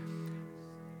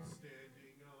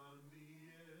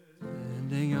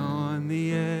 Standing on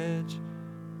the edge,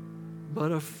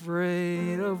 but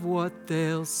afraid of what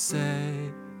they'll say.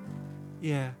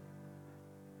 Yeah.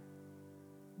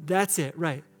 That's it,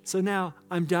 right. So now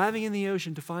I'm diving in the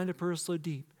ocean to find a pearl so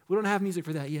deep. We don't have music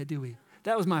for that yet, do we?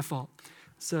 That was my fault.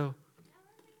 So,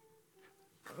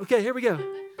 okay, here we go.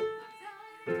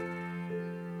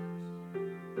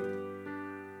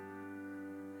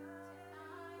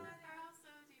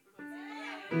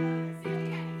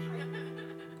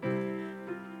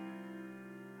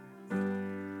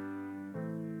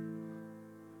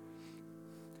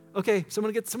 Okay,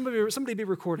 somebody be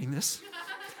recording this.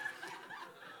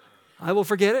 I will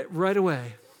forget it right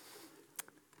away.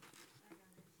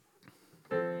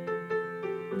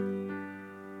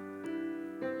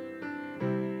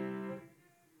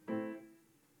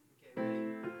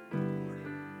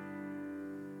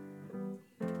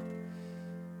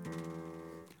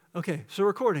 Okay, so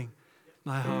recording.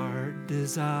 My heart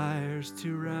desires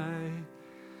to write,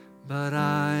 but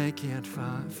I can't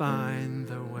find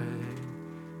the way.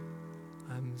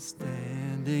 I'm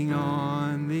standing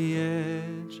on the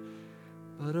edge,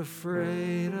 but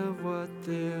afraid of what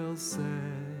they'll say.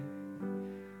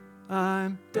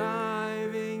 I'm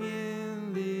diving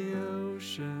in the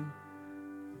ocean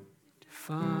to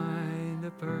find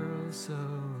a pearl so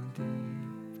deep.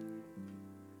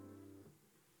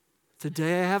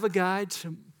 Today I have a guide.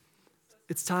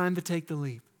 It's time to take the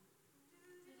leap. I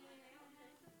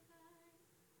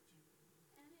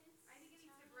think it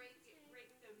needs to break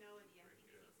the melody. I think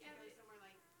it needs to go somewhere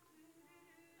like.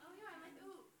 Oh yeah, I'm like,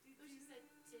 ooh, she said,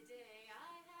 today I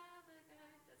have a guide. It's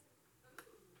time to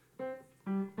take the leap.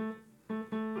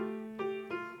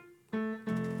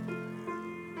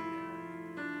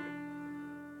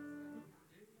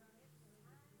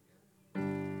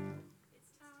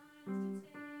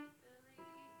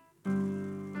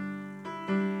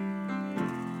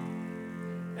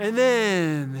 And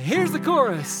then here's the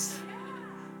chorus.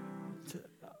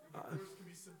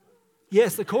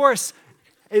 Yes, the chorus,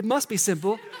 it must be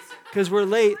simple because we're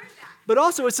late, but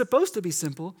also it's supposed to be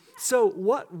simple. So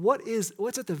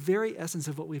what's at the very essence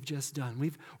of what we've just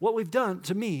done? What we've done,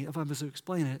 to me, if I was to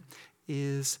explain it,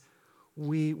 is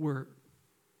we were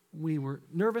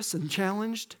nervous and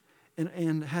challenged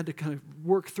and had to kind of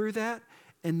work through that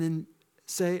and then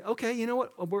say, okay, you know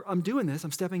what, I'm doing this,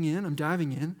 I'm stepping in, I'm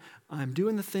diving in, I'm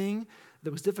doing the thing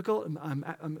that was difficult,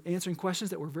 I'm answering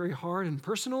questions that were very hard and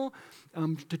personal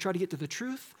to try to get to the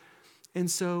truth. And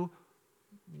so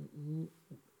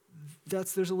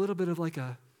there's a little bit of like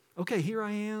okay, here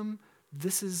I am,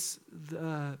 this is,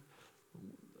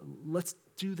 let's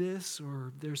do this,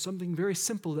 or there's something very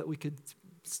simple that we could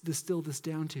distill this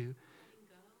down to.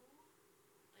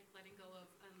 Letting go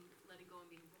and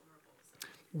being vulnerable.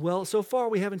 Well, so far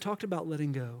we haven't talked about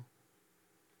letting go.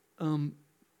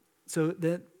 So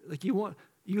that like you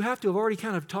have to have already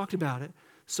kind of talked about it.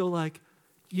 So like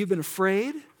you've been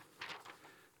afraid,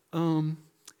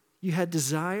 you had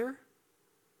desire,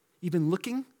 you've been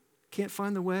looking, can't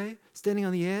find the way, standing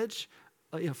on the edge,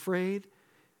 afraid,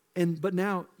 but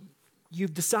now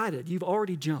you've decided, you've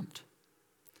already jumped.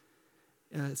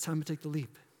 It's time to take the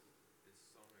leap. This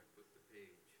song I put the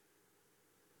page.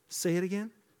 Say it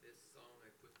again. This song I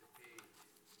put the page.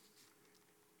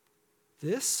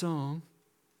 This song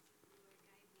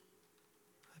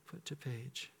I put to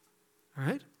page. All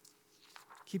right?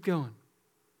 Keep going.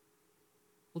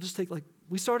 We'll just take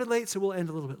we started late, so we'll end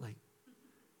a little bit late.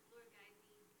 Lord, guide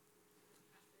me.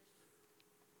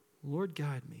 Lord,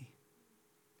 guide me.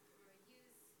 Or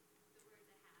use the words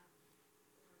I have.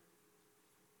 Or someone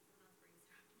else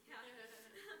brainstorm. Yeah.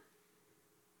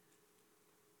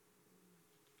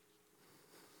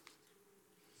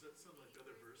 Does that sound like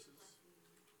other verses?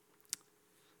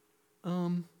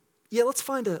 Yeah, let's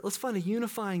find a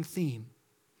unifying theme.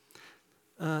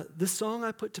 This song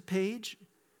I put to page,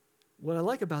 what I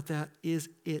like about that is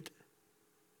it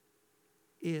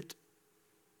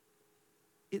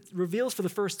reveals for the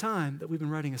first time that we've been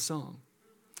writing a song.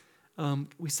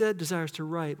 We said desires to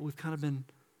write, but we've kind of been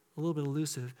a little bit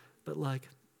elusive, but like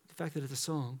the fact that it's a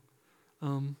song.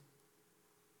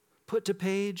 Put to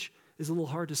page is a little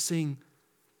hard to sing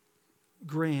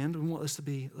grand. We want this to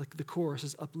be like the chorus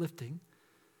is uplifting.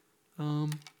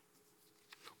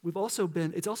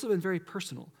 It's also been very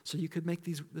personal. So you could make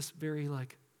this very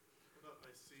like. How about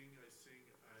I sing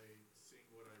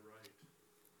what I write?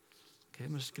 Okay,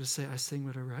 I'm just going to say I sing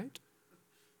what I write. I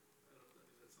don't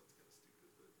know, that sounds kind of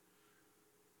stupid,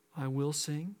 but. I will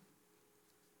sing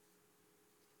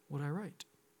what I write.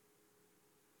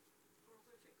 Or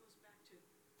what if it goes back to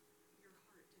your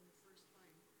heart in the first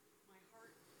line?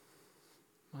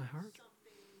 My heart?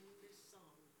 Something, this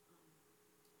song.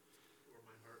 Or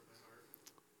my heart, my heart.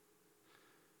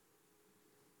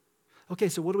 Okay,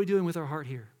 so what are we doing with our heart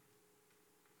here?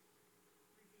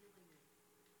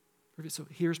 Revealing it. So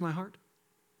here's my heart.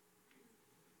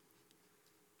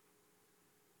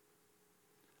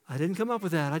 I didn't come up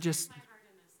with that. I just. My heart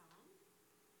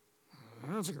in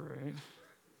a song. That's great.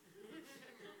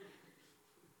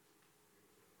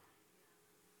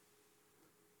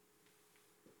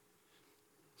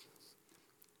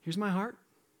 Here's my heart.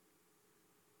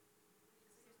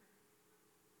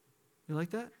 You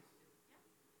like that?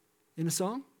 In a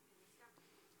song?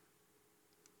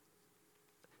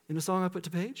 In a song I put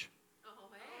to page? Oh,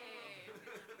 hey.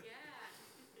 Yeah.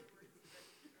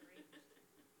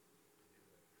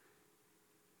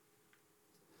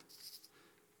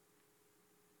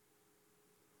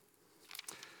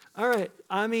 All right.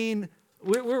 I mean,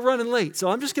 we're running late, so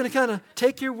I'm just going to kind of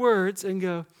take your words and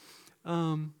go,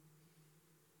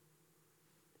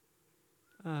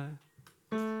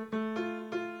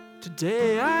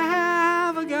 Today I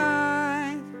have a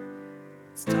guide.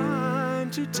 It's time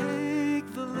to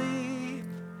take the leap.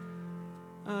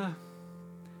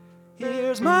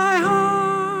 Here's my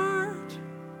heart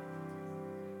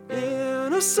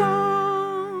in a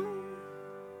song.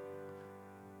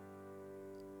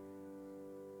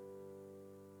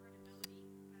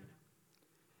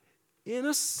 In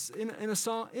a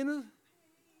song,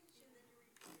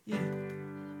 yeah.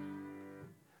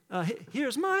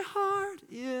 Here's my heart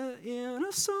in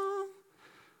a song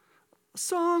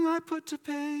I put to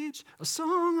page, a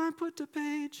song I put to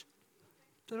page.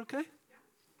 Is that okay?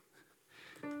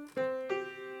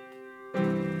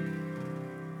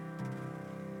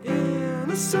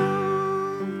 In a song,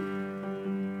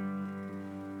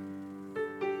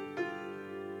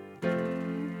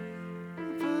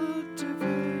 put to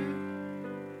page.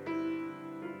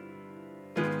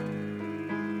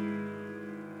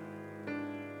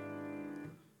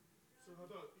 So how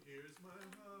about here's my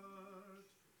heart,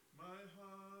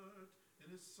 in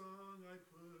a song I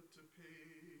put to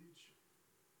page.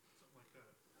 Something like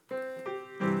that.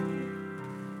 And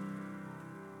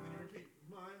you repeat,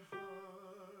 my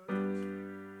heart,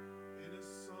 in a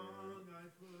song I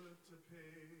put to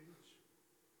page.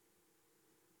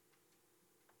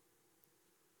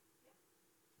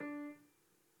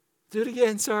 Do it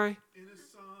again, sorry. In a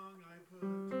song I put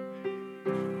to page.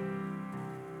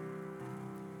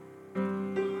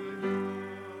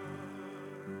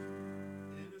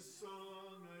 In a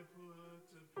song I put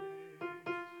to page.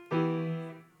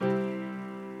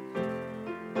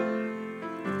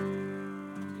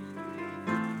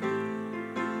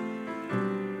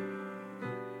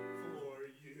 For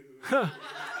you.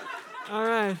 All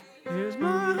right. Here's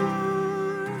my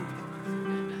heart.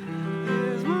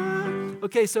 Here's my.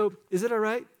 Okay, so is it all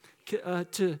right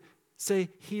to say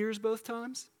here's both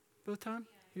times? Both times?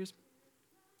 Here's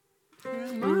my heart.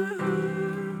 Here's my heart.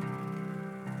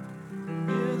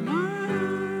 Here's my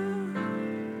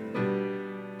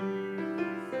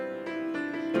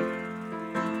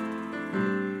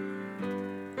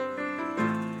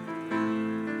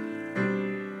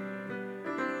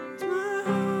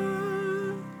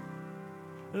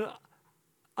heart.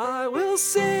 I will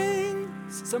sing.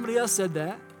 Somebody else said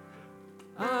that.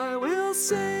 I will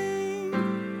sing.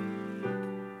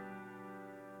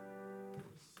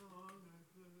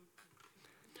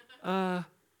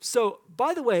 So,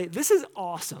 by the way, this is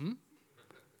awesome.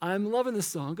 I'm loving this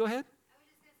song. Go ahead. I was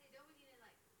just gonna say, don't we need to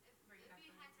if we had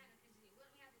time to continue,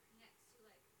 wouldn't we have to connect to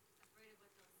afraid of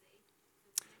what they'll say?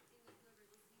 So connecting with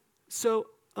whoever's listening. So,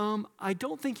 I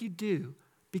don't think you do,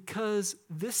 because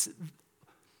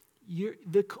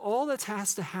all that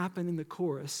has to happen in the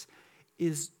chorus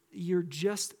is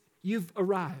you've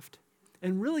arrived.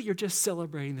 And really, you're just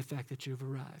celebrating the fact that you've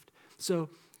arrived. So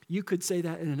you could say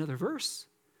that in another verse,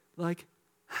 like,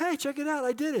 hey, check it out,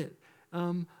 I did it.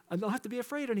 I don't have to be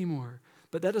afraid anymore.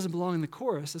 But that doesn't belong in the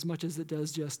chorus as much as it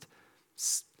does just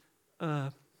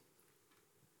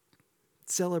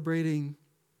celebrating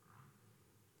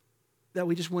that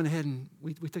we just went ahead and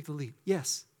we took the leap.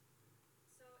 Yes?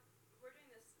 So we're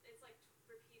doing this, it's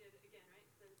repeated again, right?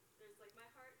 There's my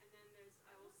heart, and then there's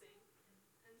I will sing.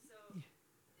 And so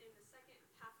in the second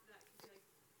half of that, it could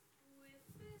be with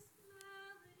this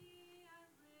melody I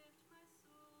lift my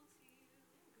soul to you.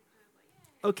 And kind of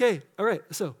yay. Okay, all right.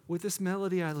 So with this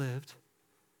melody I lived.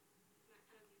 And that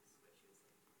kind of means what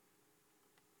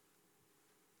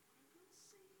she was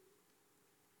saying.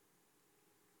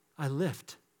 I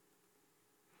lift.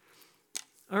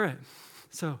 All right.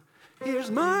 So here's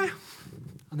I'll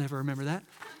never remember that.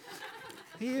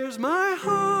 Here's my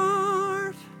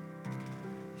heart.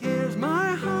 Here's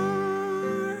my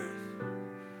heart.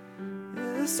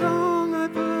 In a song I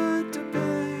put to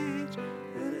page.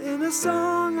 In a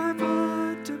song I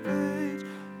put to page.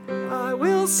 I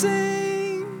will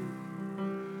sing.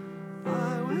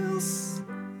 I will sing.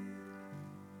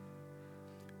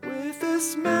 With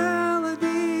this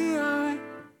melody I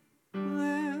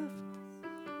lift.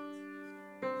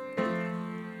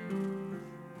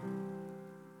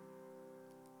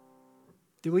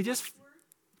 Did we just,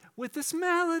 with this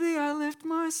melody I lift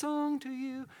my song to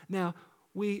you. Now,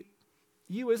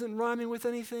 you isn't rhyming with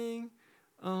anything.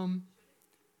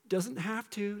 Doesn't have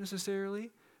to necessarily.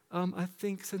 I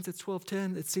think since it's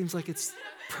 12:10, it seems like it's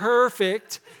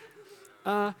perfect.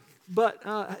 Yeah,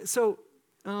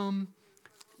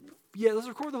 let's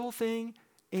record the whole thing.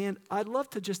 And I'd love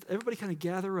to just, everybody kind of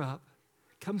gather up,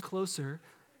 come closer,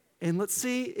 and let's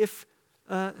see if,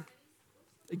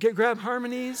 grab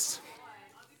harmonies.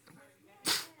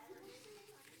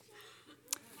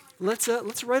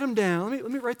 Let's write them down.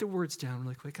 Let me write the words down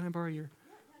really quick. Can I borrow your?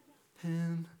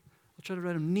 pen. I'll try to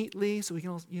write them neatly so we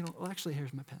can all, well, actually,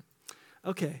 here's my pen.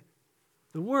 Okay.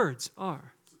 The words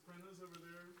are. Sopranos over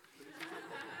there.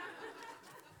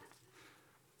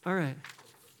 All right.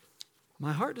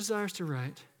 My heart desires to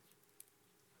write.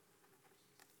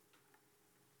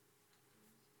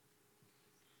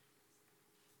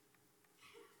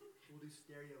 We'll do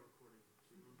stereo recording.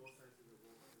 So on both sides of the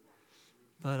wall.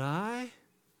 But I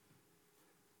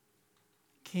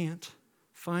can't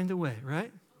find a way,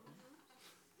 right?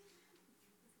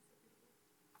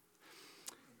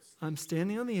 I'm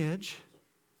standing on the edge.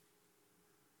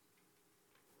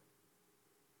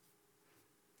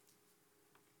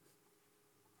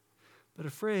 But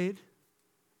afraid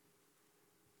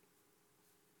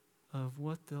of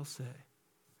what they'll say.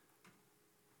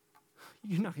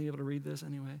 You're not going to be able to read this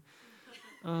anyway.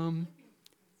 I'm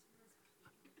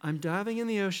diving in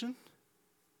the ocean.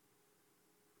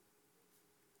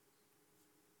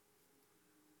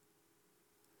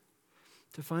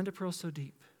 To find a pearl so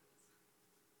deep.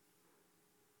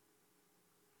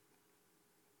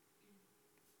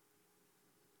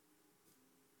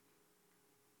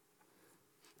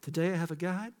 Today I have a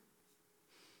guide.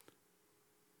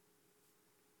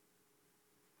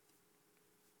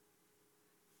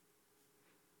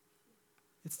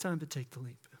 It's time to take the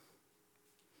leap.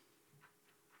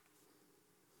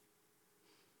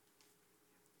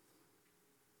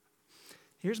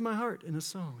 Here's my heart in a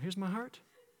song. Here's my heart.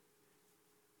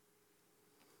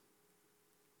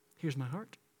 Here's my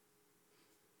heart.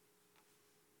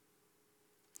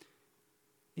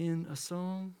 In a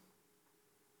song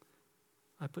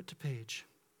I put to page.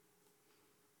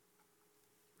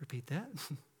 Repeat that.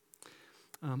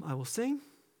 I will sing.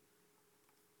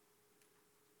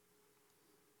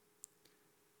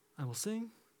 I will sing.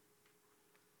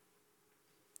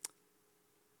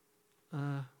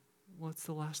 What's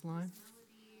the last line?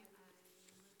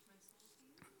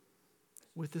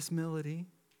 With this melody.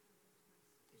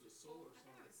 Is it soul or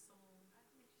song?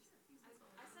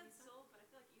 I said soul, but I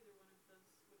feel like either one of those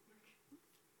would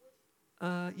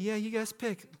work. Yeah, you guys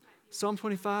pick. Psalm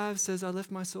 25 says, I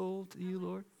lift my soul to you,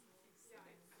 Lord.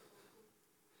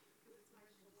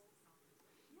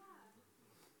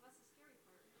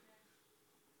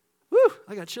 Woo!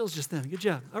 I got chills just then. Good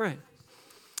job. All right.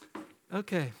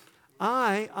 Okay.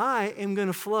 I am going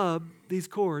to flub these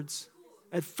chords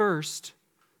at first.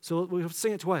 So we'll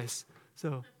sing it twice.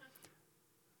 So,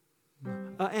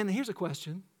 and here's a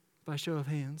question by show of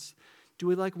hands. Do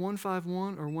we like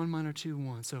 1-5-1 or 1 minor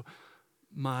 2-1? So,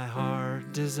 my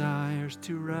heart desires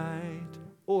to write,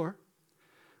 or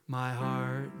my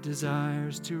heart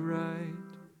desires to write.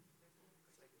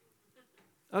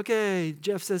 Okay,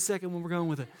 Jeff says second when we're going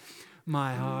with it.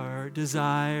 My heart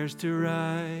desires to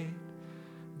write,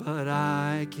 but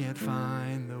I can't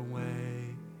find the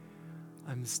way.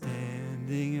 I'm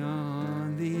standing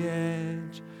on the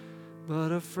edge,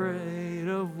 but afraid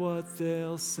of what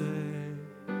they'll say.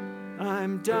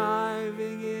 I'm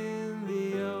diving in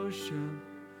the ocean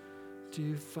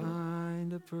to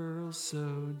find a pearl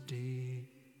so deep.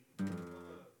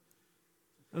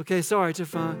 Okay, sorry,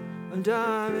 I'm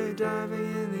diving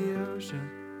in the ocean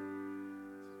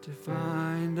to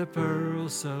find a pearl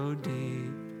so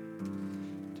deep.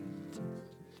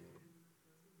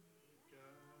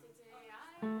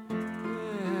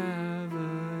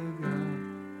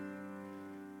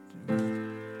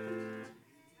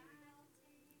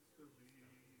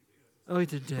 Oh,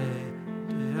 today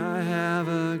I have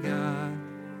a God.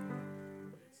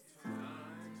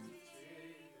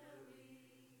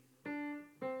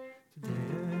 Today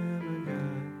I have a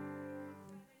God.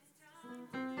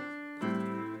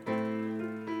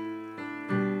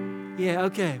 Yeah,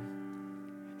 okay.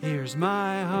 Here's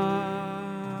my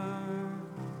heart.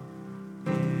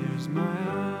 Here's my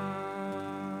heart.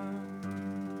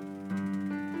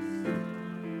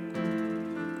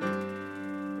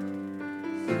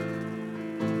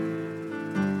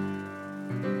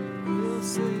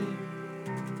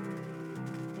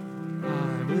 I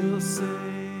will sing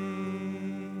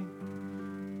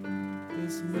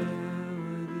this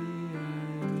melody. I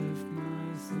lift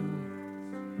my soul.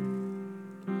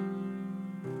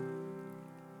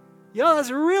 Yo,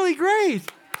 that's really great.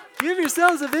 Give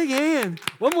yourselves a big hand.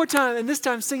 One more time, and this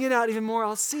time sing it out even more.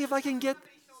 I'll see if I can get. So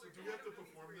do we have to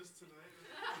perform this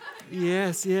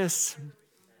tonight? Yes.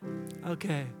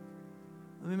 Okay.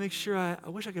 Let me make sure I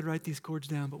wish I could write these chords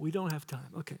down, but we don't have time.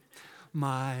 Okay.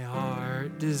 My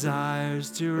heart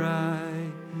desires to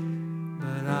write,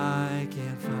 but I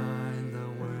can't find the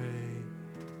way.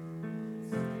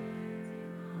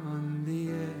 On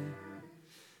the edge,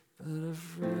 but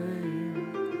afraid.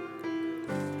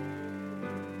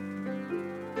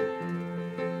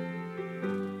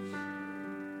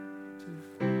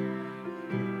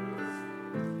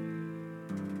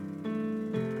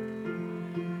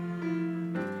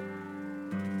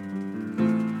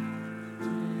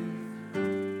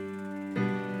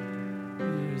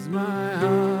 my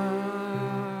heart.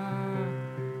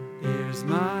 Here's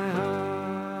my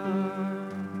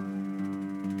heart.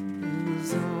 The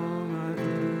song I've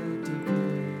learned to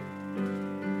play.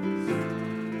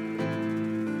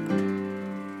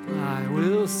 I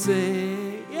will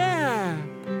sing, yeah.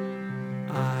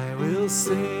 I will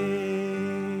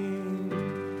sing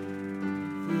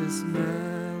this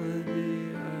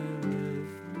melody. I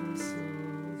lift my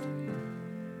soul to you.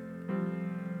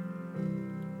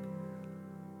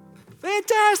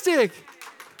 Fantastic!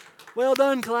 Well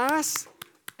done, class.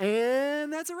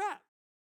 And that's a wrap.